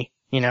keep me,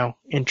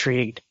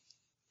 intrigued.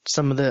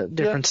 Some of the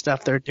different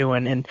stuff they're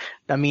doing, and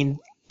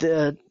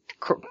the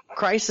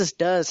Crysis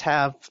does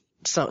have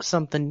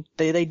something.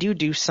 They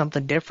do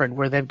something different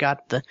where they've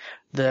got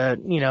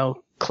the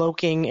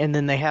cloaking, and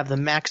then they have the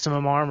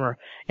maximum armor,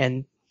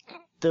 and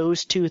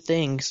those two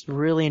things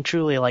really and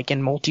truly, like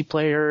in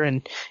multiplayer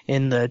and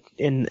in the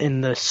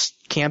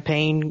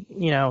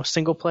campaign,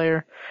 single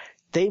player,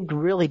 they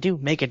really do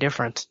make a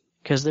difference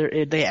because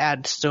they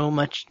add so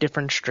much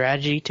different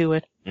strategy to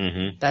it.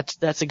 Mm-hmm.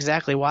 That's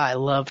exactly why I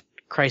loved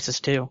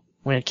Crysis 2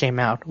 when it came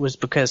out, was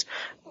because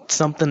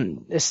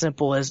something as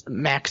simple as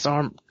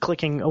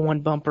clicking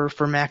one bumper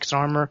for max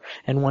armor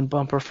and one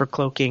bumper for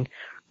cloaking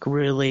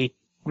really,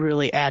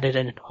 really added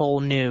a whole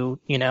new,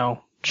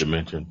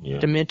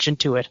 dimension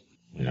to it.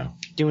 Yeah.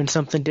 Doing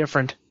something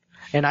different.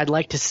 And I'd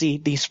like to see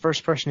these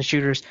first person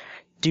shooters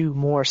do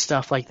more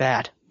stuff like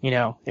that,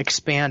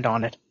 expand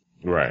on it.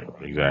 Right,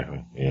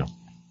 exactly. Yeah.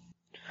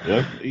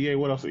 Yeah. EA,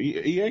 what else?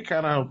 EA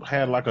kind of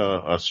had like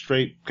a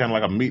straight, kind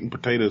of like a meat and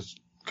potatoes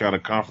kind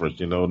of conference,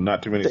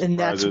 not too many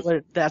surprises.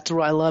 And that's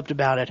what I loved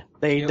about it.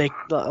 They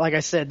like I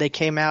said, they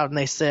came out and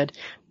they said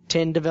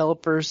 10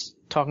 developers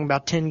talking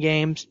about 10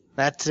 games.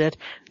 That's it.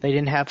 They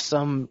didn't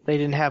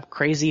have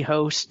crazy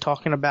hosts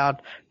talking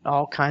about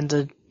all kinds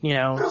of,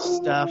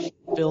 stuff,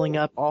 filling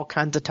up all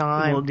kinds of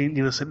time. Well,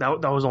 needless to say,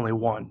 that was only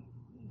one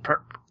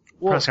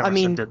press conference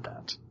that did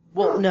that.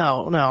 Well,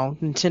 no,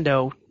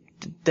 Nintendo,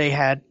 they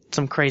had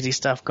some crazy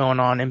stuff going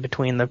on in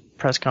between the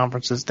press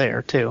conferences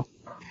there too.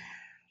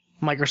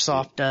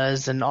 Microsoft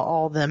does, and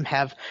all of them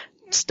have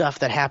stuff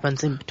that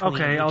happens in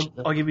between. Okay,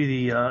 I'll give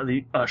you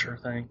the Usher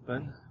thing,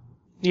 but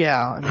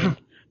yeah,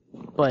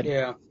 but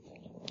yeah,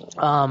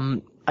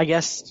 I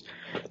guess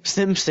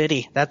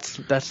SimCity.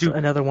 That's Dude,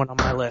 another one on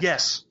my list.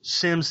 Yes,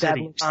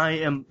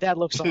 SimCity. That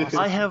looks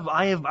awesome.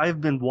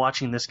 I've been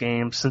watching this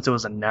game since it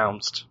was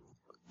announced.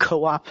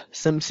 Co-op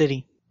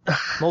SimCity,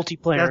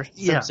 multiplayer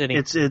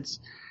SimCity.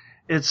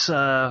 It's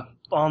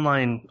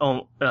online.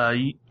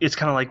 It's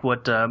kind of like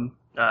what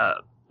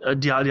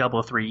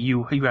Diablo 3.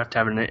 You have to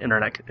have an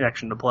internet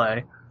connection to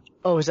play.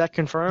 Oh, is that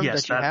confirmed?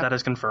 Yes, that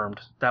is confirmed.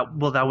 That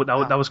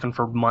was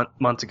confirmed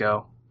months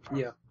ago.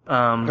 Yeah.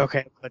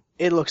 Okay, but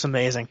it looks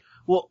amazing.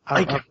 Well,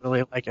 I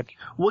really like it.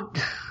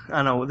 What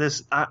I know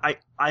this. I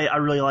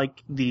really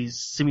like the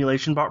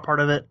simulation part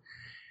of it,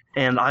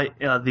 and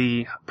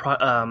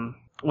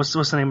what's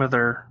the name of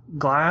their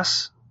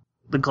glass?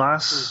 The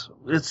glass.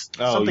 It's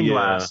something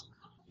glass.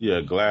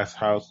 Yeah, glass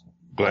house,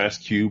 glass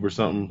cube or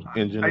something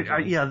engine.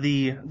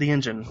 The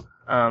engine.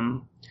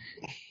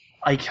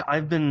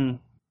 I've been.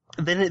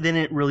 They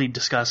didn't really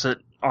discuss it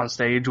on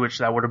stage, which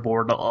that would have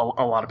bored a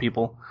lot of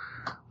people.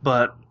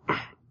 But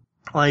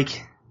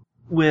like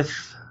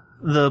with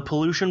the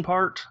pollution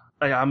part,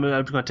 I'm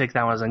just going to take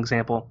that one as an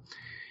example.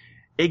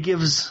 It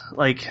gives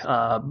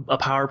a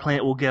power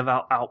plant will give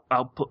out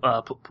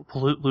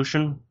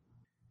pollution,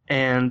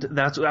 and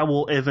that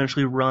will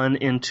eventually run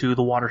into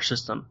the water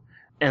system,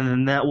 and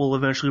then that will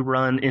eventually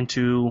run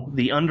into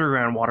the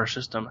underground water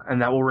system,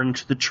 and that will run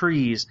into the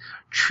trees.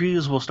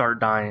 Trees will start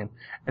dying,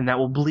 and that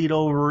will bleed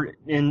over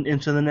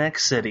into the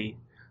next city,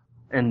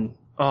 and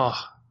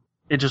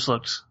it just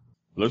looks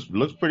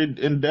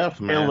pretty in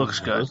depth, man. It looks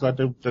good. It looks like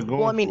they're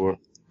going for it.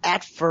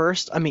 At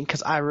first,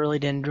 because I really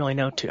didn't really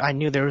know I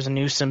knew there was a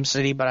new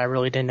SimCity, but I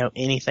really didn't know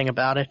anything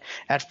about it.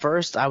 At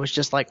first, I was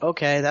just like,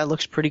 okay, that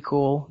looks pretty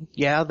cool.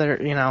 Yeah,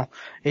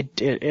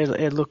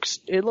 it looks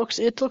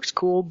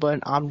cool,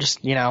 but I'm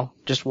just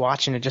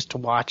watching it just to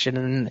watch it.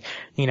 And,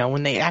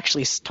 when they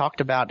actually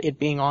talked about it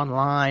being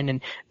online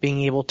and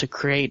being able to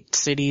create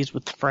cities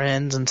with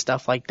friends and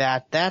stuff like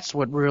that, that's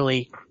what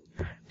really,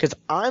 because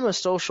I'm a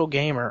social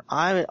gamer.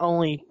 I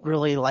only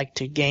really like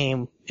to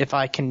game if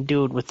I can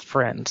do it with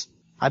friends.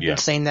 I've been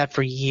saying that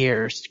for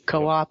years.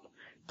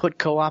 Put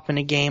co-op in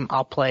a game,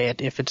 I'll play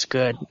it if it's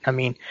good.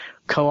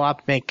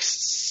 Co-op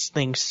makes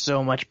things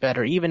so much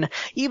better. Even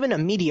a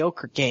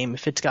mediocre game,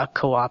 if it's got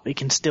co-op, it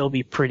can still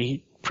be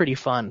pretty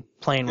fun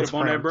playing with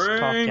friends,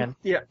 talking.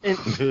 Yeah.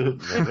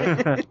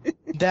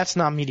 That's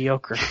not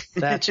mediocre.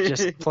 That's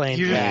just plain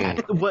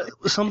bad.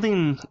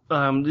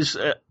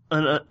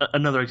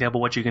 Another example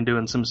of what you can do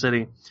in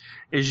SimCity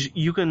is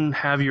you can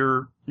have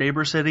your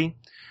neighbor city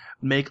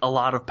make a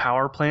lot of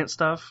power plant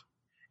stuff,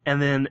 and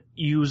then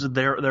use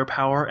their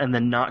power and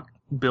then not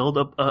build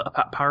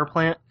a power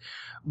plant.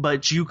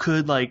 But you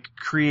could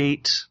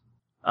create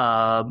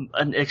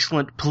an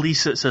excellent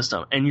police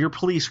system, and your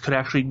police could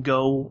actually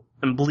go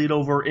and bleed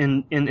over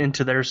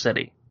into their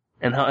city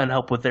and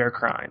help with their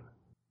crime.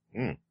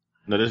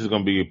 Now this is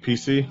going to be a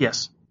PC?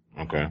 Yes.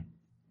 Okay.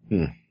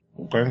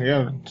 Okay,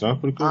 yeah, sounds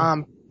pretty cool.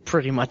 I'm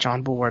pretty much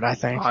on board, I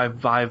think. I've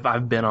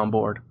been on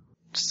board.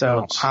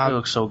 So it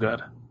looks so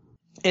good.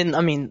 And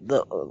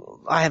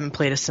I haven't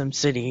played a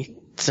SimCity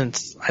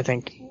since I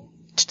think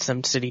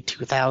SimCity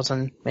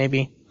 2000,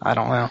 maybe. I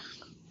don't know,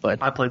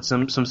 but I played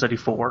SimCity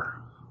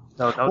 4.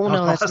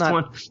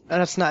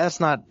 That's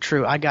not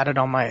true. I got it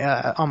on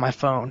my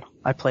phone.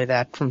 I play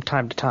that from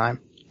time to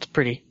time. It's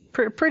pretty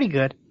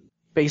good,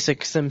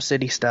 basic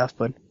SimCity stuff.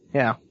 But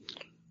yeah,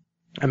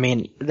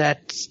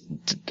 that's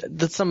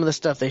some of the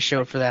stuff they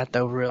showed for that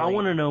though. Really, I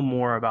want to know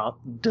more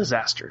about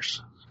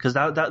disasters. Because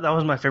that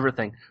was my favorite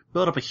thing.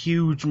 Build up a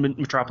huge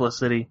metropolis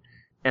city,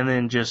 and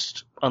then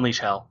just unleash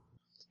hell.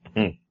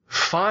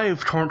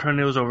 5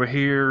 tornadoes over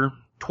here,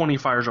 20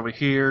 fires over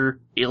here,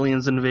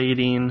 aliens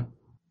invading.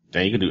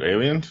 Then you can do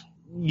aliens?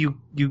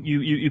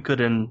 You could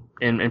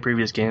in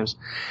previous games.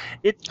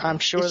 I'm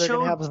sure they're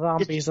gonna have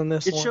zombies in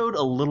this one. It showed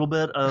a little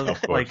bit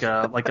of like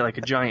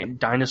a giant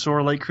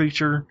dinosaur-like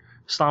creature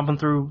stomping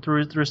through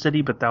a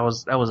city, but that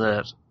was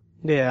it.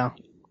 Yeah.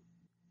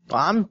 Well,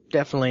 I'm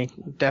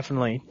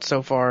definitely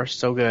so far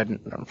so good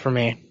for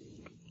me.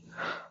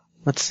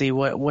 Let's see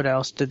what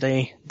else did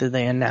they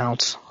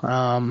announce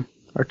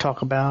or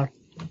talk about?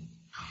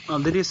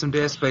 They did some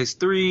Dead Space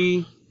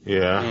 3.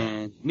 Yeah.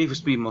 And Need for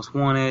Speed Most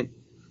Wanted.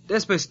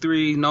 Dead Space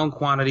 3, known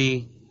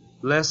quantity,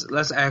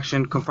 less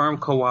action, confirmed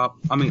co-op.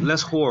 I mean,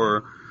 less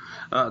horror.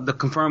 The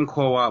confirmed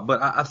co-op,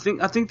 but I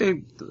think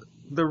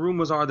the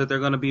rumors are that they're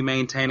going to be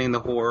maintaining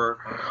the horror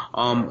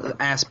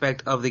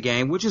aspect of the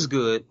game, which is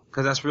good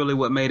because that's really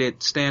what made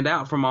it stand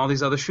out from all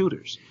these other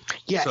shooters.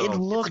 Yeah, so, it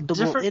looked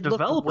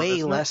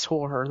way less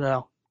horror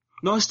though.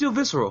 No, it's still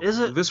Visceral. Is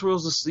it?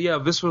 Visceral's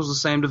the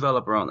same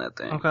developer on that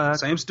thing. Okay,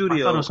 same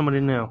studio. I thought it was somebody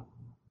new.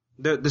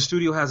 The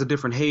studio has a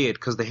different head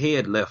because the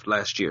head left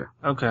last year.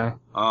 Okay.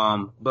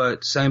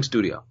 But same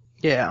studio.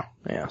 Yeah.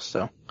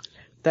 So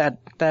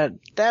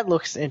that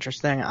looks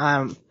interesting.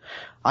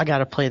 I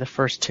gotta play the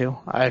first two.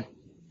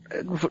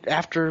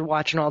 After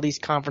watching all these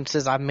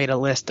conferences, I've made a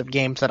list of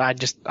games that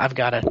I've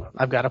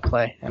gotta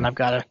play and I've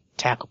gotta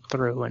tackle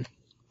through and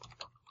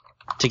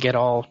to get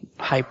all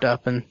hyped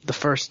up. And the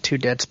first two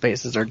Dead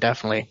Spaces are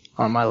definitely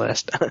on my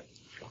list.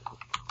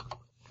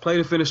 Played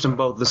and finished them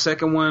both. The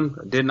second one,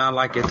 did not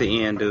like at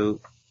the end, dude.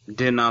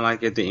 Did not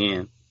like at the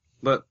end.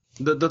 But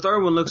the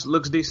third one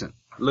looks decent.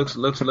 Looks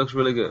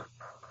really good.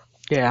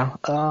 Yeah.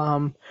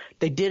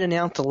 They did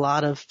announce a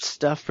lot of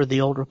stuff for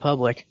the Old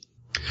Republic.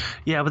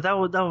 Yeah, but that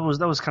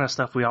was kind of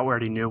stuff we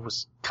already knew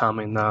was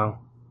coming, though.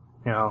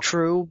 You know.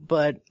 True,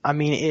 but I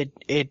mean,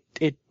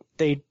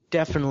 they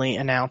definitely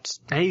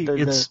announced. Hey,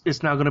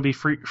 it's now going to be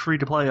free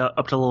to play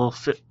up to level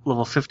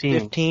 15.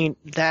 15.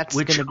 That's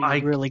going to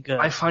be really good.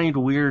 I find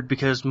weird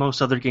because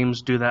most other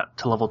games do that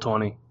to level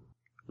 20.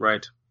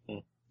 Right.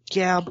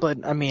 Yeah,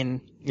 but I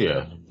mean.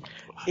 Yeah.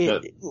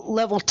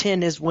 Level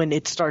 10 is when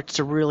it starts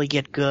to really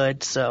get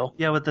good. So.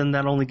 Yeah, but then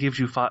that only gives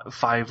you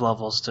five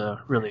levels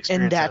to really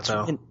experience that,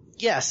 though.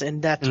 Yes,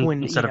 and that's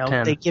when instead of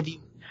 10. they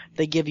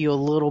give you a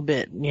little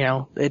bit. You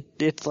know,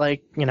 it's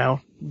like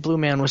Blue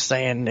Man was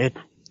saying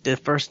the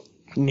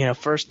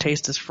first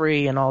taste is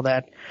free and all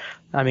that.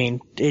 I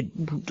mean,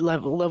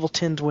 level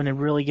 10's when it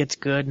really gets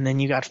good, and then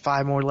you got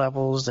 5 more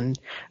levels, and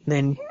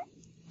then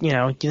you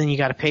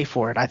got to pay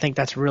for it. I think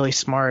that's really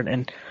smart,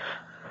 and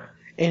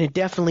it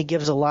definitely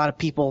gives a lot of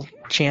people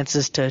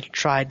chances to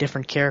try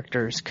different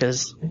characters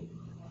because,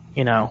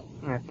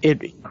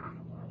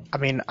 I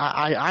mean,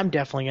 I'm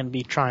definitely going to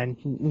be trying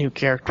new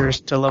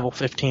characters to level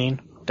 15.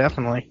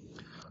 Definitely.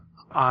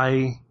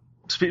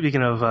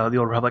 Speaking of the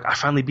Old Republic, I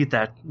finally beat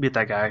that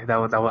guy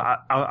that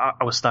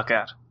I was stuck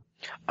at.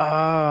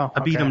 Oh, I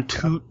beat him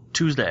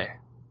Tuesday.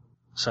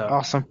 So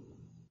awesome.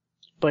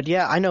 But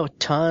yeah, I know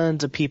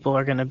tons of people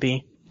are going to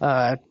be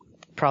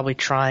probably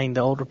trying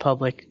the Old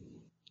Republic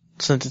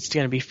since it's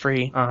going to be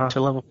free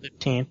to level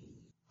 15.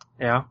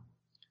 Yeah.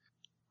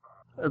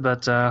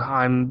 But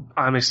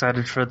I'm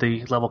excited for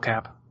the level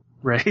cap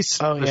raise.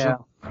 Oh yeah,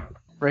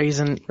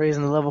 raising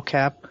the level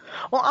cap.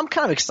 Well, I'm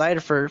kind of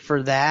excited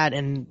for that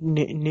and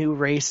new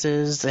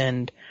races,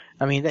 and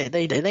I mean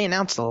they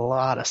announced a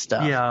lot of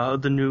stuff. Yeah,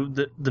 the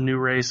new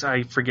race.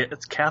 I forget,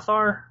 it's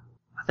Cathar.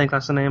 I think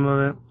that's the name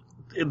of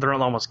it. They're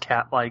almost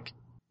cat-like.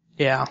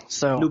 Yeah.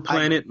 So new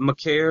planet,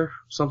 Macaire,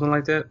 something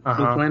like that.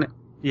 New planet.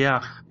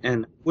 Yeah,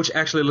 and which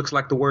actually looks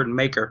like the word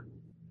maker.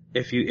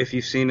 If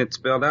you've seen it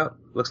spelled out,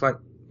 looks like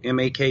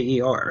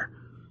Maker.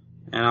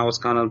 And I was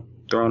kind of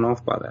thrown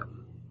off by that.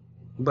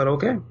 But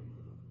okay.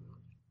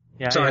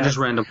 Yeah. So I just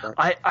random.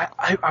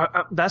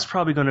 I that's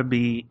probably going to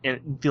be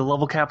the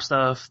level cap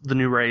stuff, the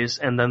new race,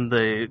 and then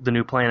the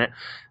new planet.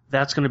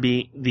 That's going to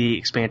be the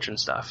expansion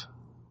stuff.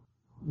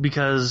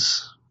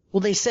 Because. Well,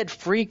 they said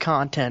free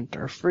content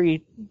or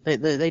free.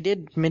 They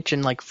did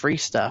mention like free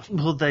stuff.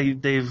 Well, they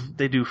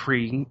do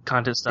free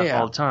content stuff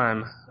all the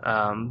time.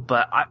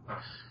 But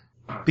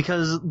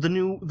because the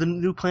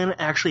new planet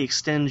actually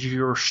extends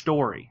your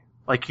story,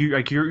 like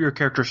your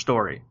character's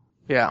story.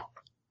 Yeah.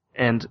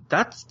 And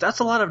that's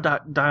a lot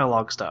of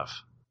dialogue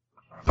stuff.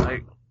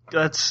 Like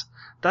that's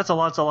a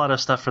lot of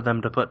stuff for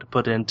them to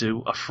put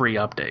into a free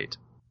update.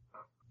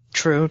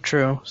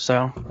 True.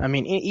 So I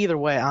mean, either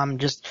way, I'm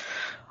just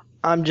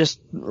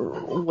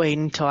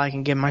waiting until I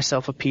can give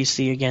myself a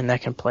PC again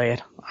that can play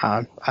it.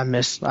 I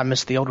miss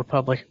the Old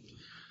Republic.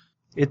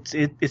 It's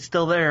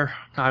still there.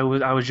 I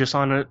was just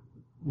on it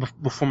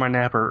before my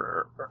nap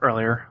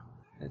earlier.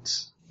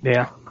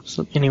 Yeah.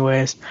 So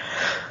anyways,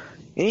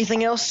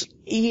 anything else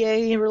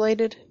EA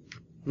related?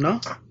 No.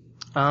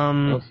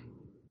 I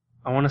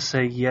want to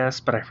say yes,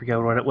 but I forget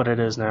what it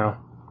is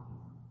now.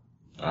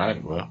 All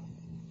right. Well,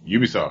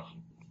 Ubisoft.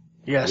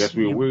 Yes. I guess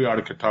we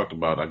already talked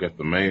about. I guess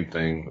the main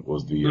thing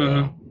was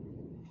the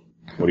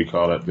what do you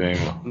call that thing?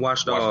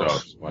 Watch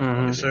Dogs.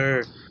 Mm-hmm. Yes,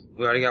 sir.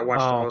 We already got Watch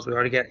Dogs. We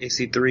already got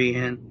AC3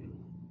 in.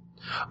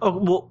 Oh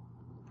well,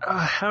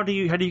 how do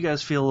you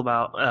guys feel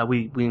about?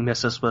 We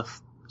missed this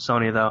with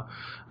Sony though.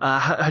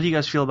 How do you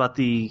guys feel about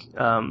the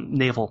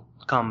naval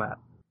combat?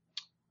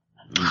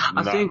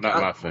 I think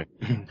not my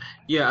thing.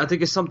 Yeah, I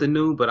think it's something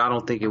new, but I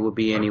don't think it would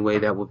be any way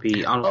that would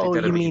be. I don't think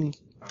that. You mean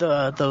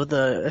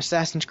the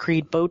Assassin's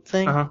Creed boat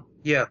thing? Uh huh.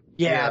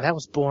 Yeah, that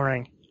was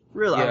boring.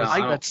 Really?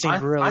 Yeah, that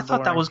seemed really I thought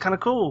that boring. was kind of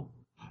cool.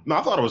 No,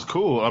 I thought it was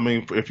cool. I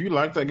mean, if you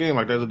like that game,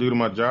 like there's a dude in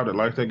my job that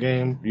likes that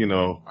game,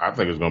 I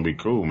think it's going to be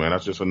cool, man.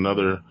 That's just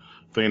another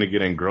thing to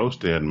get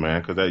engrossed in,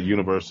 man, because that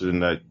universe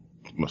and that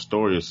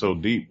story is so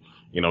deep.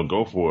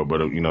 Go for it.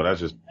 But,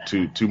 that's just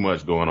too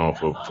much going on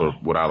for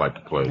what I like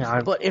to play.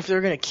 Yeah, But if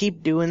they're going to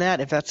keep doing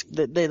that, if that's,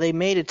 they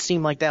made it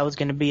seem like that was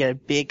going to be a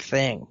big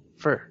thing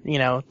for,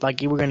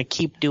 like you were going to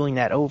keep doing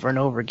that over and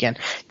over again.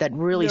 That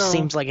really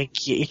seems like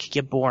it could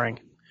get boring.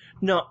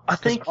 No, I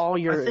think all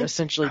you're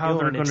essentially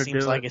doing, it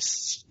seems like, is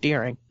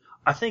steering.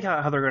 I think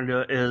how they're going to do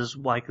it is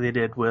like they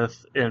did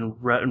in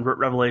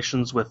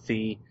Revelations with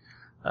the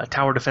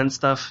tower defense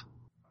stuff.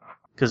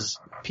 Because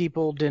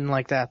people didn't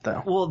like that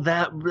though. Well,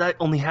 that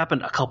only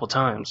happened a couple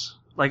times.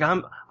 Like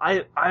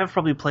I've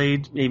probably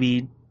played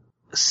maybe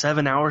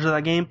 7 hours of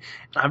that game,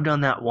 and I've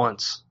done that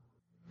once.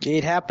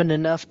 It happened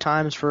enough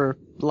times for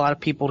a lot of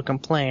people to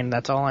complain.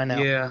 That's all I know.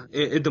 Yeah,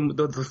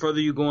 the further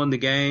you go in the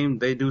game,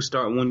 they do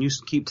start, when you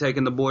keep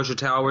taking the Borgia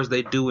Towers,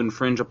 they do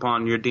infringe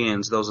upon your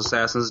dens, those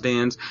assassins'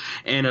 dens,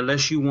 and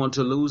unless you want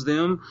to lose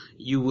them,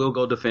 you will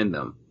go defend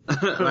them.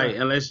 Like,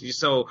 unless you,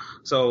 so,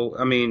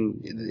 I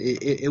mean,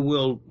 it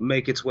will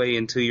make its way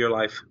into your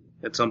life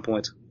at some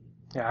point.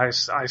 Yeah,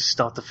 I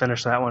still have to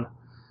finish that one.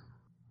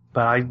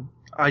 But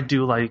I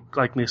do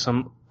like me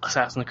some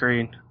Assassin's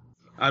Creed.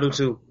 I do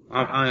too.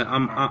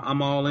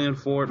 I'm all in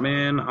for it,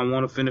 man. I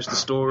want to finish the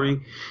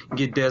story,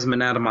 get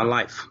Desmond out of my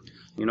life.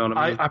 You know what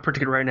I mean? I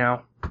predict it right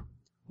now.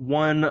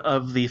 One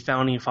of the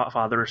founding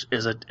fathers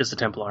is a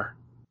Templar.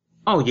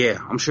 Oh yeah,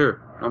 I'm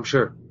sure.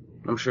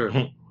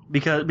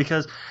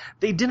 Because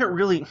they didn't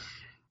really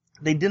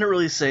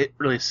say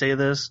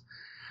this.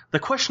 The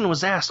question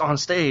was asked on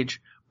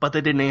stage, but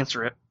they didn't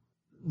answer it.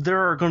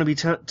 There are going to be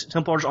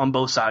Templars on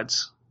both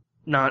sides,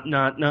 not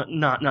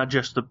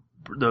just the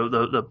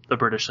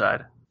British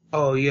side.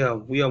 Oh yeah,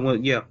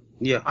 yeah.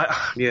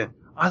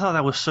 I thought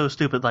that was so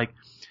stupid. Like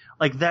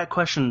that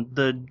question,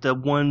 the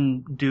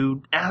one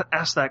dude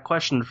asked that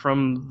question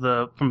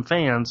from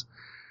fans,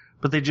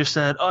 but they just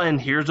said, "Oh,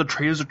 and here's a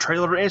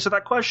trailer to answer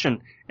that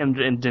question," and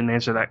didn't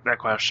answer that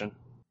question.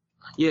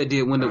 Yeah, it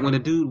did. When the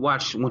dude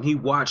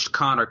watched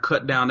Connor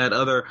cut down that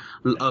other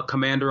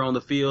commander on the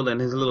field, and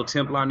his little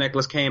Templar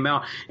necklace came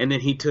out, and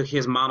then he took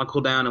his monocle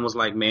down and was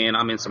like, "Man,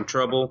 I'm in some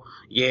trouble."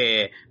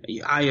 Yeah,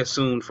 I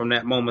assumed from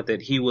that moment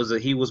that he was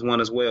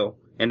one as well,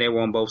 and they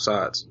were on both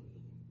sides.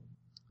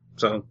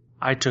 So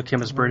I took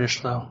him as British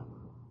though.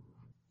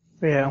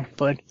 Yeah,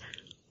 but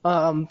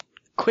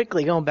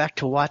quickly going back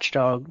to Watch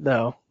Dogs,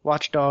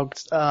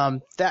 I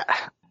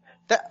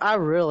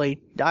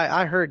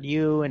heard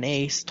you and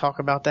Ace talk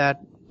about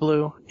that,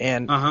 Blue,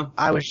 and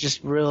I was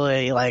just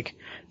really like,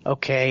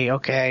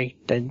 okay,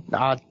 then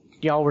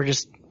y'all were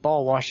just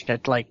ball washing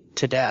it like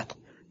to death.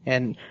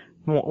 And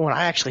when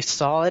I actually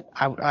saw it,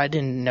 I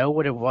didn't know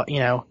what it was.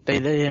 They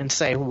didn't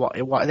say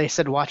what they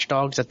said. Watch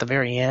Dogs at the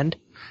very end.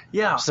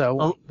 Yeah.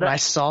 So when I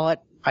saw it,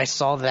 I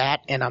saw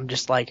that, and I'm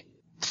just like,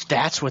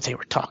 that's what they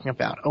were talking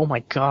about. Oh my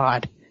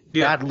god,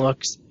 that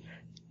looks.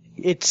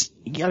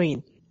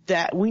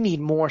 That we need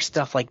more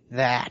stuff like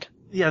that.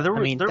 Yeah, there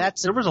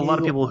was a lot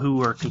of people who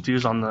were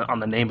confused on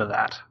the name of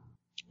that.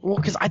 Well,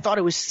 because I thought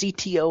it was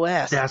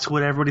CTOS. That's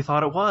what everybody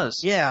thought it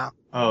was. Yeah.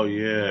 Oh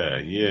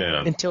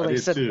yeah. Until they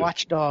said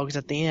Watch Dogs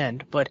at the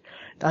end, but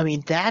I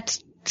mean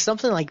that's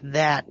something like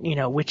that,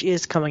 which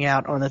is coming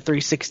out on the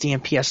 360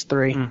 and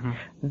PS3. Mm-hmm.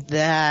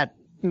 That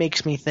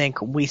makes me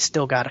think we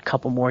still got a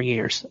couple more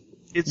years.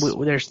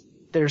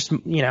 There's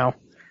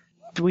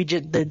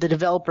the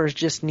developers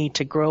just need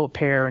to grow a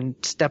pair and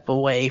step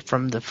away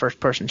from the first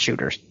person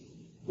shooters.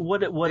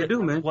 What it was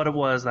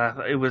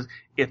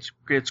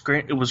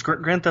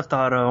Grand Theft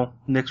Auto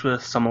mixed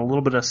with a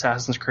little bit of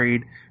Assassin's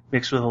Creed,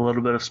 mixed with a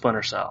little bit of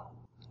Splinter Cell,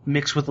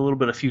 mixed with a little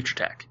bit of Future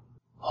Tech.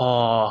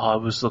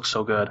 Oh, it looks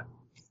so good.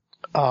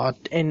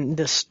 And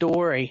the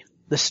story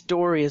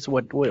is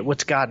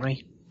what's got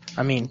me.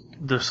 I mean,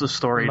 the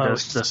story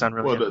does sound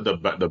really good.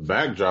 The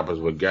backdrop is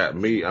what got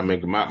me. I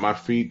mean, my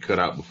feed cut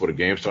out before the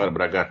game started,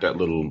 but I got that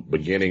little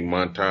beginning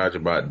montage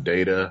about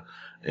data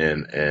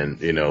and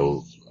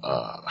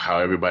how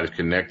everybody's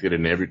connected,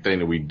 and everything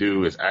that we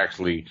do is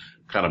actually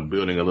kind of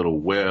building a little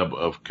web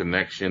of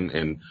connection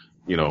and,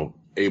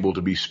 able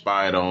to be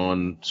spied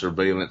on,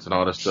 surveillance and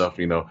all that stuff,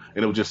 and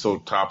it was just so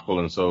topical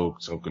and so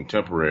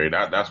contemporary.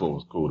 That's what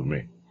was cool to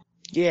me.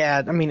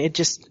 Yeah, I mean, it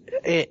just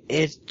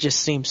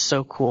seems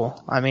so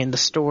cool. I mean, the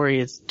story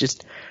is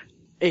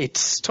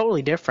it's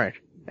totally different.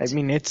 I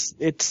mean, it's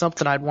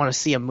something I'd want to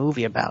see a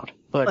movie about.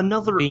 But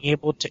being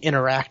able to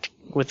interact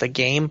with a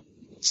game,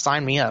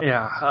 sign me up.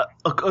 Yeah,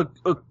 a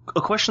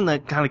question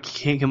that kind of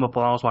came up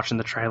while I was watching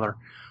the trailer.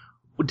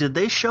 Did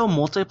they show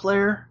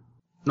multiplayer?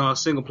 No, a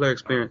single player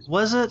experience.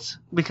 Was it?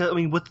 Because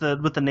with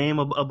the name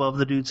above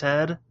the dude's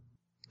head.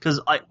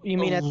 You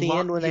mean at the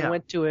end when they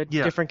went to a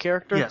different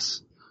character?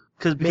 Yes.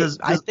 Because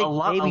I think a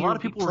lot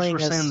of people were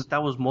saying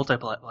that was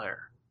multiplayer.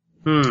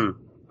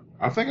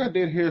 I think I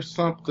did hear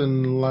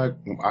something like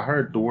I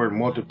heard the word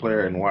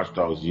multiplayer and Watch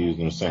Dogs used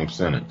in the same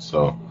sentence.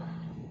 So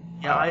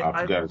yeah,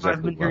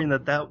 I've been hearing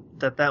that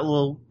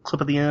little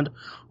clip at the end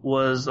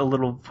was a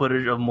little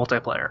footage of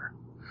multiplayer.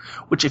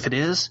 Which, if it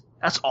is,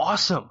 that's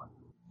awesome.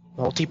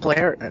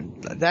 Multiplayer,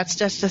 and that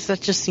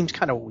just seems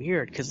kind of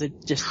weird because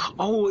it just.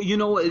 Oh, you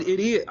know what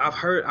it is. I've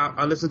heard.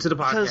 I listened to the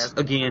podcast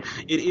again.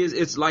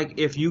 It's like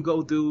if you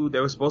go through. They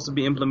were supposed to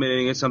be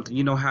implementing it something.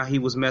 You know how he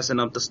was messing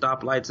up the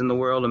stoplights in the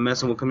world and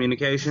messing with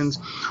communications.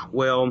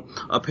 Well,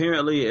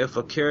 apparently, if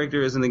a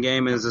character is in the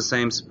game and is the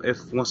same, if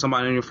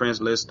somebody on your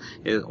friends list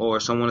or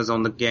someone is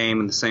on the game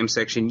in the same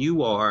section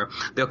you are,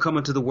 they'll come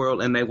into the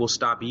world and they will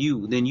stop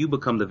you. Then you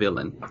become the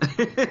villain.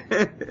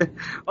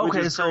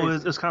 Okay, so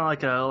it's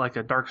kind of like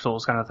a Dark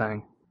Souls kind of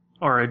thing,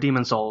 or a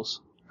Demon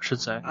Souls, I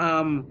should say.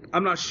 I'm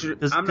not sure.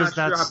 I'm not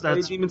sure I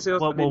played Demon Souls.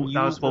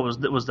 That was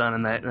what was done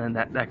in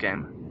that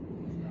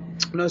game.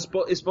 No,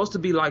 it's supposed to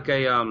be like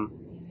a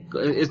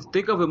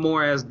think of it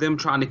more as them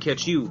trying to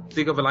catch you.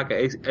 Think of it like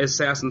a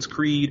Assassin's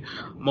Creed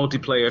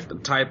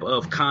multiplayer type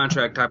of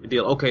contract type of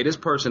deal. Okay, this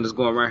person is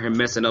going around here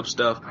messing up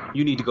stuff.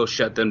 You need to go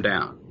shut them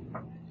down.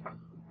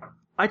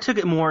 I took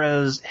it more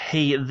as,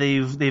 hey,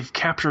 they've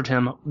captured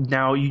him.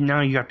 Now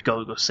you have to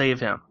go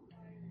save him.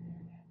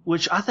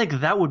 Which I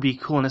think that would be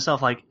cool in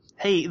itself. Like,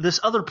 hey,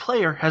 this other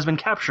player has been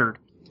captured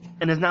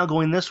and is now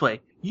going this way.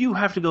 You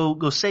have to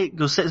go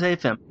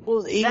save him.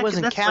 Well, he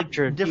wasn't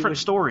captured. Like different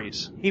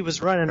stories. He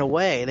was running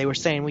away. They were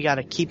saying we got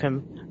to keep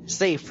him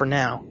safe for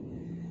now.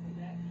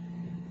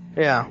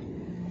 Yeah.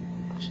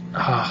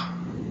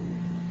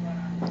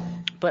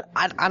 But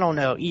I don't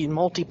know.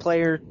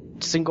 Multiplayer,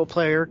 single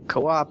player,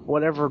 co-op,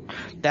 whatever.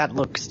 That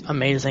looks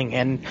amazing,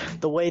 and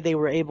the way they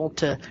were able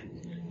to.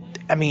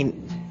 I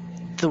mean.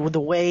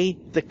 The way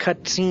the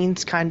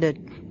cutscenes kind of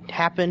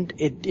happened,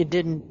 it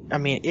didn't. I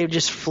mean, it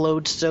just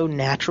flowed so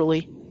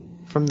naturally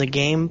from the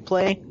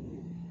gameplay.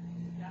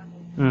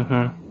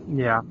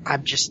 Yeah.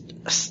 I've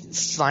just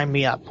sign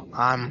me up.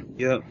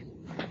 Yep.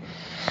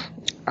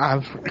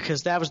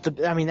 Because that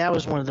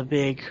was one of the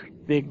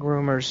big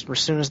rumors. As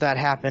soon as that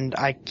happened,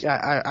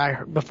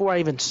 I before I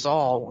even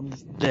saw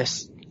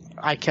this.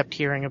 I kept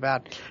hearing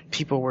about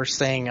people were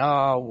saying,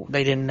 oh,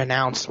 they didn't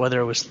announce whether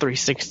it was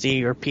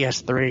 360 or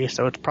PS3,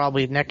 so it's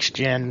probably next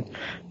gen,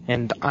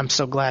 and I'm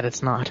so glad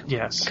it's not.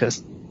 Yes.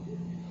 Because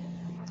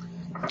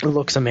it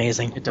looks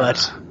amazing. It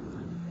does.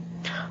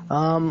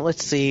 But,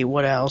 let's see,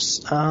 what else?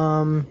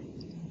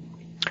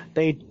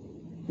 They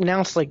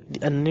announced, like,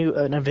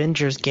 an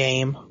Avengers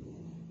game.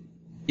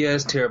 Yeah,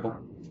 it's terrible.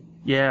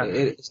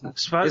 Yeah.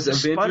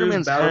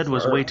 Spider-Man's head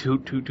was way too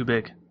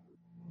big.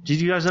 Did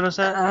you guys notice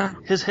that?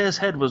 His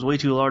head was way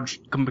too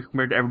large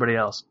compared to everybody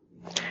else.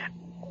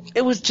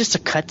 It was just a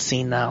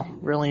cutscene, though.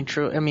 Really and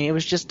true. I mean, it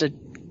was just it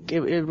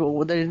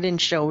didn't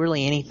show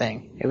really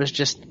anything. It was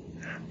just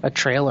a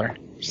trailer.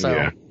 So,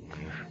 yeah.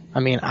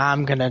 I mean,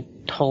 I'm gonna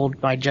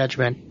hold my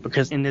judgment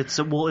because it's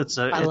a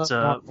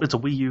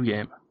Wii U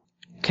game.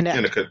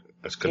 Kinect.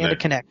 It's Kinect. And a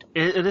Kinect.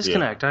 It is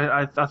Kinect.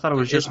 I thought it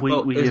was just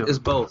Wii U. It's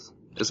both.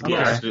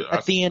 Yeah.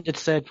 At the end, it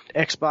said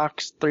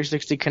Xbox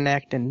 360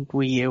 Kinect and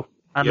Wii U.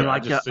 I mean, I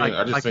kept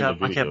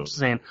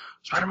saying,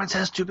 Spider-Man's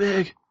head's too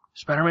big.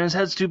 Spider-Man's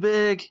head's too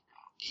big.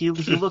 He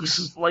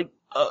looks like,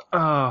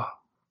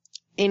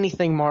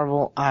 anything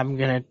Marvel, I'm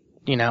gonna,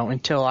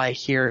 until I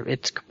hear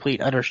it's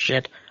complete utter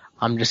shit,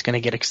 I'm just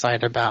gonna get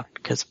excited about,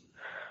 because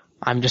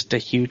I'm just a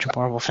huge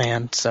Marvel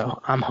fan,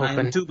 so I'm hoping. I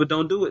am too, but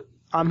don't do it.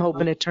 I'm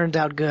hoping it turns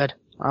out good.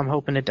 I'm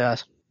hoping it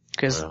does.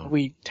 Because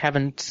we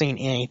haven't seen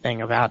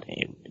anything about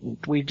it.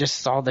 We just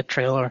saw the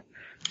trailer.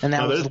 And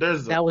that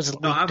was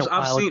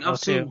I've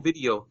seen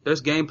video.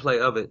 There's gameplay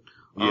of it.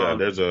 Yeah,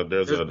 there's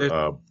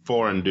a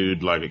foreign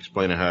dude like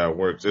explaining how it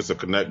works. It's a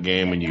Kinect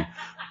game and you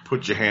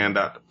put your hand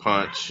out to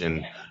punch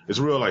and it's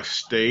real like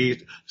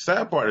staged.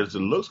 Sad part is it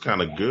looks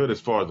kind of good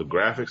as far as the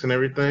graphics and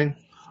everything.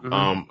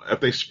 Mm-hmm. If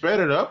they sped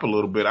it up a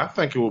little bit, I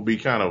think it will be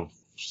kind of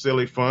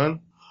silly fun.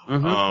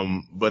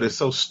 Mm-hmm. But it's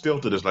so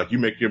stilted. It's like you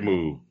make your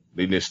move,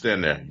 then you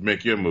stand there. You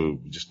make your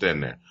move, you just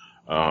stand there.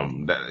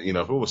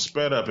 If it was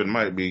sped up, it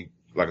might be,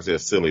 like I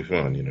said, silly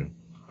fun,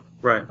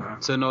 Right.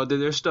 So no,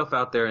 there's stuff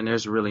out there, and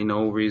there's really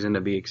no reason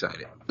to be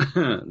excited.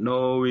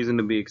 No reason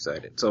to be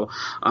excited. So,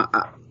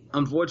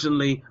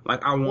 unfortunately,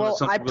 I want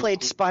something. I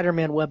played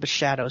Spider-Man: Web of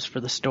Shadows for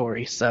the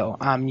story, so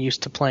I'm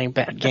used to playing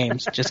bad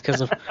games just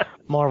because of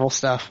Marvel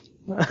stuff.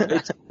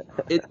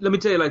 Let me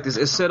tell you like this: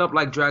 it's set up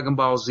like Dragon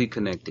Ball Z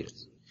Kinect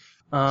is.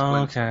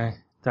 Oh, okay.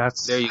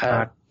 There you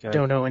go. Good.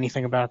 Don't know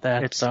anything about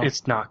that. It's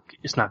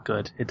not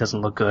good. It doesn't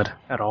look good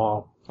at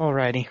all.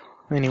 Alrighty.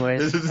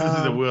 Anyways, this is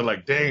a wheel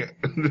like, dang it.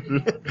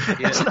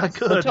 It's not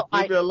good.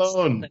 Leave me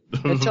alone.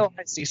 Until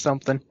I see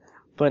something.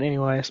 But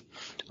anyways,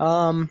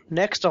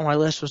 next on my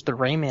list was the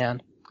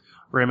Rayman.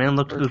 Rayman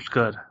looked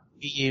good.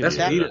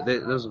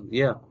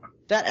 Yeah.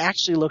 That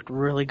actually looked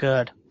really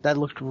good. That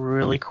looked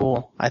really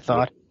cool, I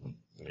thought.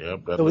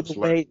 Yep, that The looks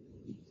like...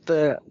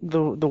 the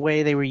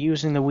way they were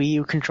using the Wii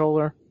U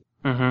controller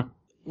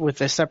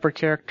with a separate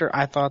character,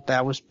 I thought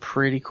that was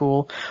pretty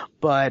cool.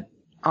 But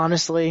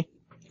honestly,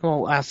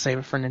 well, I'll save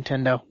it for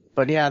Nintendo.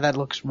 But yeah, that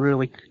looks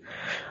really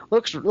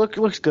looks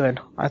good.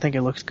 I think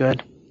it looks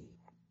good.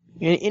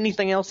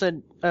 Anything else at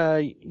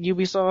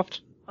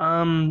Ubisoft?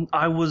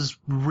 I was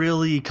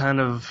really kind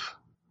of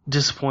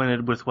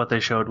disappointed with what they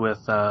showed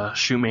with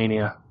Shoot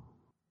Mania.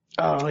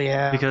 Oh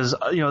yeah, because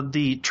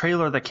the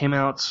trailer that came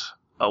out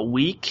a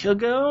week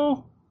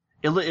ago,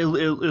 it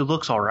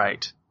looks all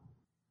right.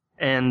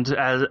 And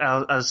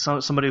as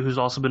somebody who's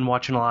also been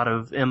watching a lot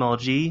of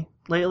MLG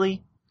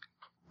lately,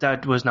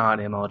 that was not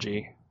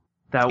MLG.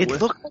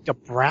 It looked like a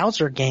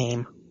browser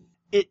game.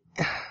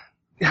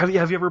 Have you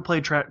ever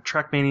played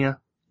Trackmania?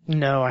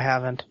 No, I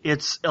haven't.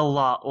 It's a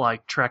lot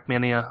like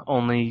Trackmania,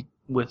 only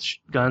with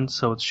guns,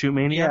 so it's Shoot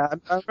Mania. Yeah,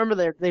 I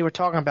remember they were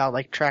talking about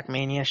like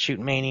Trackmania, Shoot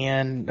Mania,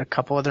 and a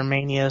couple other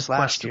manias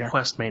last year.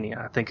 Quest Mania,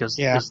 I think, is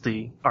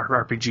the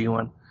RPG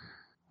one.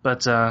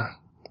 But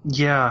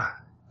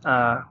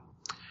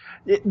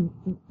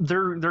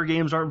their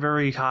games aren't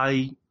very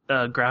high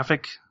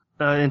graphic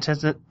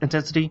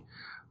intensity,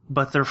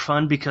 but they're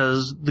fun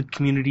because the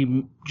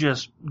community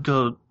just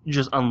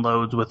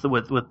unloads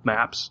with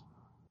maps.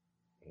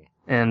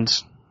 And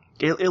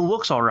it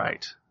looks all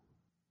right,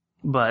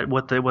 but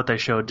what they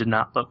showed did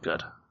not look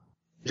good.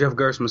 Jeff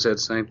Gerstmann said the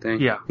same thing.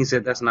 Yeah, he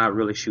said that's not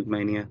really Shoot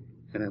Mania,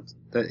 and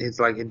it's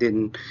like it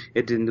didn't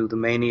do the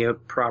Mania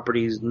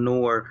properties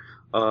nor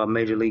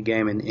Major League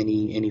Gaming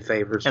any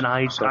favors. And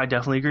I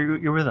definitely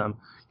agree with them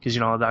because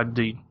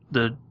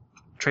the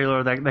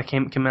trailer that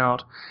came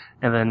out,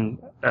 and then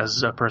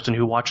as a person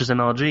who watches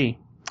MLG,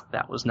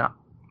 that was not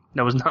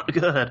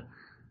good.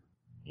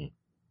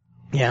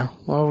 Yeah,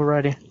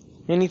 alrighty.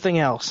 Anything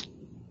else?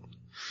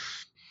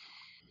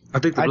 I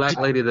think the black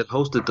lady that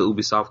hosted the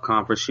Ubisoft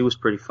conference, she was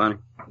pretty funny.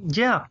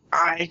 Yeah.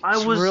 I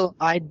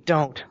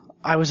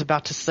was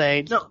about to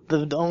say, no.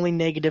 The only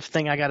negative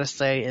thing I gotta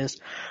say is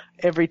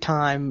every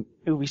time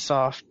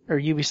Ubisoft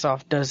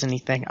does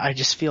anything, I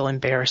just feel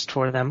embarrassed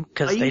for them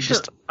because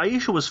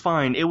Aisha was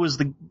fine. It was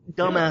the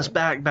dumbass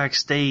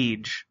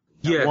backstage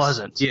that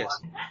wasn't. Yes.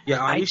 Yeah,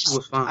 Aisha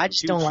was fine. I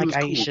just don't like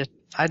Aisha. Cool.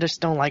 I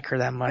just don't like her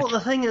that much. Well, the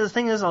thing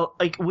is,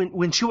 like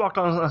when she walked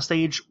on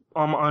stage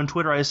on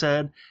Twitter, I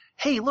said,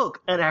 "Hey,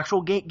 look, an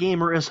actual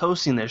gamer is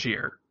hosting this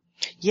year."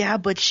 Yeah,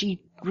 but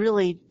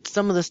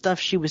some of the stuff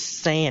she was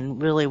saying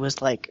really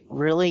was like,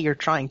 really, you're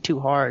trying too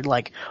hard.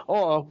 Like,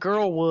 oh,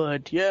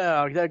 Girlwood,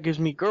 yeah, that gives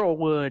me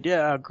Girlwood,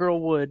 yeah,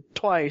 Girlwood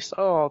twice,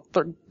 oh,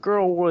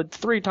 Girlwood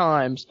 3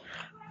 times.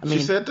 I mean,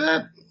 she said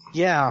that?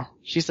 Yeah,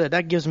 she said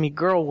that gives me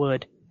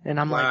Girlwood. And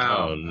I'm like,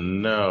 oh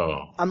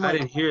no! I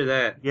didn't hear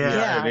that.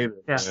 Yeah.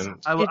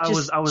 I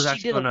was actually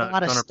she did a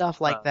lot of stuff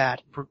like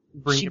that.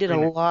 She did a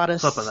lot of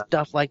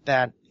stuff like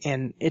that,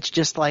 and it's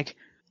just like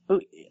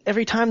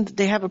every time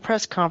they have a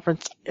press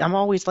conference, I'm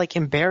always like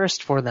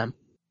embarrassed for them.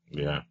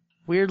 Yeah.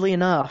 Weirdly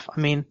enough,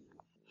 I mean,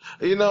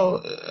 we're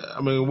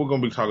gonna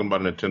be talking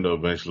about Nintendo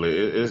eventually.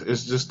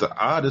 It's just the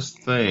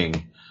oddest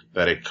thing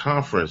that a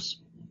conference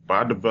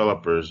by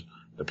developers,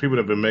 the people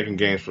that have been making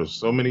games for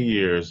so many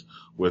years,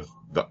 with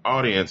the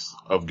audience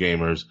of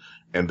gamers,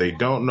 and they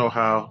don't know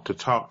how to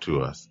talk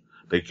to us.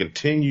 They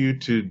continue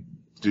to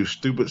do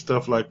stupid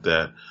stuff like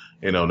that.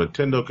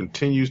 Nintendo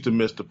continues to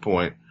miss the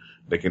point.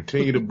 They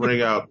continue to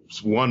bring out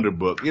Wonder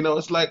Book.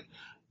 It's like,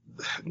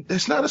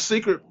 it's not a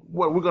secret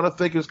what we're going to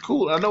think is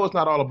cool. I know it's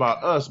not all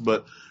about us,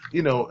 but,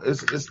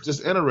 it's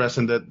just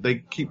interesting that they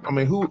keep,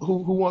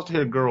 who wants to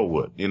hear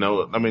Girlwood?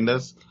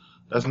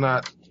 That's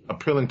not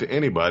appealing to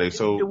anybody.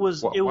 So it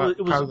was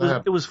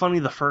funny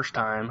the first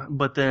time,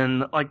 but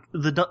then like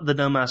the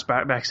dumbass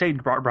backstage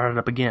brought it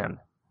up again,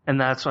 and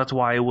that's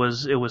why it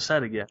was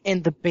said again.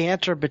 And the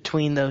banter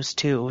between those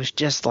two was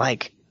just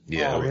like,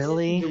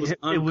 really? It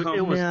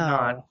was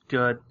not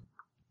good.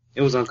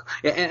 It was and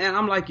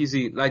I'm like, you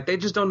see, like they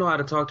just don't know how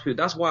to talk to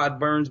people. That's why it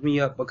burns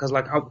me up, because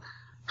like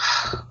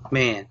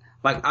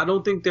I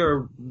don't think there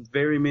are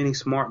very many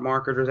smart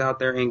marketers out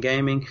there in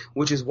gaming,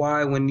 which is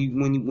why when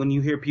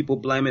you hear people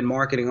blaming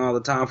marketing all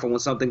the time for when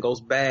something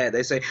goes bad,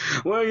 they say,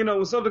 well,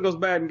 when something goes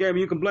bad in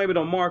gaming, you can blame it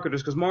on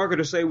marketers because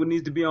marketers say what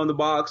needs to be on the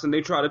box and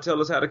they try to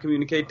tell us how to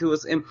communicate to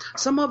us, and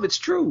some of it's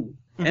true,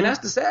 and that's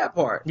the sad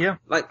part. Yeah,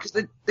 like 'cause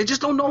they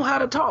just don't know how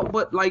to talk.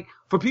 But like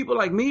for people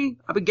like me,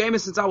 I've been gaming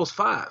since I was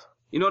 5.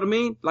 You know what I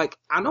mean? Like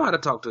I know how to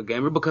talk to a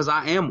gamer because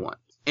I am one,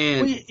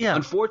 and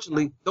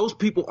unfortunately, those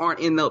people aren't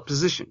in that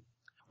position.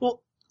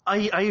 Well,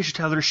 I used to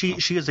tell her she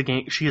is a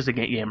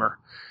gamer,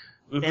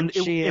 and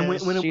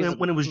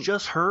when it was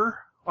just her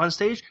on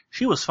stage,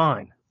 she was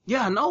fine.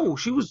 Yeah, no,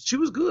 she was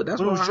good.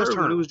 That's what I heard.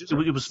 When it was just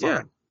her. It was fine.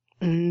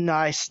 Yeah. No,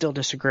 I still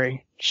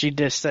disagree. She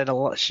just said a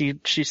lot. She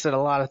said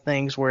a lot of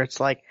things where it's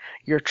like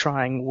you're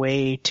trying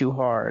way too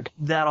hard.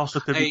 That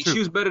also could be true. She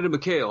was better than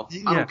Mikhail.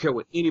 I don't care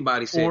what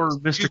anybody says. Or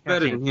Mr. She's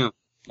better than him.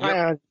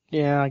 Yep.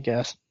 Yeah, I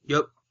guess.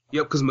 Yep.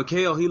 Because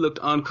Mikhail, he looked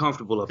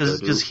uncomfortable up there.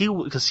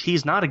 Because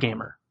he's not a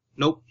gamer.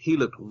 Nope, he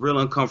looked real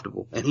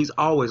uncomfortable, and he's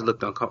always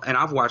looked uncomfortable. And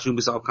I've watched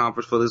Ubisoft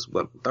conference for this,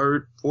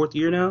 third, fourth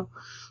year now.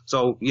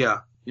 So,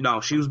 yeah,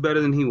 she was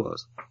better than he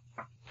was.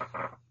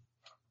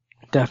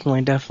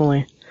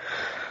 Definitely.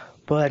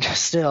 But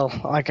still,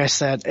 like I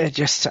said, it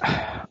just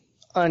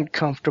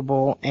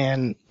uncomfortable,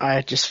 and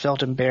I just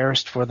felt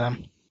embarrassed for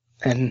them.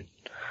 And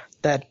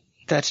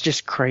that's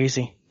just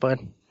crazy. But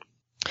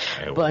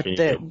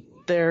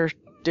they're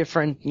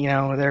different,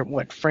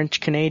 they're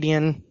French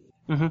Canadian.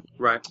 Mm-hmm.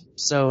 Right.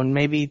 So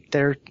maybe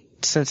their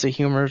sense of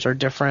humors are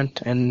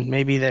different, and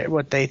maybe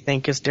what they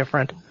think is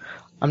different.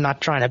 I'm not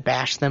trying to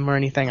bash them or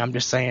anything. I'm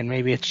just saying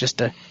maybe it's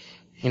just a,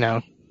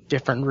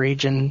 different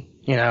region,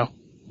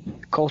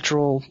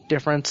 cultural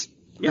difference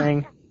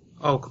thing.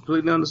 Oh,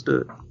 completely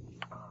understood.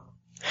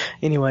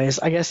 Anyways,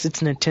 I guess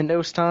it's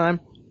Nintendo's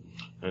time.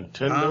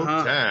 Nintendo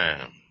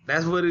time.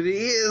 That's what it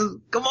is.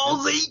 Come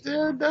on, Z.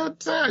 Nintendo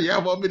time.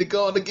 Y'all want me to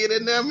go on to get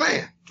in there,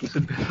 man?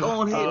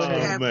 Go on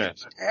ahead.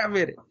 Have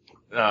it.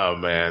 Oh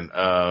man.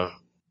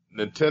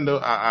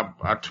 Nintendo,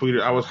 I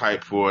tweeted, I was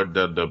hyped for it.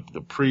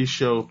 The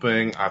pre-show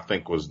thing I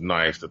think was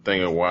nice. The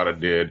thing Iwata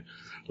did,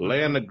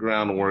 laying the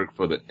groundwork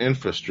for the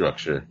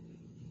infrastructure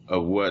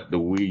of what the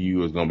Wii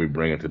U is going to be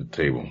bringing to the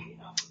table.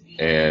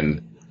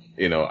 And,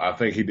 I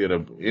think he did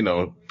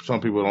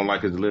some people don't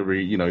like his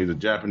delivery. He's a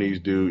Japanese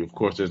dude. Of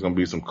course, there's going to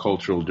be some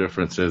cultural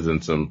differences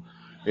and some,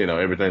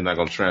 everything's not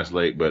going to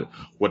translate. But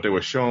what they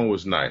were showing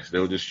was nice. They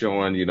were just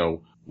showing,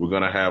 we're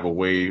going to have a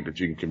way that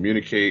you can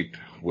communicate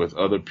with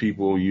other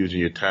people using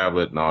your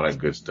tablet and all that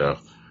good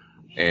stuff.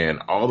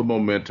 And all the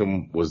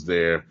momentum was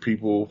there.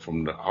 People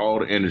from all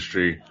the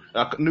industry,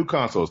 new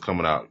consoles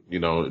coming out,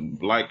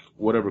 like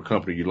whatever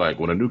company you like.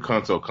 When a new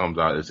console comes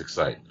out, it's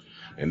exciting.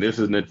 And this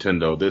is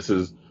Nintendo. This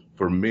is,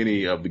 for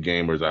many of the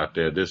gamers out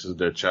there, this is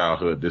their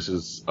childhood. This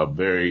is a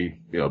very,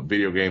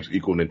 video games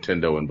equal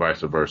Nintendo and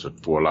vice versa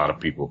for a lot of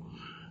people.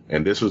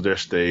 And this was their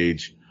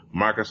stage.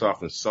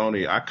 Microsoft and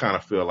Sony, I kind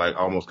of feel like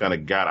almost kind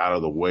of got out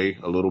of the way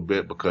a little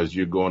bit because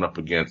you're going up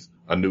against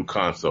a new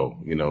console,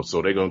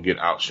 so they're going to get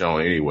outshone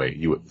anyway,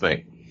 you would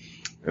think.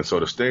 And so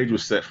the stage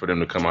was set for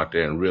them to come out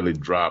there and really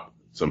drop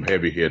some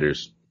heavy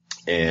hitters,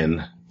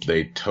 and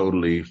they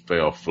totally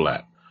fell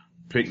flat.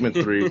 Pikmin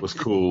 3 was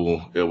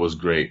cool. It was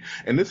great.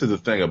 And this is the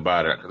thing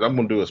about it, because I'm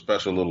going to do a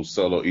special little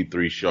solo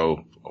E3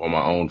 show on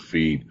my own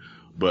feed.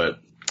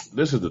 But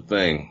this is the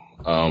thing.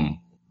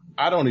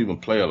 I don't even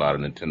play a lot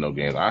of Nintendo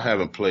games. I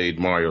haven't played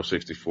Mario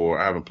 64.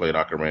 I haven't played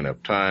Ocarina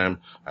of Time.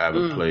 I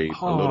haven't played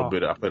a little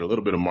bit. I played a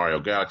little bit of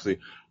Mario Galaxy.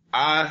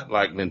 I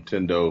like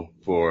Nintendo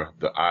for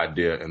the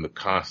idea and the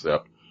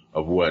concept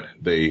of what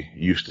they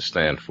used to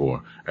stand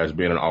for as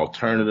being an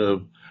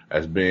alternative,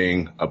 as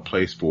being a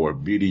place for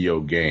video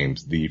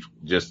games, the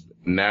just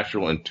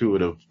natural,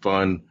 intuitive,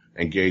 fun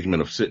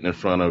engagement of sitting in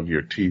front of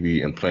your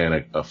TV and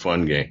playing a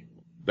fun game.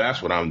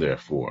 That's what I'm there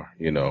for,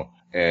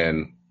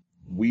 and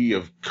we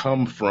have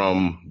come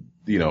from,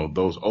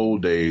 those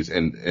old days.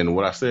 And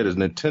what I said is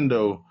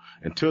Nintendo,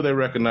 until they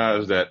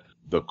recognize that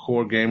the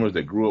core gamers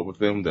that grew up with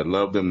them, that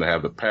love them, that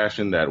have the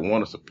passion, that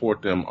want to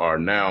support them are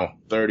now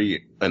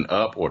 30 and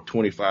up or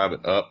 25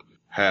 and up,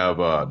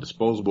 have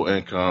disposable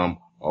income,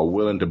 are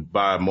willing to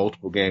buy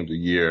multiple games a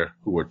year,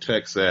 who are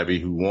tech savvy,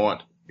 who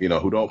want,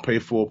 who don't pay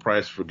full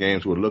price for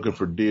games, who are looking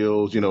for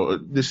deals,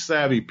 just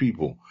savvy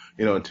people,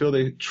 until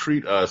they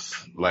treat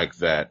us like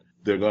that,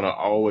 they're going to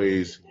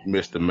always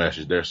miss the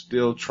message. They're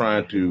still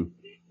trying to,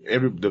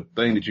 the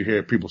thing that you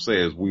hear people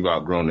say is we've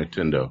outgrown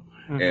Nintendo.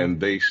 Mm-hmm.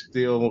 And they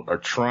still are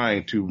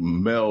trying to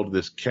meld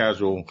this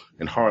casual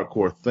and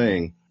hardcore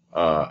thing,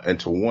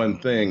 into one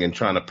thing and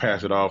trying to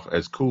pass it off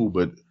as cool,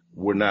 but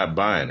we're not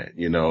buying it,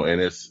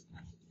 and it's,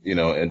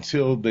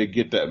 until they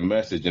get that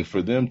message, and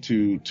for them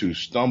to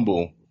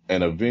stumble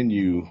in a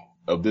venue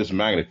of this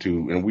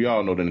magnitude, and we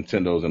all know that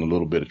Nintendo's in a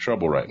little bit of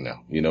trouble right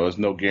now. There's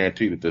no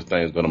guarantee that this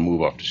thing is going to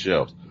move off the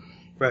shelves.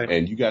 Right.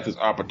 And you got this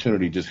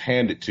opportunity just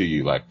handed to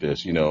you like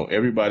this.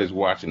 Everybody's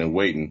watching and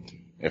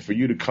waiting, and for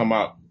you to come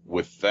out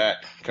with that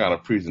kind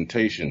of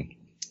presentation,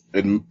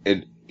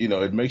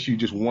 it makes you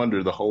just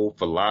wonder the whole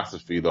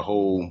philosophy, the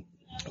whole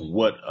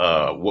what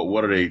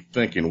are they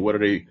thinking? What are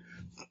they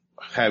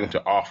having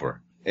to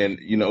offer? And,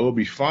 it would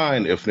be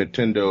fine if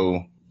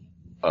Nintendo,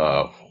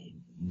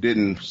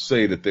 didn't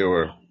say that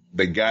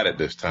they got it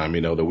this time,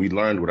 that we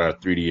learned with our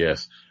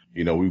 3DS.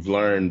 We've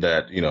learned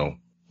that,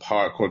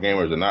 hardcore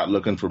gamers are not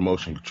looking for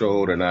motion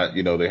control. They're not,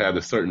 they have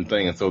a certain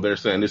thing. And so they're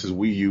saying this is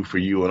Wii U for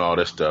you and all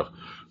this stuff.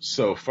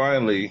 So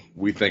finally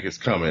we think it's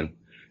coming,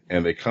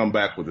 and they come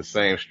back with the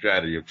same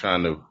strategy of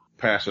trying to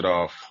pass it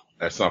off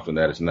as something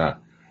that it's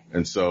not.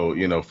 And so,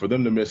 for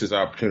them to miss this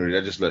opportunity,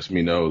 that just lets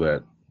me know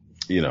that,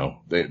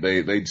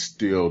 they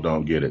still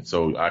don't get it.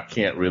 So I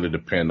can't really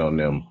depend on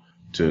them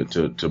to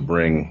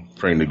bring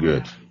the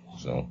goods.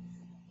 So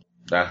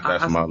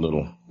that's my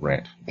little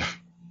rant.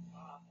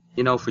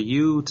 For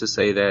you to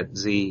say that,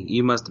 Z,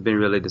 you must have been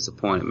really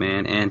disappointed,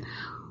 man. And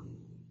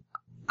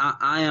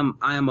I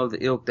am of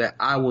the ilk that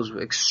I was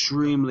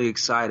extremely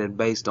excited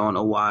based on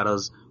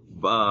Iwata's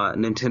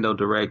Nintendo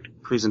Direct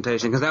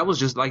presentation, because that was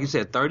just, like you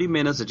said, 30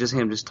 minutes of just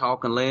him just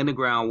talking, laying the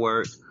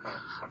groundwork.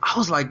 I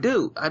was like,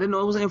 dude, I didn't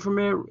know it was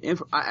infrared.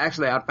 I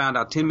found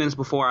out 10 minutes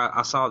before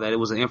I saw that it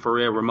was an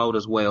infrared remote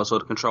as well, so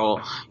to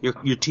control your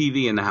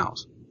TV in the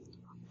house.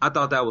 I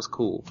thought that was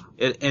cool.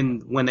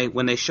 And when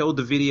they showed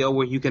the video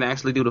where you can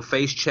actually do the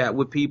face chat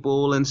with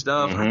people and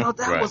stuff, I thought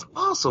that was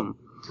awesome.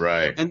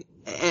 Right.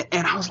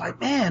 And I was like,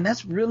 man,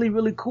 that's really,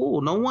 really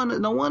cool. No one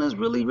is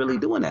really, really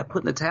doing that.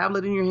 Putting a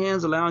tablet in your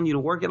hands, allowing you to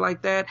work it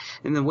like that.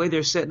 And the way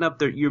they're setting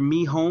up your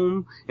Me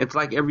Home, it's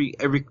like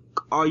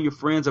all your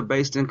friends are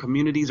based in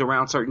communities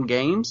around certain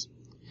games.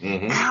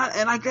 And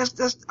I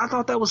guess I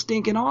thought that was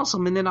stinking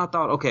awesome. And then I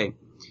thought, okay,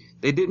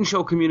 they didn't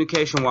show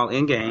communication while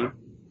in game.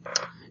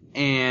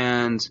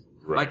 And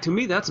like, to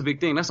me, that's a big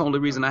thing. That's the only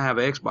reason I have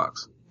an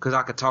Xbox. 'Cause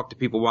I could talk to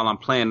people while I'm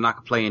playing and I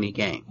could play any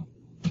game.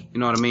 You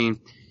know what I mean?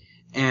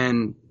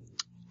 And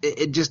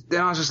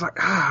then I was just like,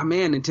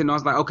 man, Nintendo. I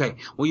was like, okay,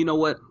 well, you know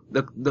what?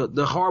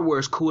 The hardware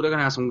is cool. They're going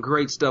to have some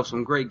great stuff,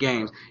 some great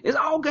games. It's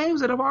all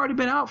games that have already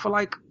been out for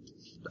like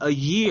a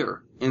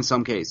year in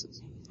some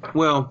cases.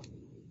 Well,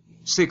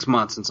 6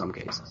 months in some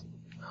cases.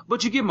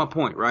 But you get my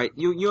point, right?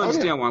 You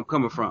understand where I'm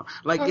coming from.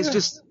 Like,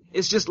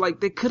 it's just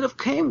like they could have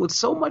came with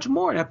so much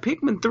more. That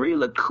Pikmin 3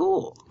 looked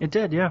cool. It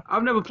did, yeah.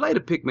 I've never played a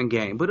Pikmin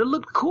game, but it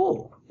looked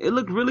cool. It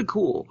looked really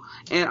cool.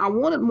 And I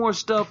wanted more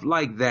stuff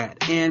like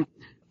that. And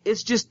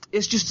it's just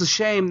a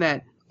shame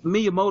that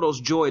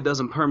Miyamoto's joy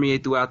doesn't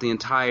permeate throughout the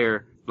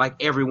entire, like,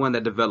 everyone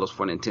that develops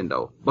for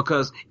Nintendo.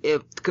 Because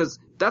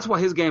that's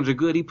why his games are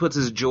good. He puts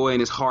his joy and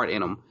his heart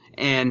in them.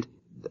 And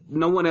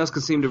no one else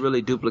can seem to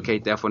really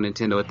duplicate that for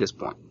Nintendo at this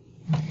point.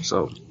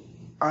 So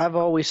I've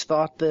always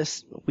thought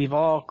this. We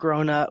all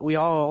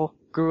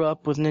grew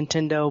up with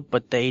Nintendo,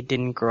 but they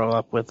didn't grow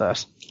up with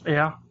us.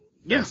 Yeah.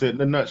 That's it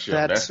in a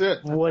nutshell. That's it.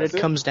 What it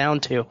comes down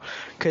to.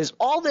 Because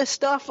all this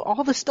stuff,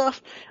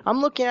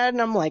 I'm looking at it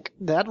and I'm like,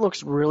 that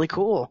looks really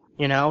cool.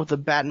 You know, the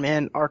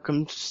Batman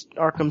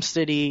Arkham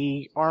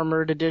City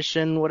Armored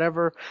Edition,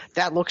 whatever,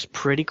 that looks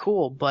pretty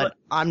cool. But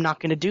I'm not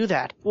going to do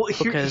that. Well,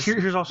 because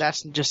here's also,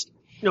 that's just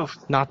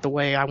not the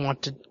way I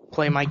want to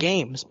play my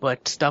games.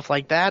 But stuff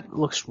like that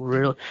looks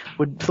really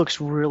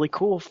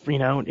cool. You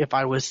know, if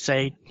I was,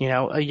 say,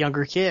 a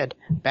younger kid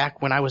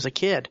back when I was a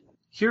kid.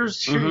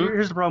 Here's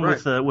the problem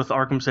with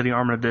Arkham City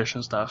Armored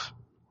Edition stuff,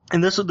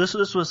 and this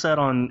was said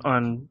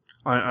on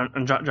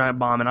Giant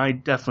Bomb, and I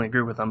definitely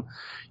agree with them.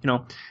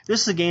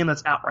 This is a game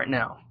that's out right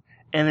now,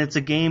 and it's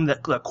a game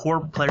that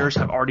core players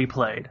have already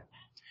played,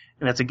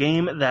 and it's a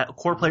game that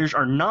core players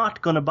are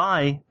not going to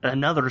buy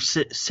another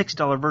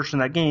 $60 version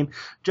of that game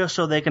just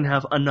so they can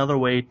have another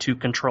way to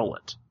control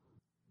it.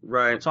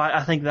 Right. So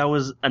I think that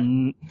was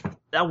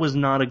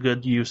not a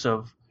good use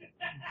of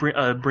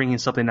bringing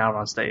something out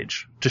on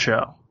stage to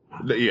show.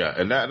 Yeah,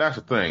 and that's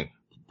the thing.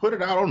 Put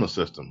it out on the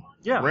system.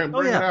 Yeah, bring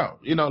it out.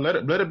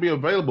 Let it be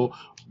available.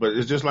 But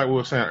it's just like we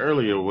were saying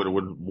earlier. What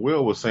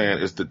Will was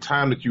saying is the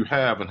time that you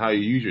have and how you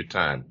use your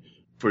time.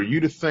 For you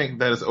to think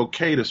that it's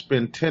okay to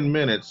spend 10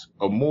 minutes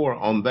or more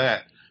on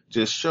that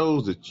just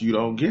shows that you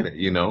don't get it.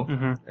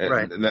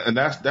 And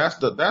that's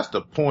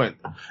the point.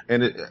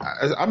 And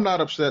I'm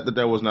not upset that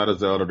there was not a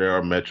Zelda there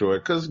or Metroid,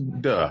 because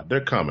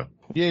they're coming.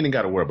 You ain't even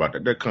got to worry about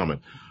that. They're coming.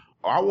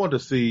 I want to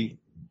see.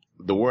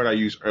 The word I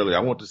used earlier,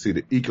 I want to see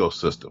the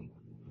ecosystem.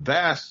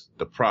 That's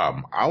the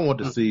problem. I want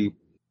to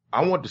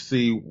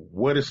see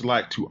what it's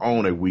like to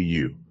own a Wii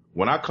U.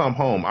 When I come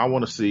home, I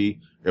want to see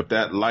if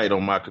that light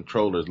on my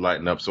controller is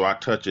lighting up. So I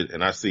touch it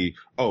and I see,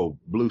 oh,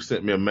 Blue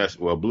sent me a message.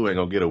 Well, Blue ain't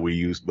gonna get a Wii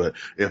U, but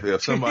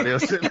if somebody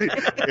else sent me,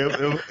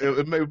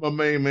 if maybe my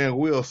main man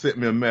Will sent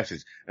me a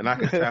message and I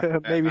can tap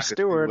that, maybe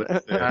Stewart.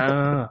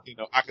 I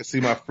can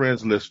see my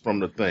friends list from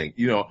the thing.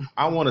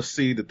 I want to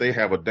see that they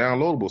have a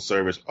downloadable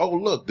service. Oh,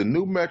 look, the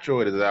new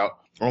Metroid is out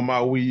on my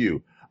Wii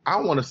U.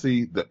 I want to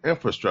see the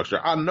infrastructure.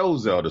 I know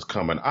Zelda's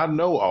coming. I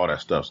know all that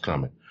stuff's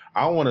coming.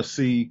 I want to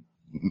see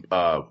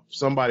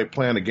somebody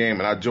playing a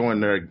game and I join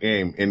their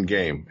game in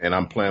game and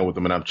I'm playing with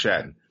them and I'm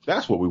chatting.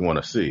 That's what we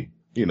want to see,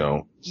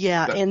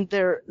 Yeah, and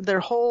their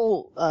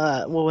whole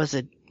what was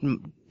it?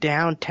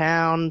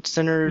 Downtown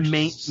center,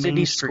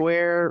 city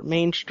square,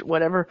 main street,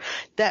 whatever.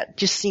 That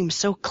just seems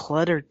so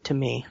cluttered to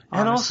me.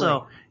 Honestly. And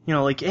also,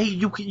 hey,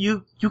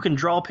 you can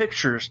draw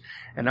pictures,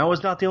 and I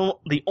was not the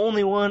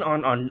only one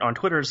on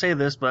Twitter to say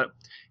this, but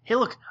hey,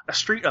 look, a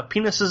street of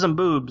penises and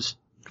boobs.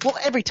 Well,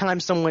 every time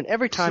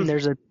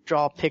there's a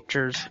draw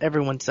pictures,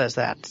 everyone says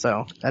that.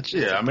 So that's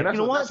just that's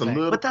a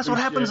little. But that's what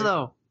happens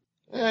though.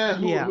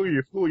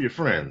 Who are your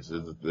friends?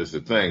 Is the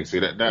thing. See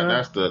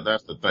that's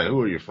the thing.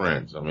 Who are your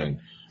friends? I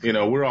mean,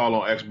 we're all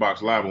on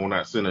Xbox Live and we're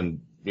not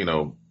sending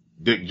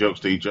dick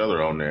jokes to each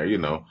other on there.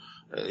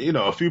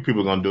 A few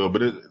people are gonna do it,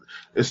 but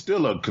it's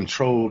still a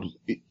controlled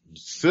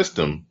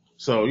system.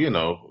 So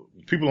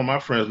people on my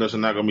friends list are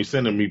not gonna be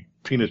sending me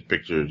penis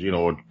pictures,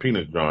 or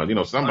penis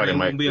drawings. Somebody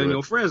might be on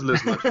your friends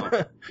list.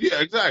 Yeah,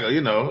 exactly.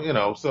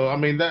 So I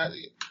mean that,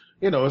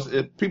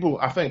 people.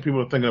 I think people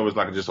are thinking of it as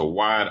like just a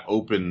wide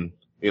open,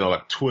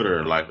 like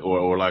Twitter, like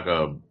or like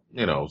a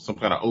some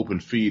kind of open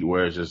feed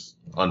where it's just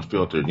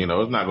unfiltered. It's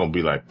not going to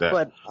be like that.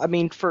 But I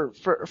mean, for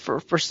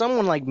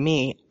someone like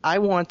me, I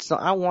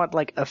want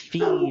like a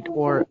feed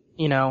or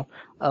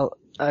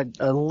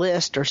a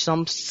list or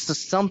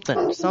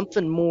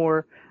something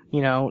more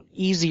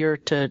easier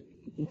to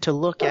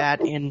look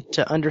at and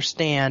to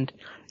understand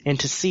and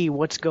to see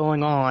what's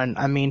going on.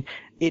 I mean,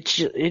 it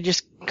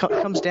just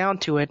comes down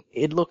to it.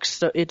 It looks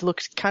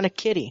kind of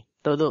kiddie.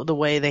 The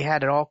way they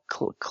had it all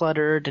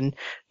cluttered, and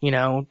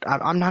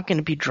I'm not going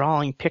to be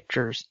drawing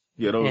pictures.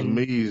 Yeah, those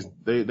Mii's,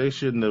 they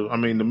shouldn't have. I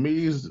mean, the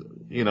Mii's,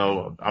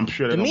 I'm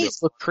sure the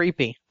Mii's look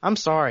creepy. I'm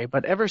sorry,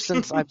 but ever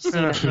since I've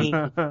seen a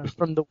Mii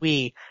from the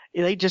Wii,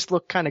 they just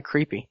look kind of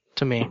creepy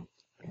to me.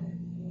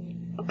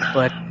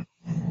 But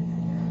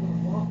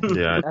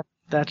yeah,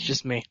 that's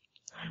just me.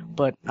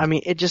 But I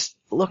mean, it just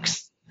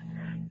looks.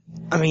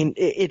 I mean,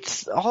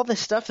 it's all the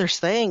stuff they're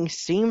saying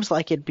seems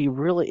like it'd be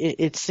really.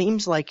 It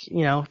seems like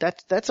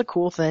that's a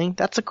cool thing.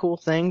 That's a cool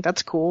thing.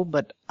 That's cool.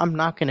 But I'm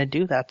not going to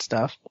do that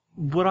stuff.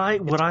 What I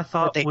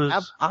thought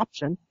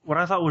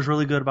was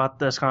really good about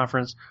this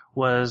conference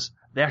was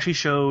they actually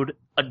showed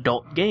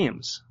adult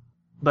games,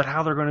 but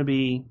how they're going to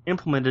be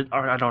implemented,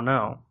 I don't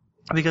know,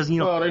 because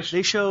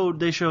they showed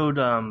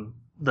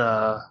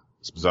the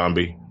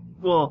zombie.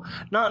 Well,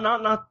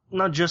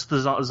 not just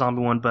the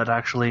zombie one, but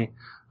actually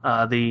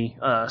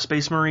the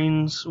Space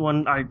Marines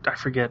one. I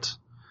forget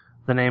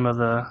the name of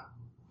the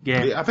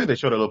game. Yeah, I think they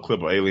showed a little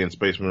clip of Alien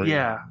Space Marines.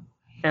 Yeah.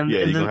 And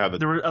then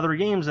there were other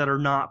games that are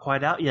not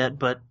quite out yet,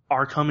 but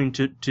are coming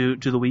to the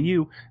Wii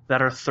U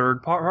that are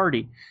third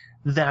party.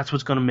 That's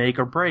what's going to make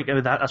or break. I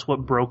mean, that's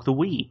what broke the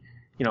Wii.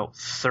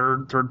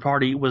 Third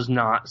party was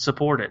not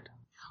supported.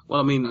 Well,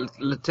 I mean,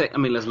 let's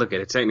look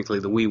at it. Technically,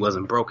 the Wii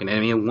wasn't broken.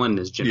 I mean, it won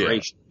this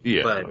generation.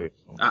 Yeah. But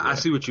I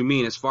see what you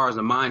mean as far as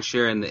the mind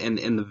share in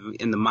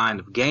the mind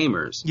of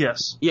gamers.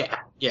 Yes. Yeah.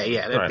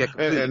 Right.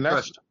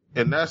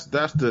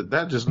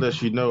 That just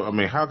lets you know. I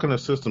mean, how can a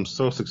system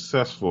so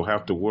successful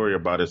have to worry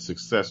about the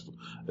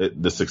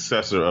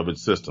successor of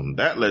its system?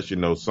 That lets you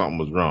know something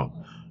was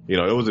wrong. It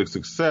was a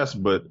success,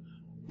 but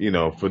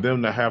for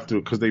them to have to,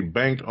 because they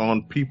banked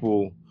on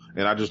people.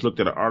 And I just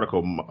looked at an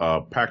article.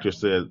 Pachter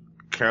said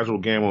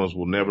casual gamers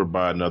will never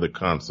buy another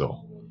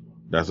console.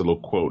 That's a little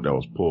quote that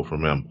was pulled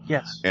from him.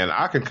 Yes. And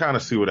I can kind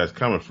of see where that's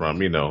coming from.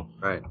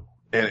 Right.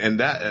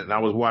 And I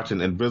was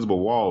watching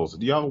Invisible Walls.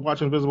 Do y'all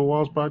watch Invisible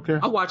Walls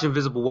podcast? I watch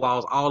Invisible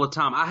Walls all the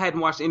time. I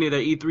hadn't watched any of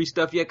their E3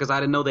 stuff yet because I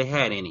didn't know they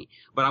had any.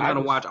 But I'm going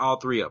to watch all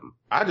three of them.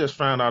 I just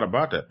found out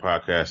about that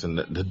podcast, and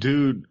the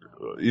dude,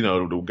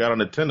 who got on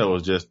Nintendo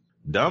was just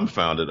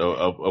dumbfounded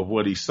of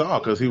what he saw,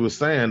 because he was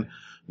saying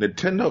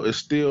Nintendo is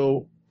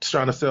still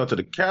trying to sell to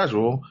the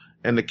casual,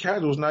 and the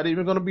casual's not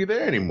even going to be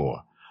there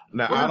anymore.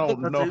 Now, I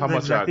don't know how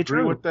much I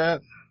agree with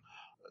that.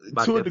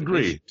 To a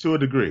degree,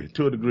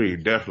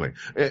 definitely.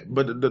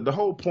 But the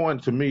whole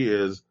point to me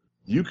is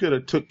you could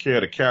have took care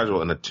of the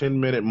casual in a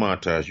 10-minute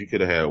montage. You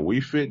could have had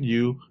Wii Fit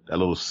U, that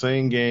little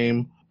Sing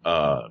game,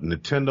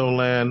 Nintendo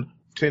Land,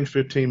 10,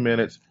 15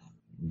 minutes,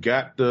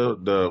 got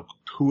the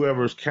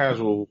whoever's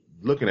casual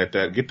looking at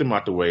that, get them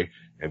out the way,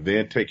 and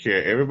then take care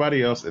of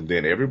everybody else, and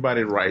then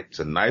everybody writes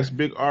a nice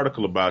big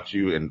article about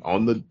you and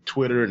on the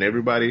Twitter and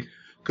everybody.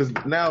 Because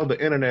now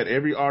the internet,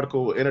 every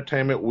article,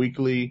 Entertainment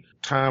Weekly,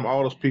 Time,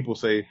 all those people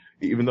say,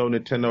 even though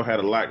Nintendo had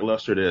a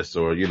lackluster this,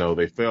 or,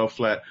 they fell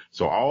flat.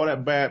 So all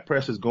that bad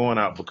press is going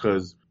out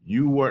because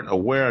you weren't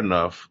aware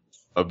enough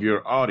of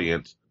your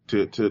audience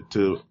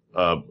to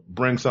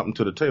bring something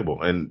to the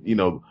table. And,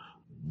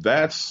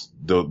 that's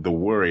the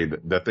worry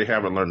that they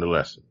haven't learned the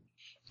lesson.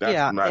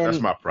 That's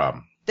my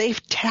problem.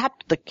 They've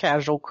tapped the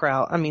casual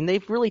crowd. I mean,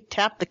 they've really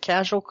tapped the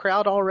casual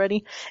crowd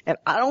already. And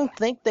I don't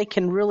think they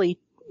can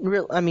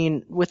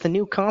with the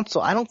new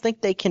console, I don't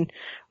think they can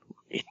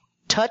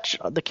touch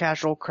the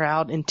casual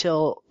crowd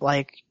until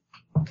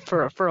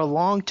for a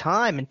long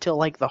time, until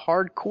the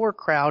hardcore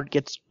crowd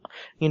gets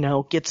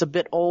a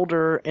bit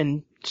older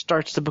and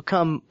starts to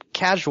become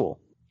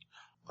casual.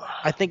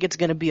 I think it's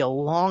going to be a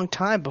long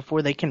time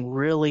before they can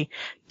really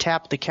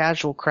tap the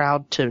casual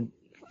crowd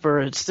for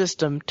a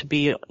system to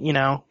be,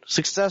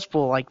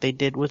 successful like they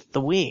did with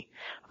the Wii.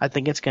 I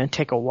think it's going to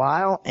take a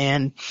while.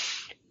 And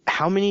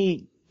how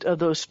many of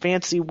those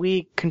fancy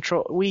Wii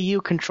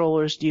U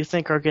controllers do you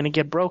think are going to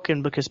get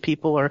broken because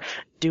people are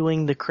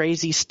doing the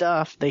crazy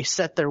stuff? They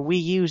set their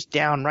Wii U's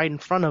down right in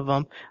front of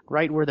them,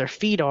 right where their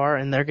feet are,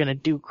 and they're going to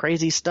do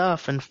crazy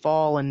stuff and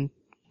fall and,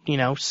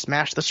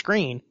 smash the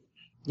screen.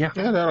 Yeah,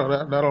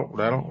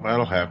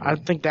 that'll happen. I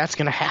think that's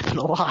going to happen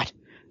a lot.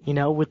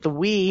 With the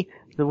Wii,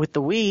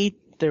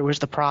 there was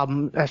the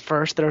problem at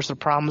first. There was the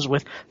problems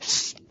with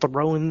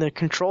throwing the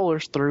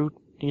controllers through,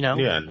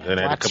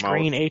 flat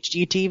screen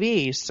HD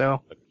TVs.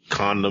 So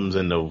condoms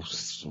and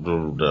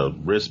the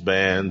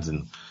wristbands,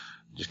 and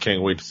just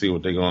can't wait to see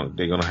what they're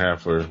gonna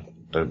have for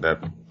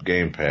that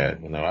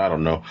gamepad. I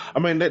don't know. I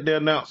mean, they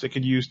announced they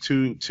could use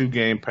two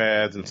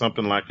gamepads, and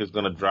something like it's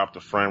gonna drop the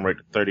frame rate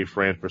to 30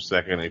 frames per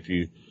second if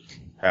you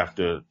have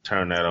to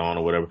turn that on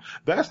or whatever.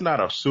 That's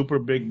not a super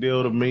big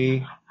deal to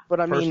me.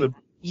 But I mean,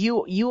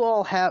 you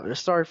all have,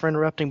 sorry for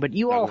interrupting, but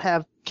you all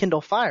have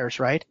Kindle Fires,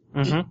 right?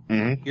 Mm-hmm.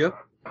 Mm-hmm. Yep.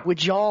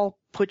 Would y'all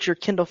put your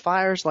Kindle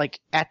Fires like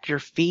at your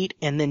feet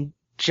and then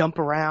jump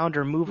around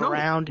or move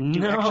around and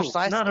do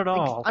exercise? Not at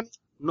all.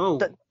 No.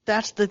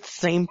 That's the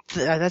same.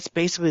 That's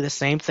basically the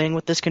same thing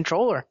with this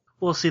controller.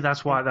 Well, see,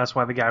 that's why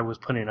the guy was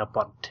putting it up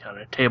on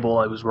a table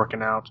while he was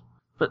working out.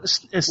 But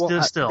it's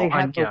still. They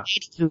have the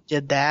lady who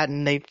did that,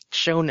 and they've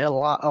shown it a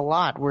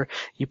lot where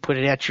you put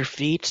it at your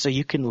feet so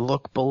you can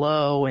look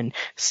below and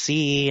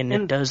see, and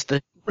it does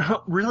the.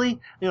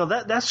 Really,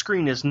 that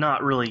screen is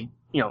not really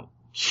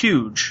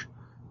huge,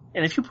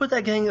 and if you put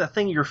that thing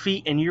at your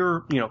feet and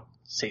you're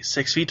say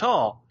 6 feet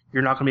tall,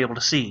 you're not going to be able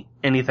to see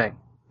anything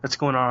that's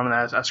going on in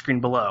that screen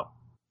below.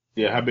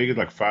 Yeah, how big is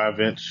like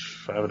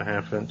 5-inch,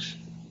 5.5-inch?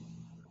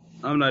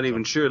 I'm not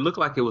even sure. It looked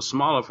like it was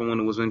smaller from when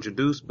it was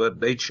introduced, but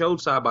they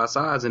showed side by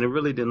sides, and it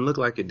really didn't look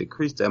like it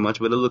decreased that much.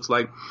 But it looks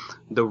like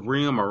the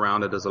rim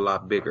around it is a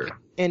lot bigger.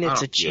 And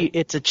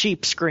it's a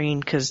cheap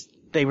screen because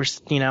they were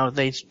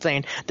they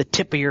saying the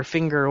tip of your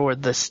finger or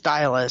the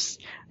stylus,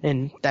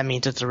 and that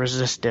means it's a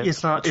resistive.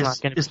 It's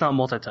not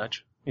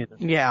multi-touch either.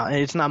 Yeah,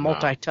 it's not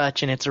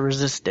multi-touch, and it's a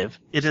resistive.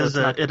 It is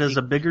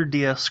a bigger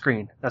DS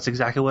screen. That's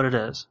exactly what it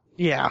is.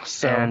 Yeah,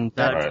 so and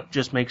that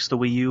just makes the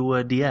Wii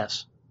U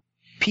DS.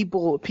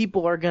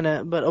 People are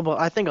gonna, but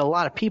I think a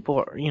lot of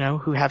people,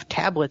 who have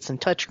tablets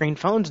and touchscreen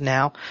phones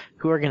now,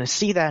 who are gonna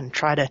see that and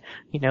try to,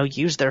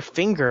 use their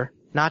finger,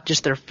 not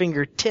just their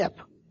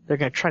fingertip. They're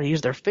gonna try to use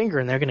their finger,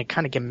 and they're gonna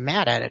kind of get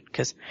mad at it,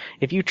 because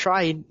if you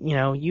try,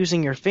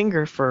 using your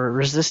finger for a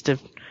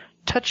resistive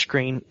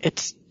touchscreen,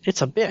 it's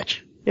a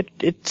bitch.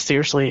 It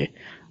seriously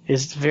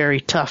is very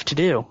tough to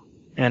do,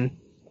 and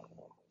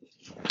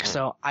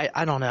so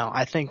I don't know.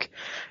 I think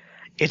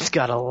it's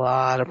got a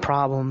lot of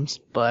problems,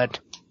 but.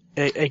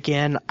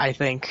 Again, I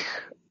think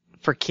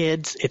for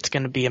kids, it's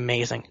going to be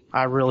amazing.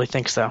 I really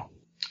think so.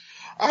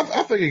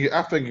 I think it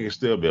can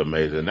still be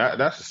amazing.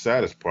 That's the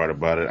saddest part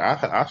about it.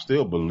 I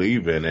still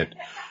believe in it.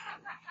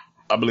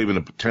 I believe in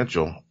the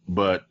potential,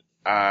 but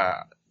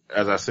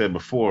as I said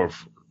before,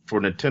 for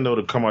Nintendo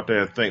to come out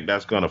there and think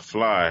that's going to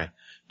fly,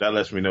 that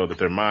lets me know that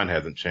their mind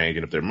hasn't changed.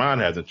 And if their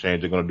mind hasn't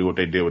changed, they're going to do what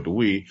they did with the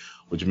Wii,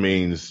 which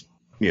means,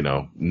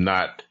 I'm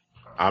not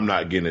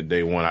getting it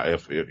day one.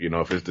 If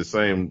it's the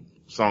same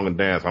song and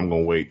dance, I'm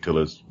going to wait till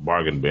it's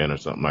bargain bin or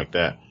something like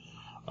that.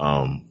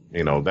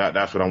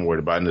 That's what I'm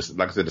worried about. And this,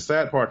 like I said, the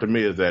sad part to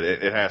me is that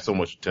it has so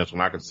much potential,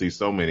 and I can see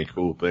so many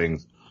cool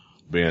things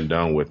being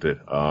done with it.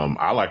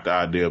 I like the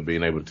idea of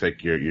being able to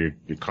take your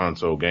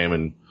console game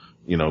and,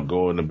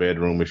 go in the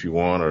bedroom if you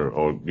want,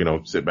 or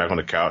sit back on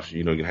the couch,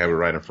 you can have it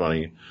right in front of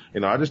you.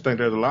 I just think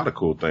there's a lot of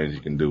cool things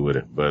you can do with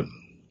it. But,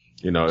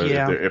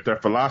 if their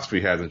philosophy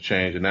hasn't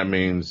changed, and that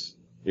means,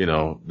 they're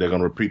going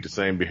to repeat the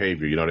same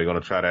behavior. They're going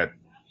to try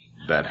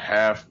that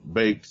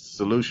half-baked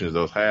solutions,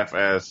 those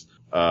half-ass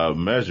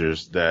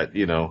measures that,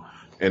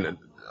 and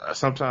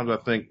sometimes I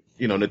think,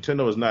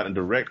 Nintendo is not in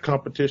direct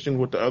competition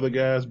with the other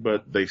guys,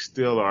 but they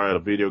still are at a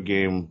video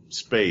game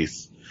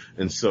space.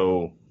 And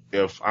so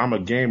if I'm a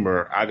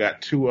gamer, I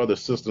got 2 other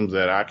systems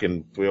that I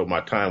can fill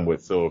my time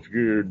with. So if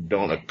you're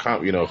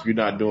if you're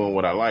not doing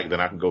what I like, then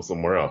I can go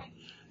somewhere else,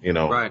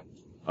 Right.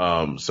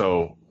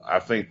 So I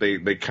think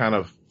they kind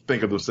of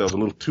think of themselves a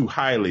little too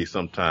highly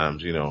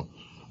sometimes,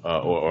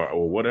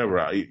 or whatever.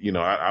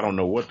 I don't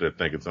know what they're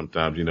thinking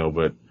sometimes,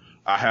 but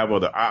I have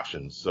other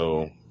options.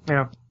 So,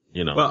 yeah.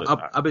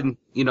 Well, I've been,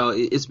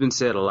 it's been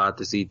said a lot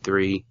this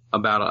E3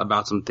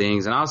 about some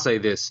things. And I'll say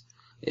this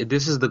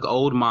is the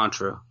old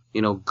mantra,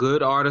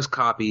 good artists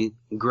copy,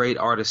 great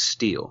artists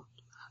steal.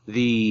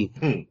 The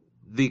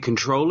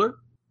controller,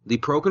 the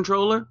Pro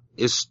Controller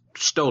is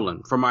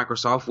stolen from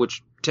Microsoft,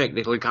 which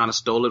technically kind of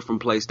stole it from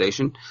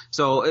PlayStation.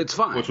 So it's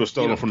fine. Which was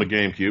stolen from the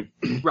GameCube.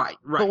 Right.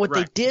 But what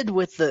they did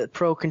with the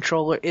Pro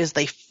Controller is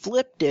they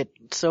flipped it,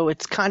 so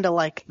it's kind of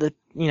like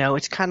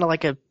it's kind of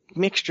like a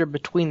mixture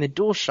between the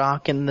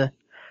DualShock and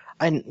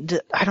as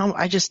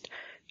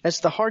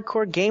the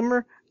hardcore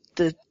gamer,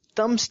 the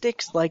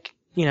thumbsticks, the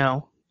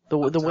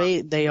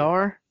way they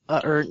are,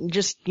 or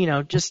just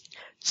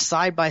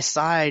side by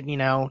side,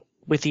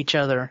 with each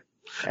other.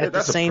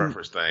 That's a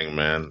preference thing,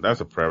 man.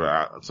 That's a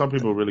preference. Some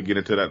people really get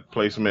into that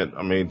placement.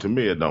 I mean, to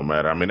me, it don't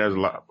matter. I mean, there's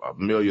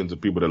millions of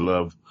people that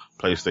love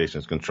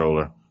PlayStation's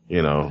controller,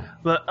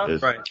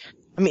 But, right.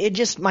 I mean,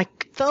 my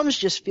thumbs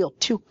just feel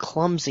too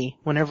clumsy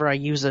whenever I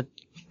use a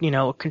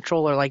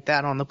controller like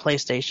that on the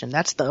PlayStation.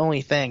 That's the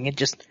only thing. It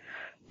just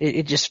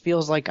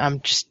feels like I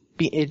just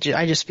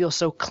feel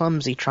so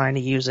clumsy trying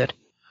to use it.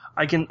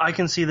 I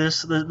can see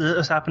this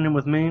happening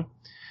with me.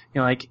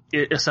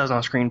 It says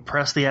on screen,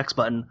 press the X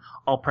button.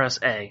 I'll press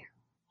A,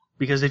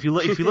 because if you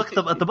look at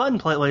the button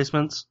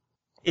placements,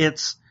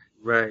 it's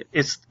right.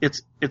 It's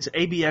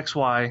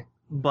ABXY,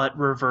 but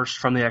reversed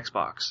from the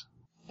Xbox.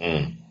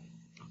 Mm.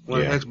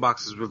 Well, the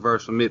Xbox is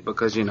reversed from it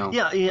because Yeah.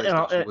 My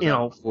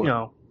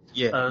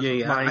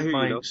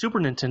you. Super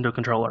Nintendo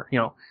controller,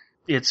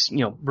 it's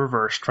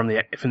reversed from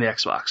the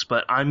Xbox,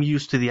 but I'm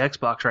used to the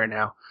Xbox right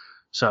now,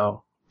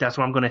 so that's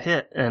what I'm going to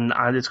hit, and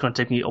it's going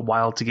to take me a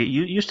while to get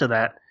used to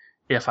that.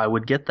 if I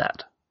would get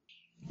that.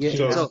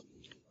 Yeah. So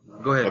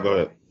go ahead. Go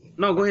ahead.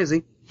 No, go ahead,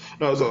 Z.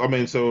 No, so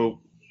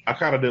I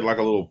kind of did like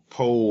a little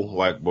poll,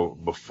 like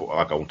before,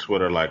 like on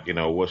Twitter, like,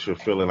 what's your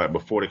feeling like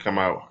before they come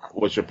out?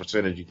 What's your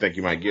percentage you think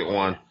you might get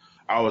one?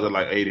 I was at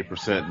like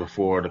 80%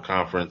 before the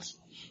conference.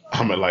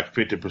 I'm at like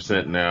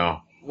 50%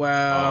 now.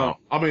 Wow.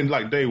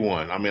 Like day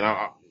one. I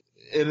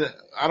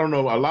don't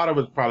know. A lot of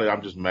it's probably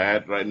I'm just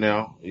mad right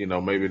now.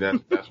 Maybe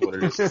that's what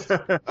it is.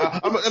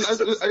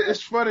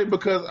 It's funny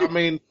because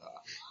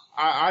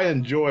I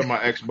enjoy my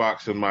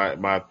Xbox and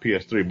my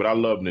PS3, but I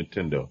love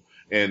Nintendo.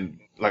 And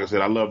like I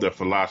said, I love their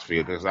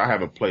philosophy because I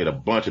haven't played a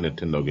bunch of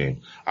Nintendo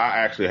games. I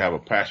actually have a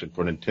passion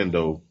for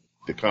Nintendo,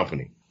 the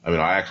company.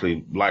 I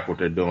actually like what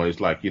they're doing. It's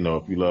like,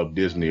 if you love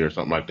Disney or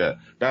something like that.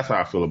 That's how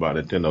I feel about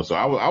Nintendo. So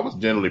I was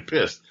generally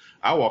pissed.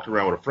 I walked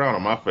around with a frown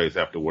on my face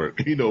after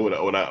work,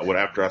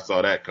 after I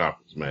saw that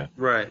conference, man.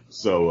 Right.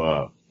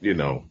 So,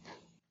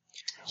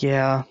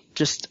 Yeah,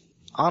 just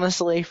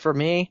honestly, for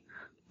me,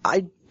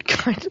 I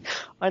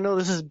know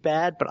this is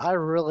bad, but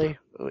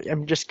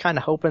I'm just kind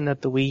of hoping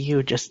that the Wii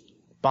U just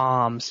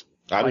bombs.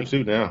 I do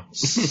too now.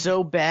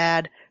 so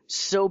bad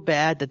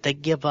that they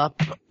give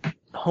up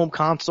home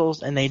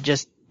consoles and they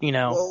just,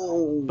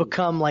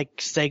 become like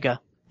Sega.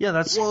 Yeah,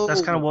 that's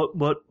kind of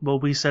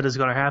what we said is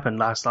going to happen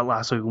last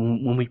week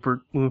when we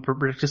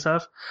predicted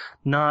stuff.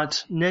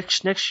 Not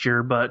next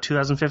year, but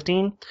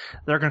 2015,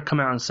 they're going to come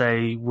out and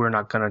say we're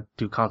not going to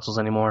do consoles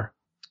anymore.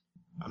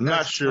 I'm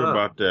not sure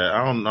about that.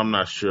 I'm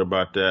not sure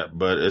about that,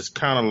 but it's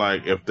kind of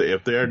like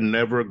if they're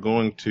never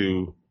going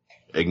to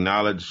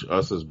acknowledge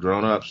us as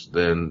grown-ups,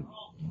 then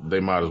they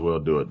might as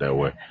well do it that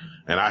way.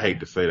 And I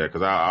hate to say that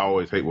because I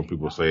always hate when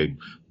people say,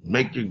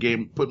 make your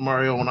game, put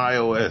Mario on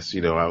iOS.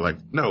 I'm like,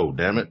 no,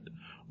 damn it.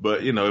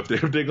 But, if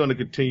they're going to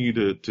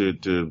continue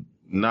to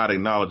not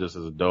acknowledge us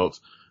as adults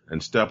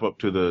and step up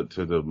to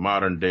the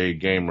modern day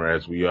gamer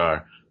as we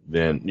are,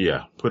 then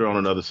yeah, put it on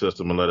another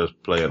system and let us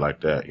play it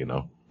like that,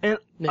 And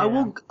yeah. I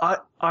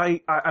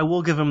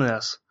will give them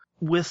this.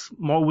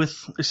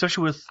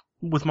 Especially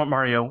with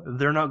Mario,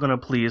 they're not going to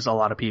please a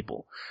lot of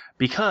people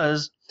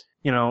because,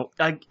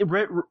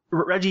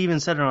 Reggie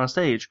even said it on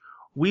stage.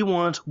 We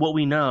want what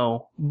we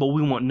know, but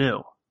we want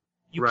new.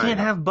 You can't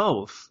have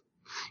both.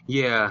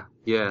 Yeah.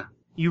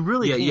 You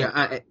really can't.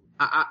 Yeah.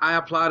 I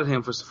applauded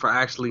him for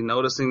actually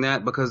noticing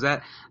that because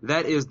that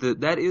is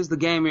the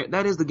gamer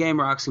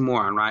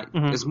oxymoron, right?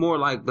 Mm-hmm. It's more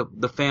like the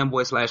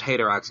fanboy /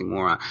 hater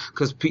oxymoron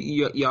because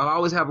y'all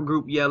always have a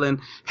group yelling,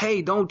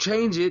 "Hey, don't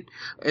change it,"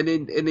 and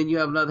then you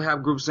have another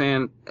half group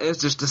saying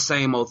it's just the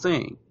same old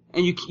thing.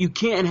 And you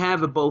can't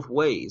have it both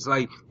ways.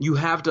 Like you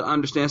have to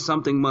understand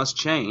something must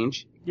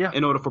change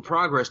in order for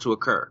progress to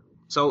occur.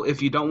 So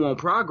if you don't want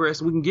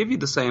progress, we can give you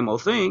the same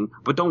old thing,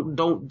 but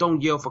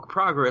don't yell for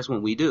progress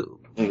when we do.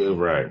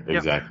 Right.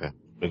 Exactly. Yep.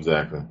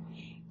 Exactly.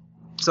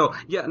 So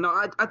yeah, no,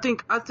 I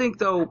think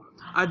though,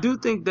 I do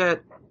think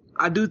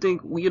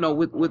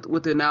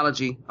with the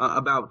analogy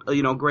about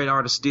great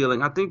artists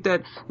stealing, I think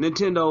that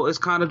Nintendo is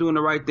kind of doing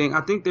the right thing.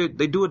 I think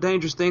they do a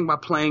dangerous thing by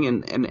playing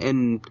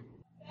in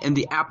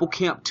the Apple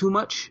camp too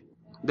much.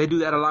 They do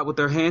that a lot with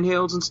their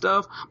handhelds and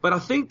stuff, but I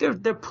think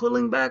they're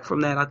pulling back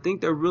from that. I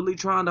think they're really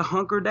trying to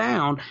hunker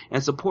down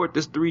and support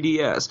this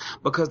 3DS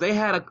because they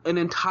had an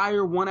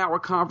entire 1 hour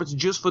conference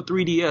just for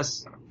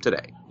 3DS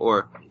today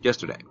or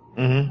yesterday.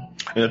 Mm-hmm.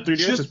 And the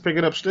 3DS is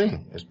picking up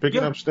steam. It's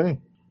picking up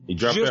steam. You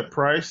dropped that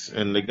price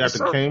and they got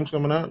the games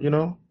coming out,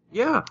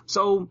 Yeah.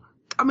 So,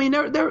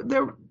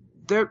 they're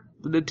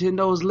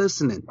Nintendo's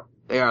listening.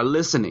 They are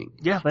listening.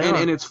 Yeah, they are.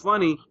 And it's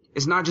funny.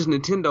 It's not just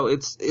Nintendo.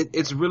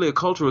 It's really a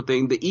cultural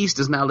thing. The East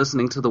is now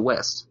listening to the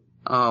West,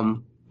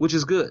 which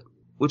is good,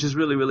 which is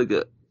really, really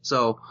good.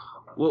 So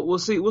we'll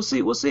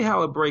see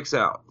how it breaks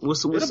out. We'll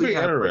see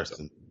how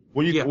interesting.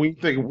 When you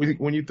think we're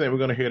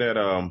gonna hear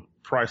that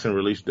price and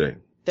release date?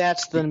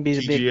 That's gonna be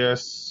the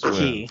TGS big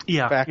key.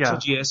 Yeah.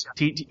 TGS.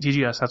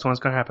 TGS. That's when it's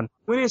gonna happen.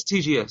 When is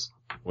TGS?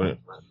 When?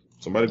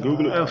 Somebody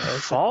Google it.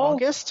 Fall?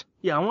 August?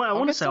 Yeah, I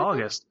want to say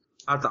August.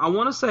 I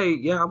want to say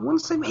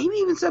maybe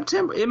even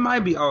September. It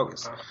might be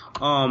August.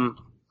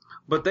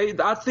 But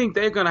I think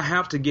they're gonna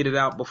have to get it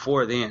out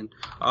before then,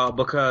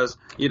 because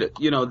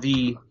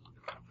the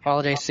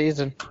holiday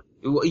season.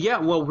 Yeah,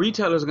 well,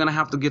 retailers are gonna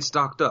have to get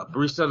stocked up.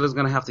 Retailers are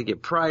gonna have to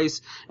get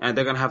price, and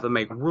they're gonna have to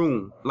make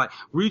room. Like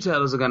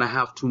retailers are gonna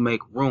have to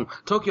make room.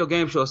 Tokyo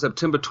Game Show is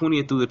September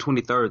 20th through the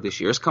 23rd this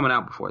year. It's coming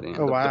out before then.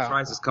 Oh, wow. The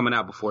price is coming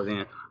out before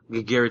then. I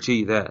can guarantee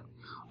you that.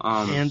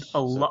 And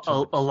a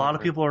lot of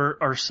people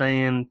are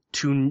saying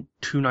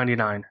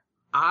 $299.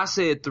 I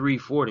said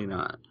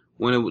 $349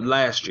 when it was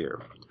last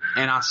year,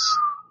 and I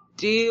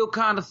still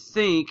kind of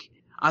think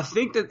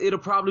that it'll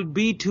probably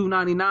be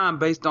 $299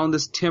 based on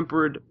this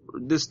tempered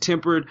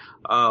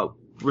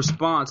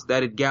response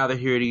that it gathered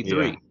here at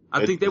E3. Yeah,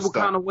 I think they were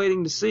kind of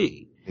waiting to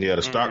see. Yeah,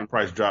 the stock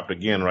price dropped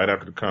again right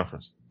after the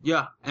conference.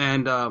 Yeah,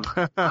 and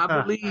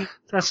I believe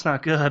that's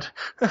not good.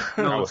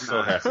 No, I was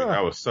so happy.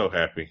 I was so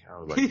happy. I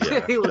was like,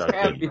 yeah, he was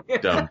happy.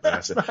 Dumb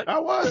bastard. I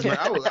was, man.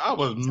 I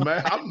was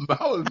mad. I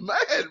was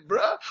mad,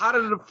 bro. How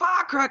did the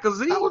firecrackers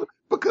Z?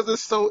 Because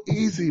it's so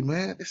easy,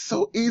 man. It's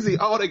so easy.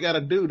 All they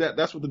gotta do,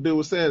 that's what the dude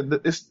was saying.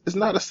 It's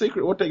not a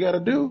secret what they gotta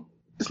do.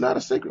 It's not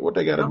a secret what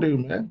they gotta do,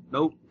 man.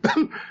 Nope.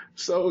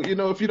 So,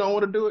 if you don't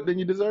want to do it, then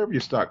you deserve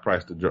your stock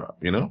price to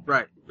drop,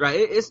 Right.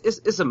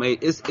 It's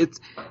amazing. It's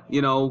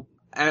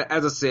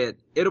as I said,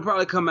 it'll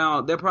probably come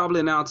out. They'll probably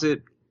announce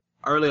it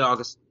early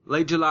August,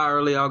 late July,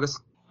 early August,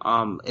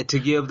 to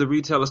give the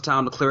retailers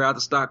time to clear out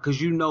the stock,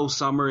 because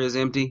summer is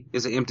empty.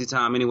 It's an empty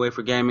time anyway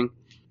for gaming.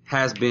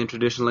 Has been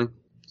traditionally,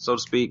 so to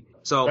speak.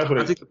 So I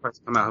think the price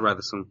will come out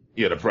rather soon.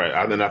 Yeah, the price.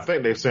 And I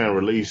think they're saying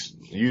release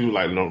usually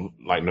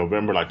like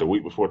November, like the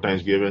week before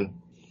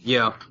Thanksgiving.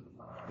 Yeah.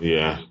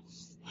 Yeah.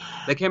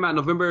 They came out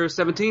November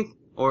 17th,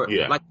 or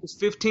like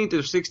 15th or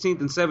 16th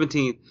and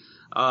 17th.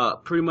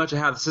 Pretty much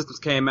how the systems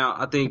came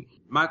out. I think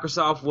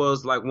Microsoft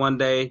was like one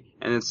day,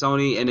 and then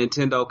Sony and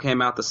Nintendo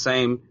came out the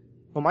same.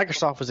 Well,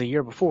 Microsoft was a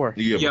year before.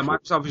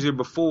 Microsoft was a year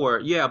before.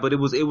 Yeah, but it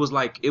was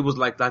like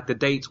the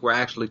dates were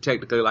actually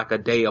technically like a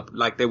day up.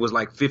 Like there was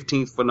like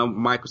 15th for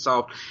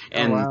Microsoft,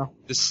 and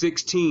the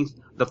 16th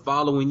the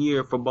following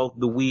year for both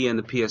the Wii and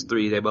the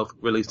PS3. They both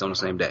released on the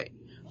same day.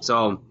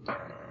 So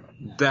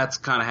that's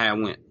kind of how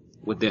it went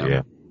with them.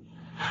 Yeah.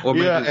 Or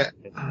maybe,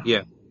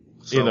 yeah.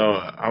 So,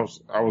 I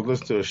was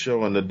listening to a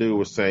show, and the dude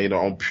was saying,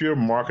 on pure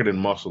marketing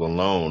muscle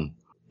alone,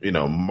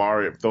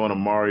 Mario, throwing a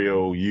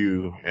Mario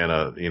U and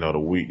the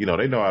Wii,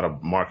 they know how to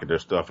market their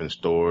stuff in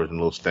stores and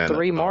little stand-up.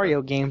 3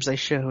 Mario games they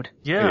showed.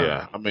 Yeah.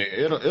 Yeah. I mean,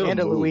 it'll and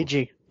a move.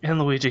 Luigi. And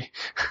Luigi.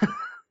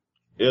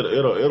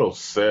 It'll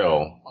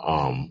sell,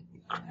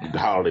 the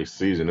holiday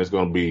season. It's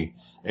going to be,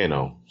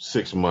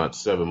 6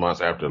 months, 7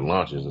 months after it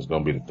launches. It's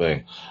going to be the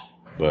thing.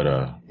 But,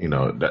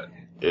 that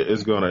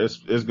it's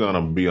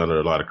gonna be under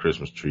a lot of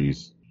Christmas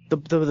trees.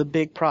 The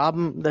big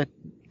problem,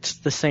 that's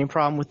the same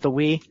problem with the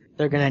Wii.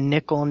 They're gonna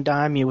nickel and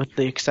dime you with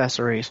the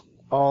accessories,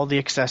 all the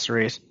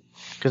accessories,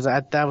 because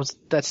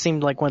that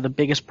seemed like one of the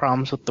biggest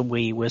problems with the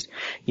Wii was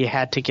you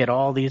had to get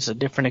all these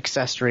different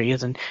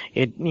accessories, and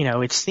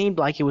it seemed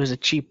like it was a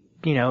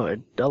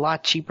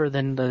lot cheaper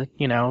than the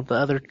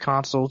other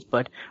consoles,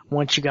 but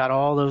once you got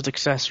all those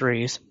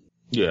accessories.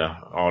 Yeah,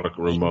 all the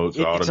remotes,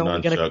 all the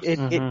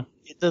nunchucks.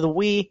 The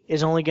Wii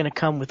is only going to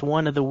come with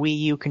one of the Wii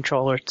U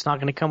controllers. It's not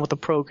going to come with a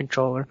Pro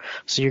controller.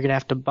 So you're going to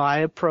have to buy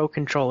a Pro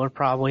controller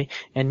probably,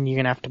 and you're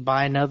going to have to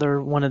buy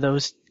another one of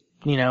those,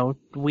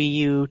 Wii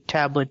U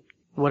tablet,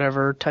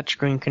 whatever,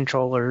 touchscreen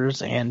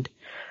controllers, and,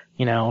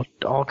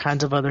 all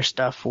kinds of other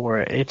stuff for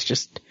it. It's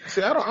just.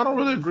 See, I don't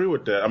really agree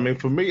with that. I mean,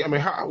 for me,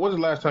 when's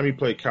the last time you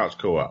played couch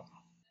co-op?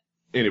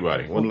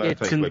 Anybody? When's the last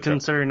time you played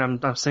considering I'm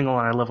single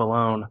and I live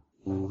alone.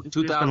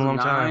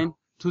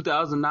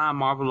 2009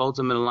 Marvel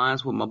Ultimate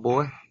Alliance with my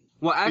boy.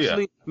 Well,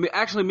 actually, me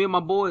and my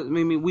boy,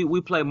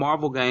 we play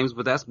Marvel games,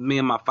 but that's me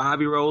and my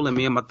 5-year-old and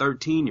me and my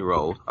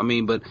 13-year-old.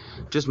 But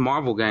just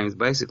Marvel games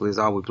basically is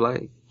all we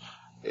play.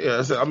 Yeah,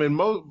 it's a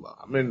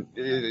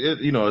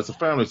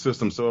family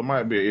system, so it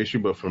might be an issue,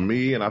 but for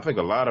me, and I think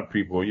a lot of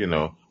people,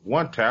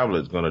 one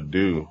tablet's gonna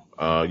do.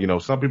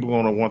 Some people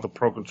are gonna want the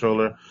Pro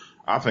controller.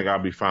 I think I'll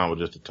be fine with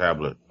just a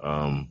tablet.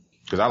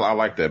 Cause I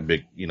like that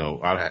big,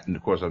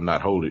 of course I've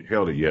not held it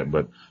yet,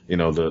 but,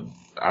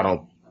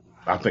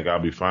 I think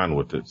I'll be fine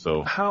with it.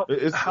 So how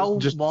long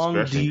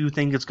do you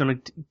think it's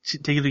going to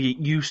take you to get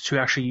used to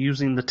actually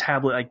using the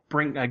tablet,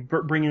 bring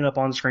it up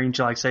on screen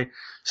to say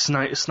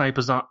snipe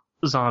a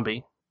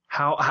zombie?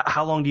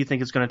 How long do you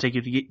think it's going to take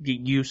you to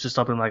get used to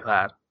something like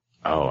that?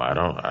 Oh, I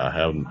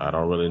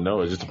don't really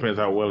know. It just depends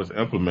how well it's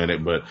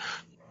implemented, but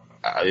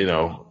I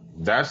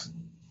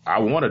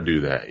want to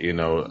do that,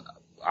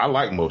 I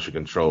like motion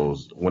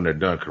controls when they're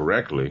done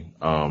correctly.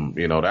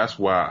 That's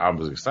why I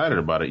was excited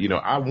about it.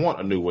 I want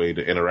a new way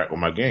to interact with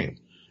my games.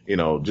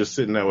 Just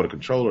sitting there with a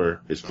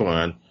controller is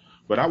fun,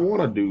 but I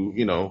want to do,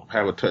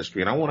 have a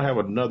touchscreen. I want to have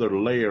another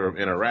layer of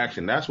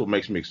interaction. That's what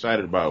makes me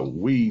excited about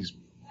Wii's,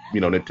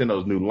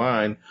 Nintendo's new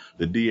line,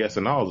 the DS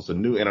and all. It's a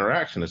new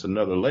interaction. It's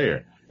another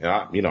layer.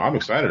 And I'm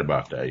excited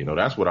about that.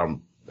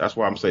 That's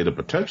why I'm saying the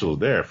potential is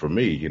there for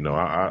me.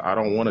 I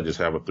don't want to just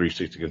have a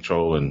 360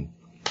 control and,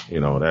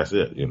 that's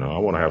it. I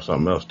want to have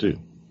something else too.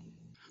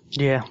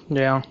 Yeah,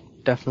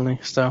 definitely.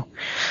 So,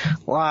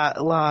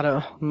 a lot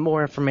of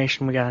more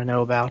information we got to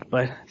know about,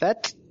 but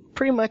that's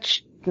pretty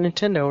much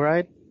Nintendo,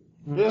 right?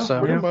 Yeah, so,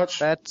 pretty much.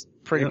 That's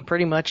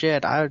pretty much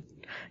it.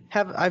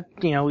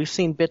 We've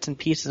seen bits and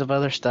pieces of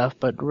other stuff,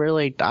 but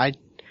really, I've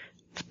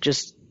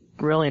just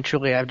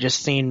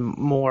seen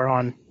more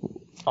on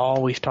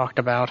all we've talked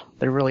about.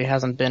 There really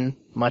hasn't been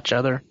much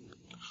other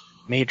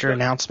major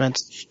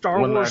announcements. Star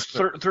Wars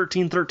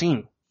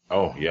 1313.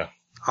 Oh, yeah.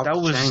 That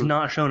was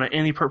not shown at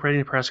any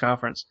press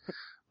conference,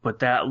 but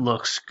that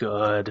looks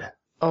good.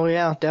 Oh,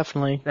 yeah,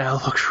 definitely. That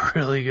looks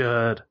really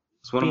good.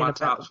 It's one of my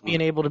tops.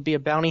 Being able to be a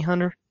bounty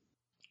hunter?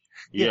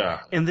 Yeah.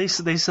 And they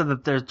said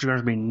that there's going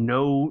to be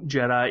no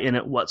Jedi in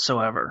it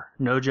whatsoever.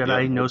 No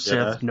Jedi, no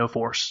Sith, no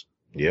Force.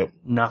 Yep.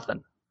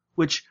 Nothing.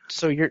 Which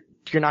So you're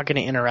not going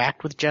to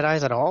interact with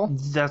Jedis at all?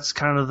 that's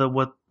kind of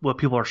what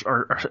people are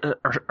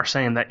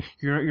saying, that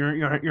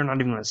you're not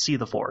even going to see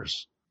the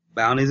Force.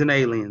 Bounties and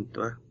aliens.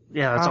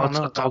 Yeah, that's I all don't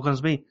know. it's all going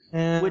to be.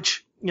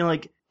 Which,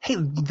 like, hey,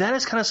 that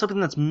is kind of something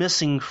that's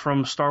missing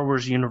from Star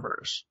Wars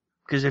universe.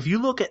 Because if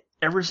you look at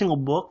every single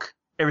book,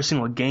 every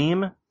single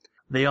game,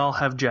 they all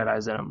have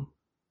Jedis in them.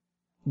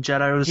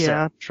 Jedi are the Sith.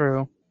 Yeah,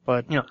 true.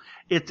 But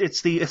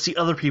It's the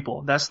other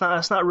people. That's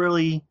not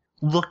really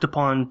looked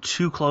upon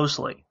too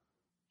closely.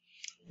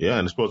 Yeah,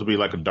 and it's supposed to be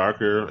like a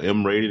darker,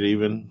 M-rated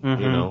even,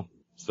 Mm-hmm.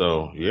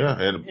 So, yeah,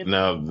 and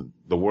now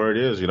the word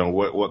is,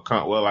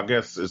 well, I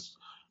guess it's,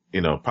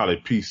 probably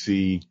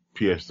PC,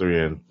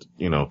 PS3, and,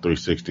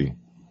 360.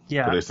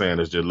 Yeah. But they're saying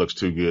it just looks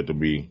too good to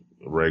be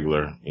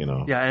regular,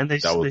 Yeah, and they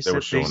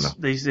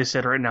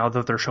said right now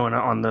that they're showing it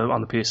on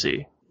the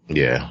PC.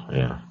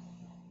 Yeah.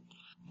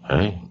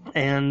 Hey.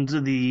 And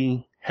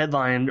the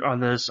headline on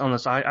this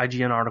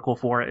IGN article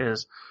for it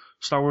is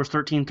Star Wars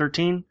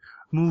 1313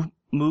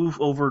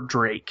 move over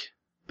Drake,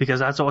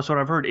 because that's what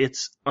I've heard.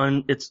 It's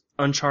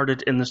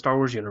Uncharted in the Star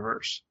Wars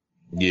universe.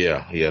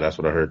 Yeah, that's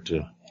what I heard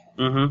too.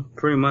 Mm-hmm.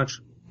 Pretty much.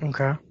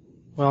 okay.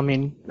 Well, I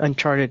mean,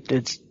 Uncharted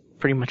it's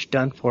pretty much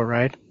done for,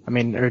 right? I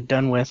mean, they're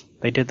done with.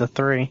 They did the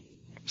 3,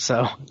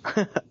 so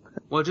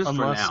Well, just for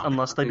now.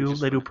 Unless they do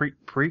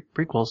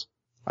prequels.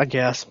 I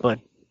guess. But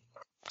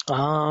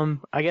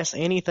I guess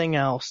anything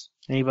else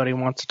anybody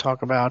wants to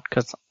talk about,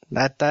 because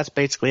that's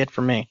basically it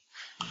for me.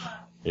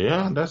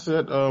 Yeah, that's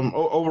it.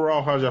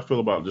 Overall, how y'all feel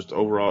about just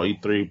overall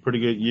E3? Pretty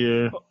good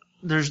year.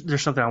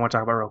 There's something I want to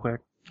talk about real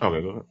quick.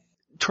 Okay, go ahead.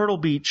 Turtle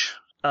Beach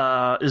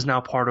is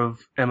now part of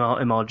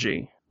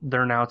MLG.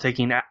 They're now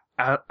taking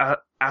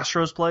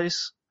Astro's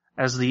place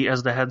as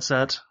the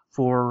headset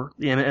for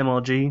the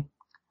MLG,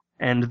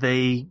 and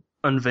they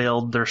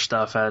unveiled their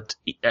stuff at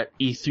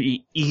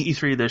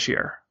E3 this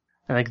year.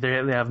 I think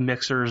they have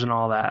mixers and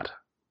all that.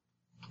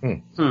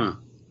 I don't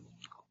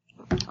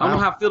know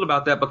how I feel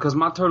about that, because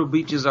my Turtle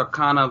Beaches are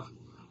kind of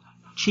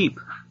cheap.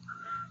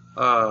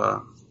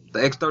 The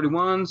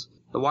X31s,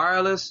 the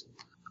wireless,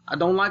 I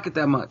don't like it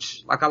that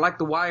much. Like, I like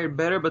the wired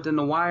better, but then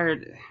the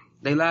wired,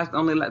 they last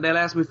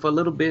me for a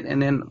little bit,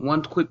 and then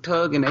one quick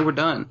tug and they were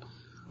done.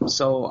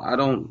 So I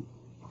don't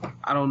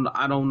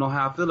know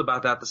how I feel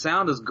about that. The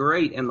sound is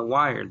great in the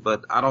wired,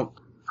 but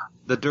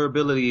the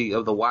durability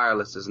of the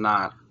wireless is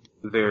not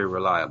very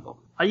reliable.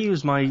 I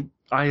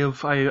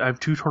have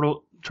two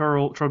Turtle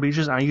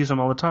Beaches, and I use them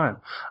all the time.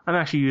 I'm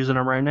actually using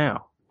them right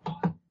now.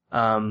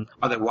 Are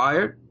they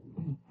wired?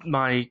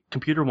 My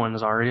computer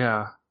ones are,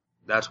 yeah.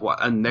 That's why,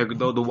 and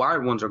though the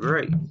wired ones are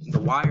great, the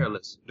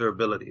wireless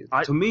durability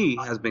to me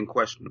has been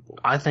questionable.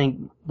 I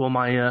think, well,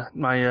 my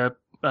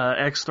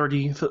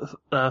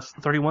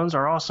X31s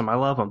are awesome. I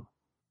love them.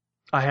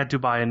 I had to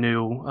buy a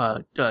new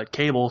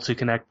cable to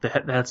connect the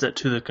headset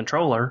to the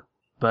controller,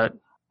 but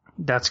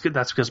that's good.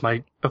 That's because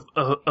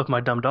of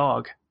my dumb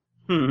dog.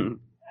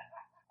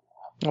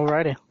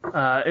 Alrighty.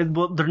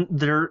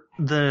 They're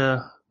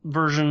the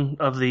version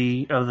of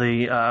the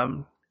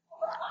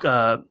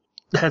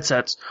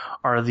headsets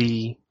are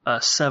the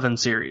 7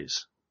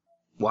 series.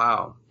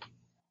 Wow.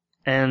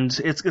 And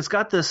it's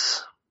got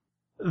this,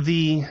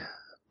 the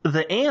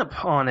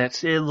amp on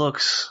it,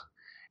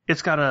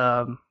 it's got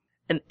an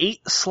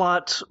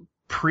 8-slot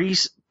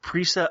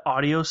preset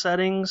audio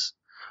settings,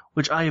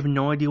 which I have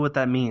no idea what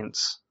that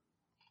means.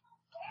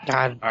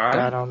 I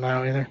don't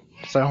know either.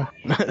 So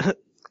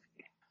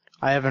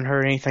I haven't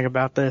heard anything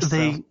about this.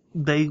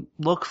 They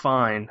look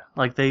fine.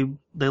 Like they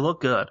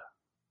look good.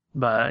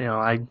 But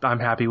I'm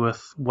happy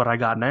with what I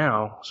got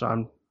now. So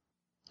I'm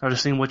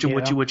just seeing what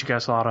you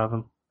guys thought of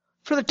them.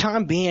 For the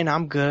time being,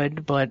 I'm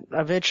good, but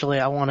eventually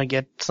I want to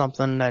get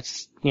something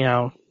that's,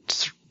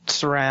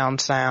 surround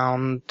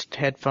sound,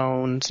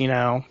 headphones,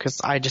 because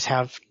I just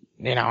have,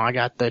 I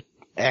got the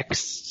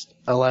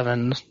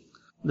X11.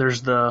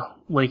 There's the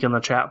link in the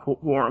chat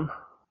forum.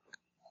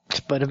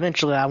 But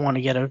eventually I want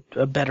to get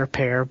a better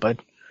pair, but,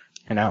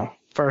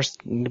 first,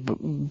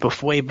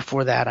 way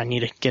before that, I need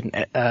to get an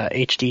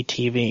HD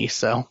TV,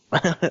 so.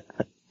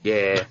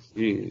 Yeah,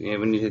 we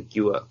need to hook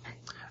you up.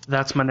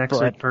 That's my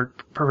next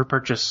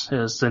purchase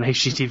is an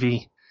HD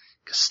TV.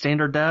 'Cause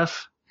standard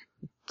def,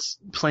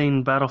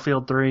 playing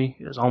Battlefield 3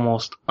 is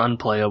almost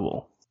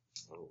unplayable.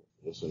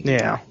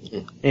 Yeah.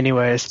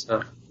 Anyways.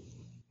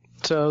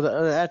 So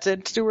that's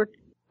it, Stuart?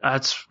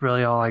 That's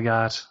really all I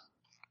got.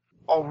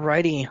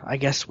 Alrighty. I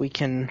guess we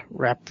can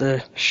wrap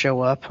the show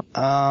up.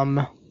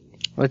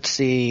 Let's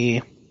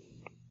see.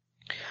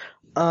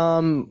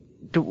 Do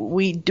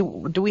we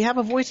have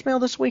a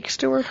voicemail this week,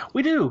 Stuart?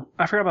 We do.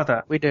 I forgot about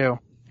that. We do.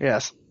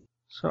 Yes.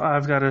 So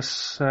I've got to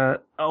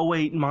set... Oh,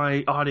 wait,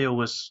 my audio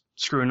was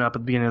screwing up at the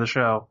beginning of the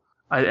show.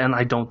 And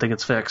I don't think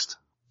it's fixed.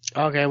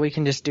 Okay, we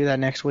can just do that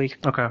next week.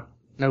 Okay.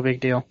 No big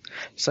deal.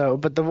 So,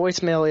 but the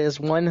voicemail is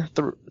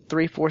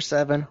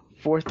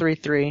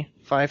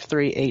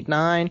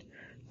 1-347-433-5389.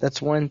 That's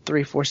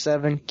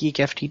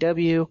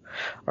 1-347-GEEK-FTW.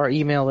 Our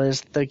email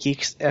is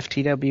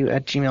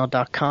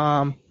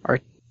thegeeksftw@gmail.com. Our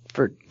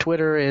for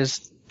Twitter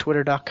is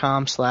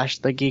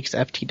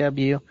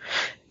twitter.com/thegeeksftw,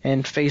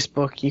 and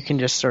Facebook, you can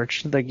just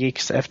search The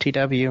Geeks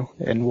FTW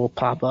and we'll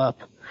pop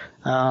up.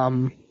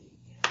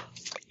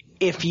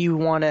 If you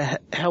want to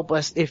help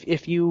us,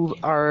 if you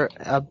are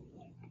a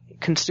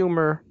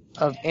consumer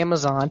of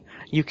Amazon,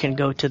 you can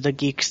go to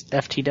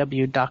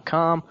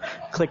thegeeksftw.com,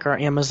 click our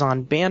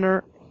Amazon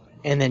banner,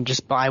 and then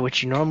just buy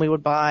what you normally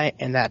would buy,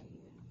 and that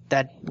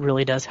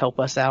really does help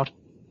us out,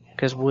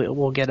 because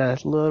we'll get a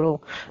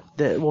little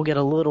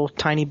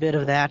tiny bit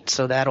of that,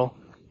 so that'll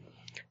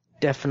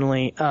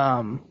definitely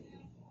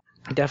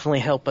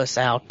help us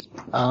out.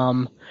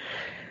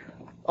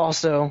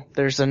 Also,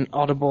 there's an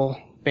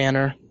Audible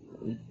banner.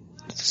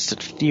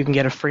 You can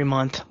get a free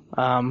month,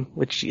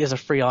 which is a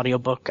free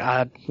audiobook.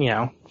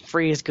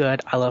 Free is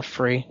good. I love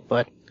free,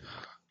 but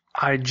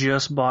I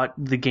just bought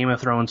the Game of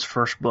Thrones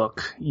first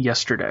book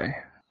yesterday.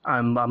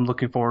 I'm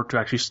looking forward to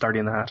actually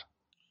starting that.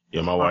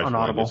 Yeah, my wife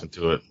might listen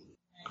to it.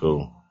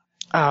 Cool.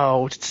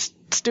 Oh,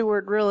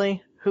 Stuart,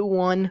 really? Who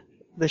won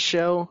the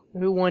show?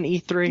 Who won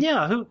E3?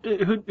 Yeah, who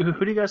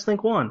do you guys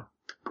think won?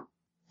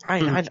 I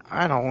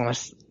don't want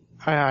to.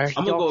 I'm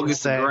gonna go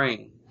against the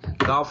grain.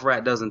 Golf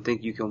Rat doesn't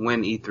think you can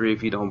win E3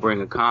 if you don't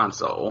bring a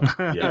console. Yeah,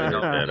 I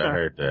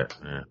heard that.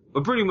 Yeah.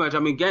 But pretty much, I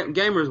mean,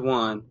 gamers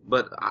won,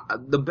 but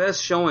the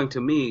best showing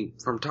to me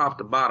from top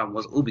to bottom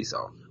was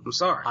Ubisoft. I'm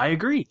sorry. I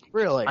agree.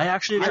 Really? I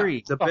actually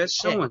agree. The best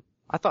showing.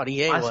 I thought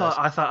EA was.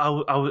 I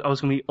thought I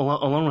was going to be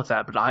alone with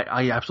that, but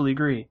I absolutely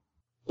agree.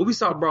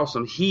 Ubisoft brought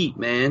some heat,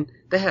 man.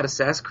 They had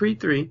Assassin's Creed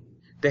 3.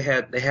 They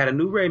had a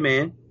new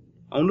Rayman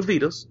on the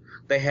Vitas.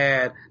 They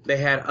had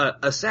a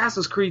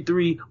Assassin's Creed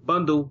 3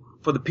 bundle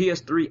for the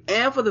PS3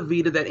 and for the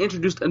Vita that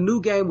introduced a new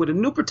game with a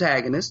new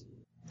protagonist,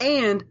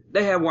 and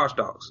they had Watch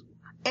Dogs,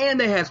 and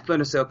they had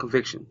Splinter Cell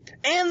Conviction.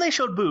 And they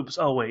showed boobs.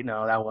 Oh wait,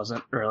 no, that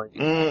wasn't really.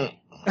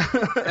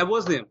 That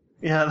was them.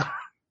 Yeah.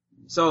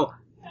 So,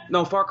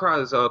 no, Far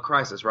Cry is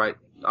Crysis, right?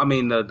 I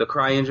mean, the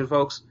Cry Engine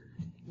folks.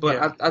 But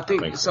yeah, I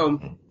think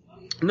so.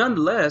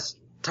 Nonetheless,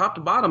 top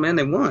to bottom, man,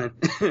 they won.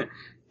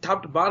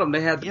 Top to bottom,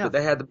 they had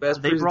the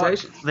best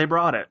presentation. They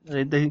brought it.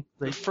 They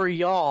for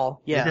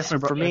y'all, yes.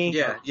 For me,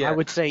 yeah. I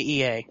would say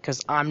EA,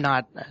 because I'm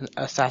not an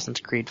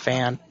Assassin's Creed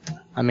fan.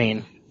 I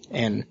mean,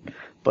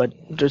 but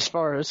as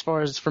far as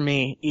for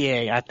me,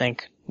 EA, I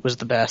think was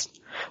the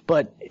best.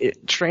 But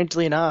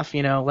strangely enough,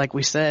 like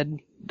we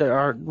said, there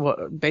are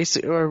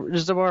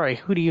Zabari.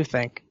 Who do you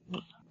think?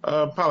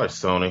 Probably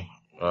Sony.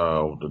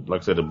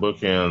 Like I said, the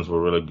bookends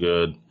were really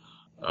good.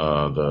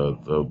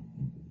 The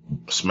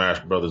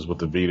Smash Brothers with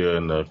the Vita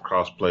and the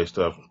cross-play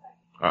stuff,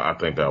 I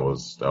think that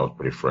was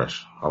pretty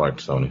fresh. I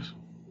liked Sony's.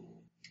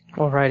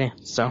 Alrighty,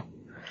 so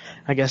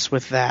I guess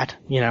with that,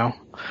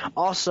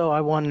 Also,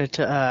 I wanted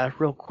to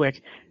real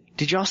quick.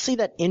 Did y'all see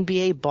that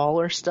NBA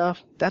Baller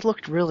stuff? That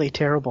looked really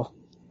terrible.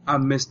 I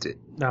missed it.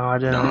 No, I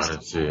didn't. No, I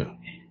didn't see it.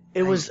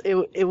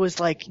 It was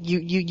like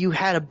you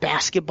had a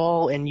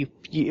basketball and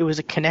it was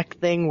a Connect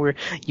thing where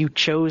you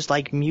chose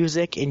like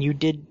music and you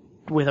did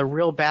with a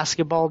real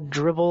basketball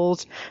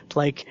dribbles,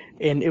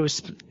 and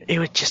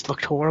it just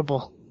looked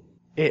horrible.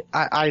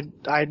 I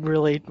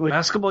really would.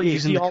 Basketball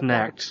using the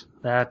Connect.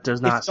 That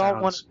does not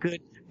sound.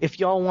 If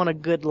y'all want a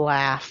good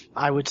laugh,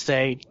 I would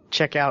say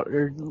check out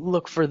or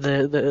look for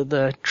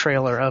the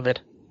trailer of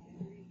it.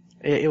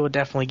 It will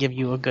definitely give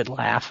you a good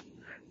laugh.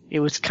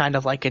 It was kind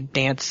of like a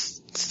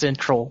Dance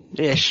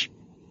Central-ish,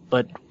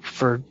 but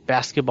for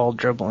basketball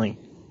dribbling.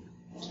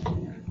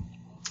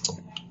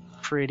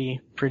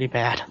 Pretty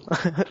bad.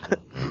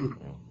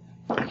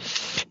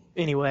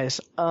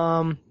 Anyways,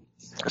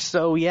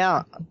 so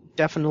yeah,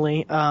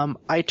 definitely,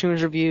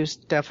 iTunes reviews,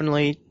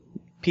 definitely,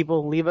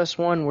 people leave us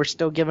one. We're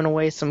still giving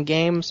away some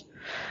games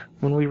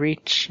when we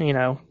reach,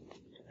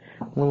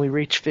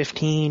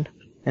 15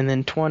 and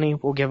then 20,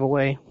 we'll give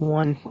away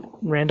one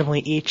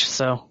randomly each,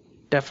 so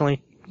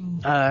definitely,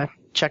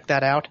 check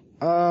that out.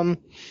 I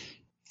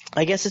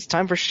guess it's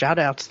time for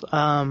shoutouts.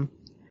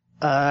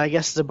 I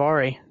guess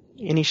Zabari,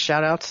 any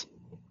shoutouts?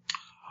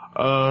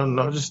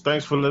 No, just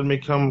thanks for letting me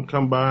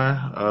come by.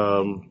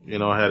 I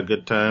had a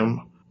good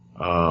time.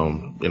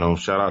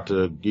 Shout out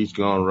to Geeks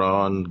Gone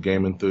Raw and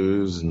Game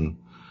Enthuse and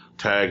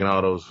Tag and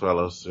all those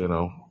fellas,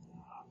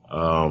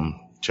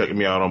 Check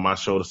me out on my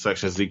show, the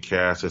Section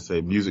Zcast. It's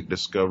a music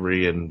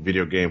discovery and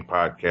video game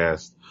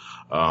podcast.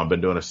 I've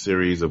been doing a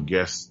series of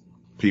guest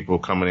people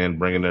coming in,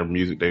 bringing their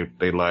music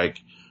they like.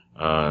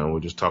 And we're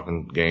just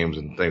talking games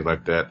and things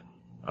like that.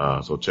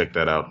 So check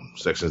that out,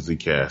 Section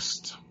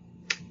Zcast.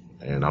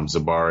 And I'm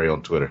Zabari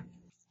on Twitter.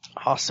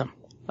 Awesome.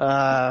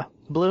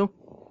 Blue?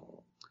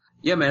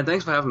 Yeah, man,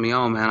 thanks for having me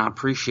on, man. I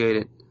appreciate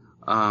it.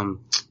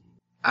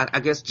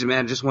 I guess,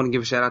 man, I just want to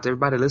give a shout out to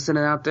everybody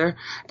listening out there,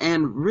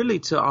 and really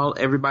to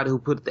everybody who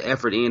put the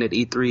effort in at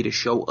E3 to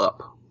show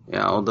up.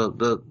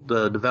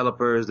 The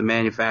developers, the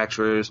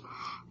manufacturers,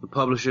 the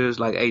publishers,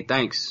 hey,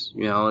 thanks.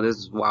 This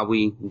is why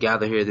we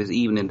gather here this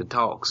evening to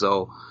talk.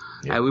 So,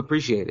 yeah. We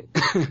appreciate it.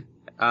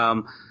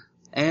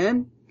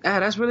 And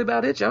that's really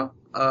about it, y'all.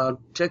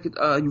 Check it.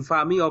 You can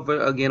find me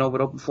over at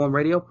Open Forum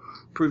Radio,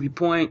 Preview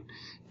Point,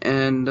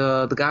 and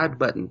the guide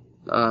button.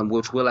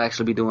 which we'll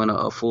actually be doing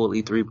a full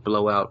E3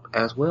 blowout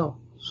as well.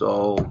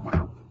 So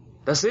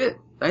that's it.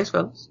 Thanks,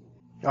 fellas.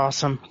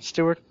 Awesome.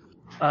 Stuart?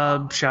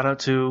 Shout out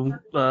to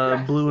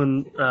Blue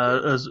and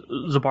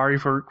Zabari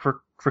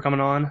for coming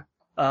on.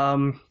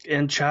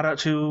 And shout out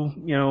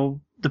to,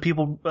 the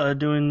people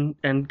doing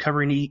and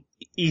covering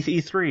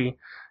E3.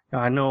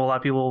 I know a lot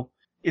of people,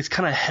 it's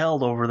kind of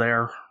held over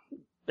there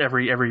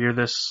every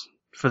year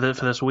for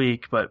this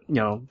week, but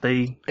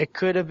it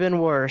could have been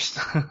worse.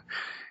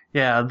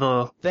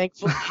 Yeah,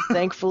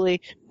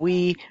 thankfully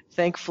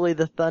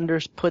the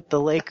Thunders put the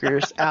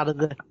Lakers out of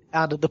the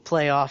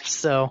playoffs,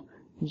 so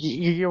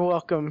you're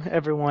welcome,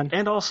 everyone.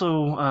 And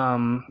also,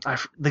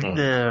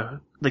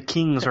 the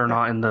Kings are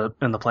not in the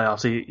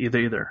playoffs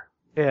either.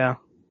 Yeah.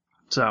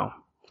 So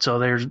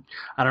there's,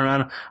 I don't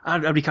know,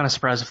 I'd be kind of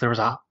surprised if there was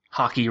a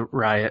hockey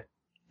riot.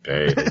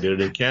 Hey, they did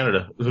it in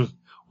Canada.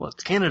 Well,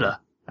 it's Canada.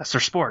 That's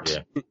their sport.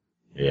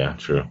 Yeah,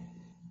 true.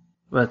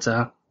 But,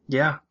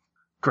 yeah,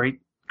 great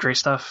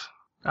stuff.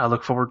 I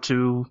look forward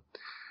to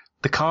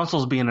the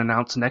consoles being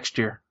announced next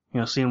year.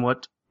 Seeing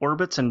what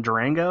Orbits and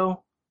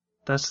Durango,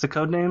 that's the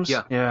code names?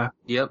 Yeah.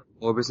 Yep,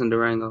 Orbits and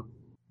Durango.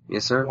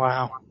 Yes, sir.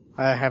 Wow.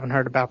 I haven't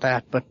heard about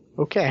that, but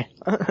okay.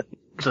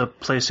 The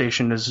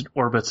PlayStation is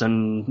Orbits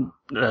and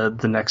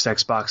the next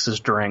Xbox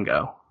is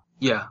Durango.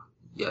 Yeah.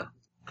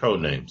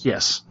 Code names.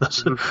 Yes,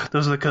 those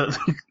are the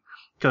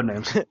code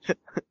names.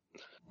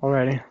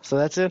 Alrighty, so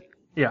that's it?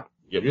 Yeah.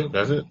 Yep,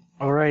 that's it.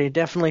 Alrighty,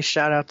 definitely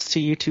shout outs to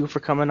you two for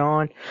coming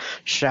on.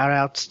 Shout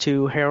outs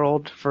to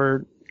Harold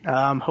for,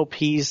 hope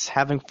he's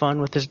having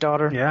fun with his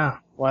daughter. Yeah.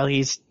 While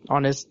he's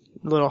on his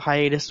little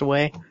hiatus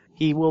away.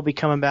 He will be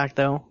coming back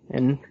though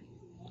in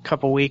a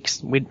couple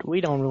weeks. We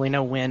don't really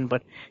know when,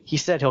 but he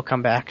said he'll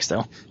come back,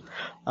 so.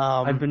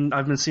 I've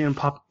been seeing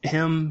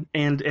him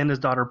and his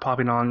daughter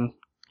popping on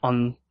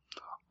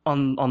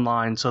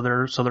online, so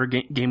they're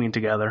gaming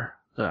together,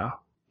 so.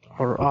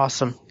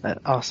 Awesome.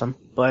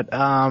 But,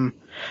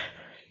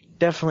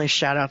 definitely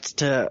shout outs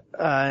to,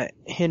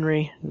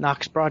 Henry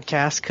Knox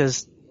Broadcast,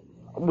 cause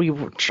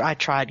I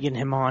tried getting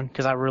him on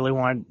cause I really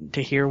wanted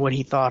to hear what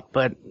he thought,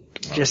 but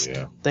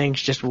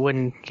things just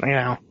wouldn't,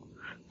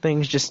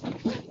 things just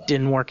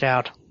didn't work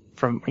out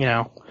from,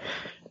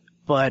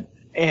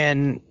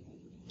 and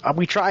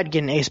we tried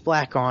getting Ace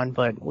Black on,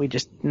 but we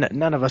just,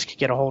 none of us could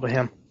get a hold of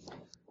him.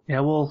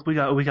 Yeah, well, we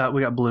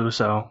got Blue,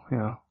 so,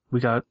 we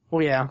got.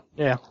 Well,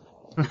 yeah.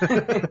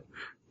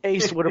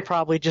 Ace would have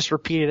probably just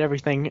repeated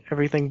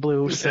everything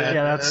Blue said.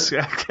 Yeah, that's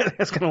kind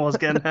of what I was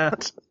getting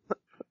at.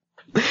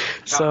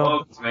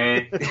 So,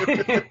 man.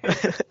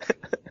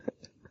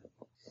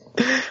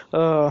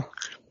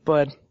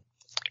 But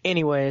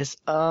anyways,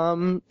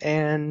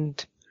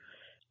 and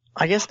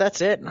I guess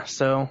that's it.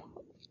 So,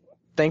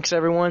 thanks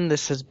everyone.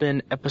 This has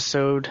been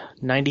episode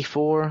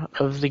 94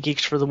 of the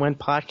Geeks for the Win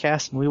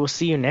podcast, and we will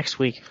see you next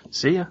week.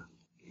 See ya.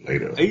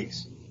 Later.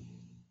 Peace.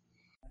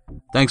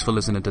 Thanks for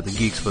listening to the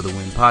Geeks for the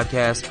Win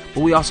podcast,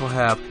 but we also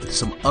have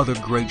some other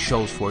great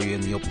shows for you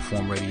in the Open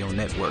Form Radio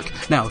Network.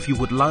 Now, if you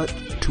would like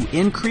to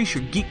increase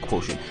your geek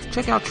quotient,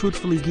 check out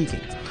Truthfully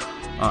Geeking.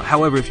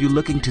 However, if you're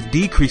looking to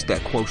decrease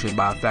that quotient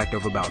by a factor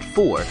of about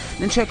 4,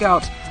 then check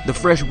out the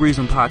fresh breeze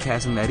in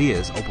podcasting that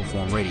is Open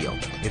Form Radio.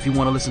 If you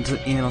want to listen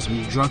to in on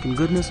some drunken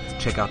goodness,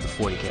 check out the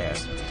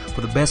 40cast. For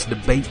the best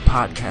debate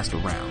podcast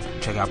around,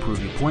 check out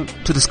Prove Your Point.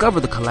 To discover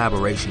the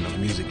collaboration of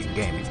music and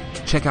gaming,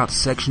 check out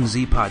Section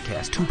Z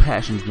Podcast, 2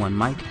 Passions, 1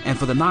 Mic. And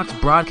for the Knox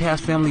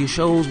broadcast family of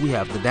shows, we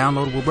have the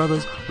Downloadable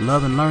Brothers,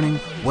 Love and Learning,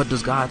 What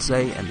Does God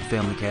Say, and the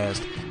Family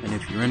Cast. And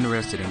if you're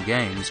interested in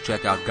games,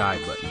 check out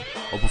Guide Button,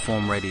 Open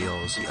Form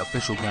Radio's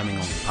official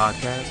gaming-only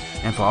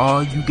podcast. And for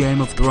all you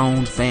Game of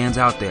Thrones fans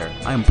out there,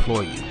 I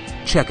implore you,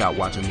 check out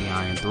Watching the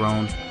Iron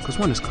Throne, because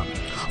winter's coming.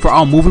 For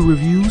all movie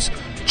reviews,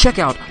 check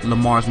out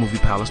Lamar's Movie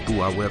Palace through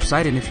our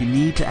website, and if you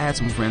need to add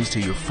some friends to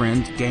your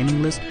friends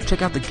gaming list,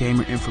 check out the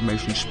Gamer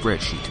Information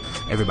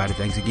Spreadsheet. Everybody,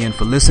 thanks again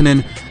for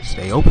listening.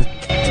 Stay open.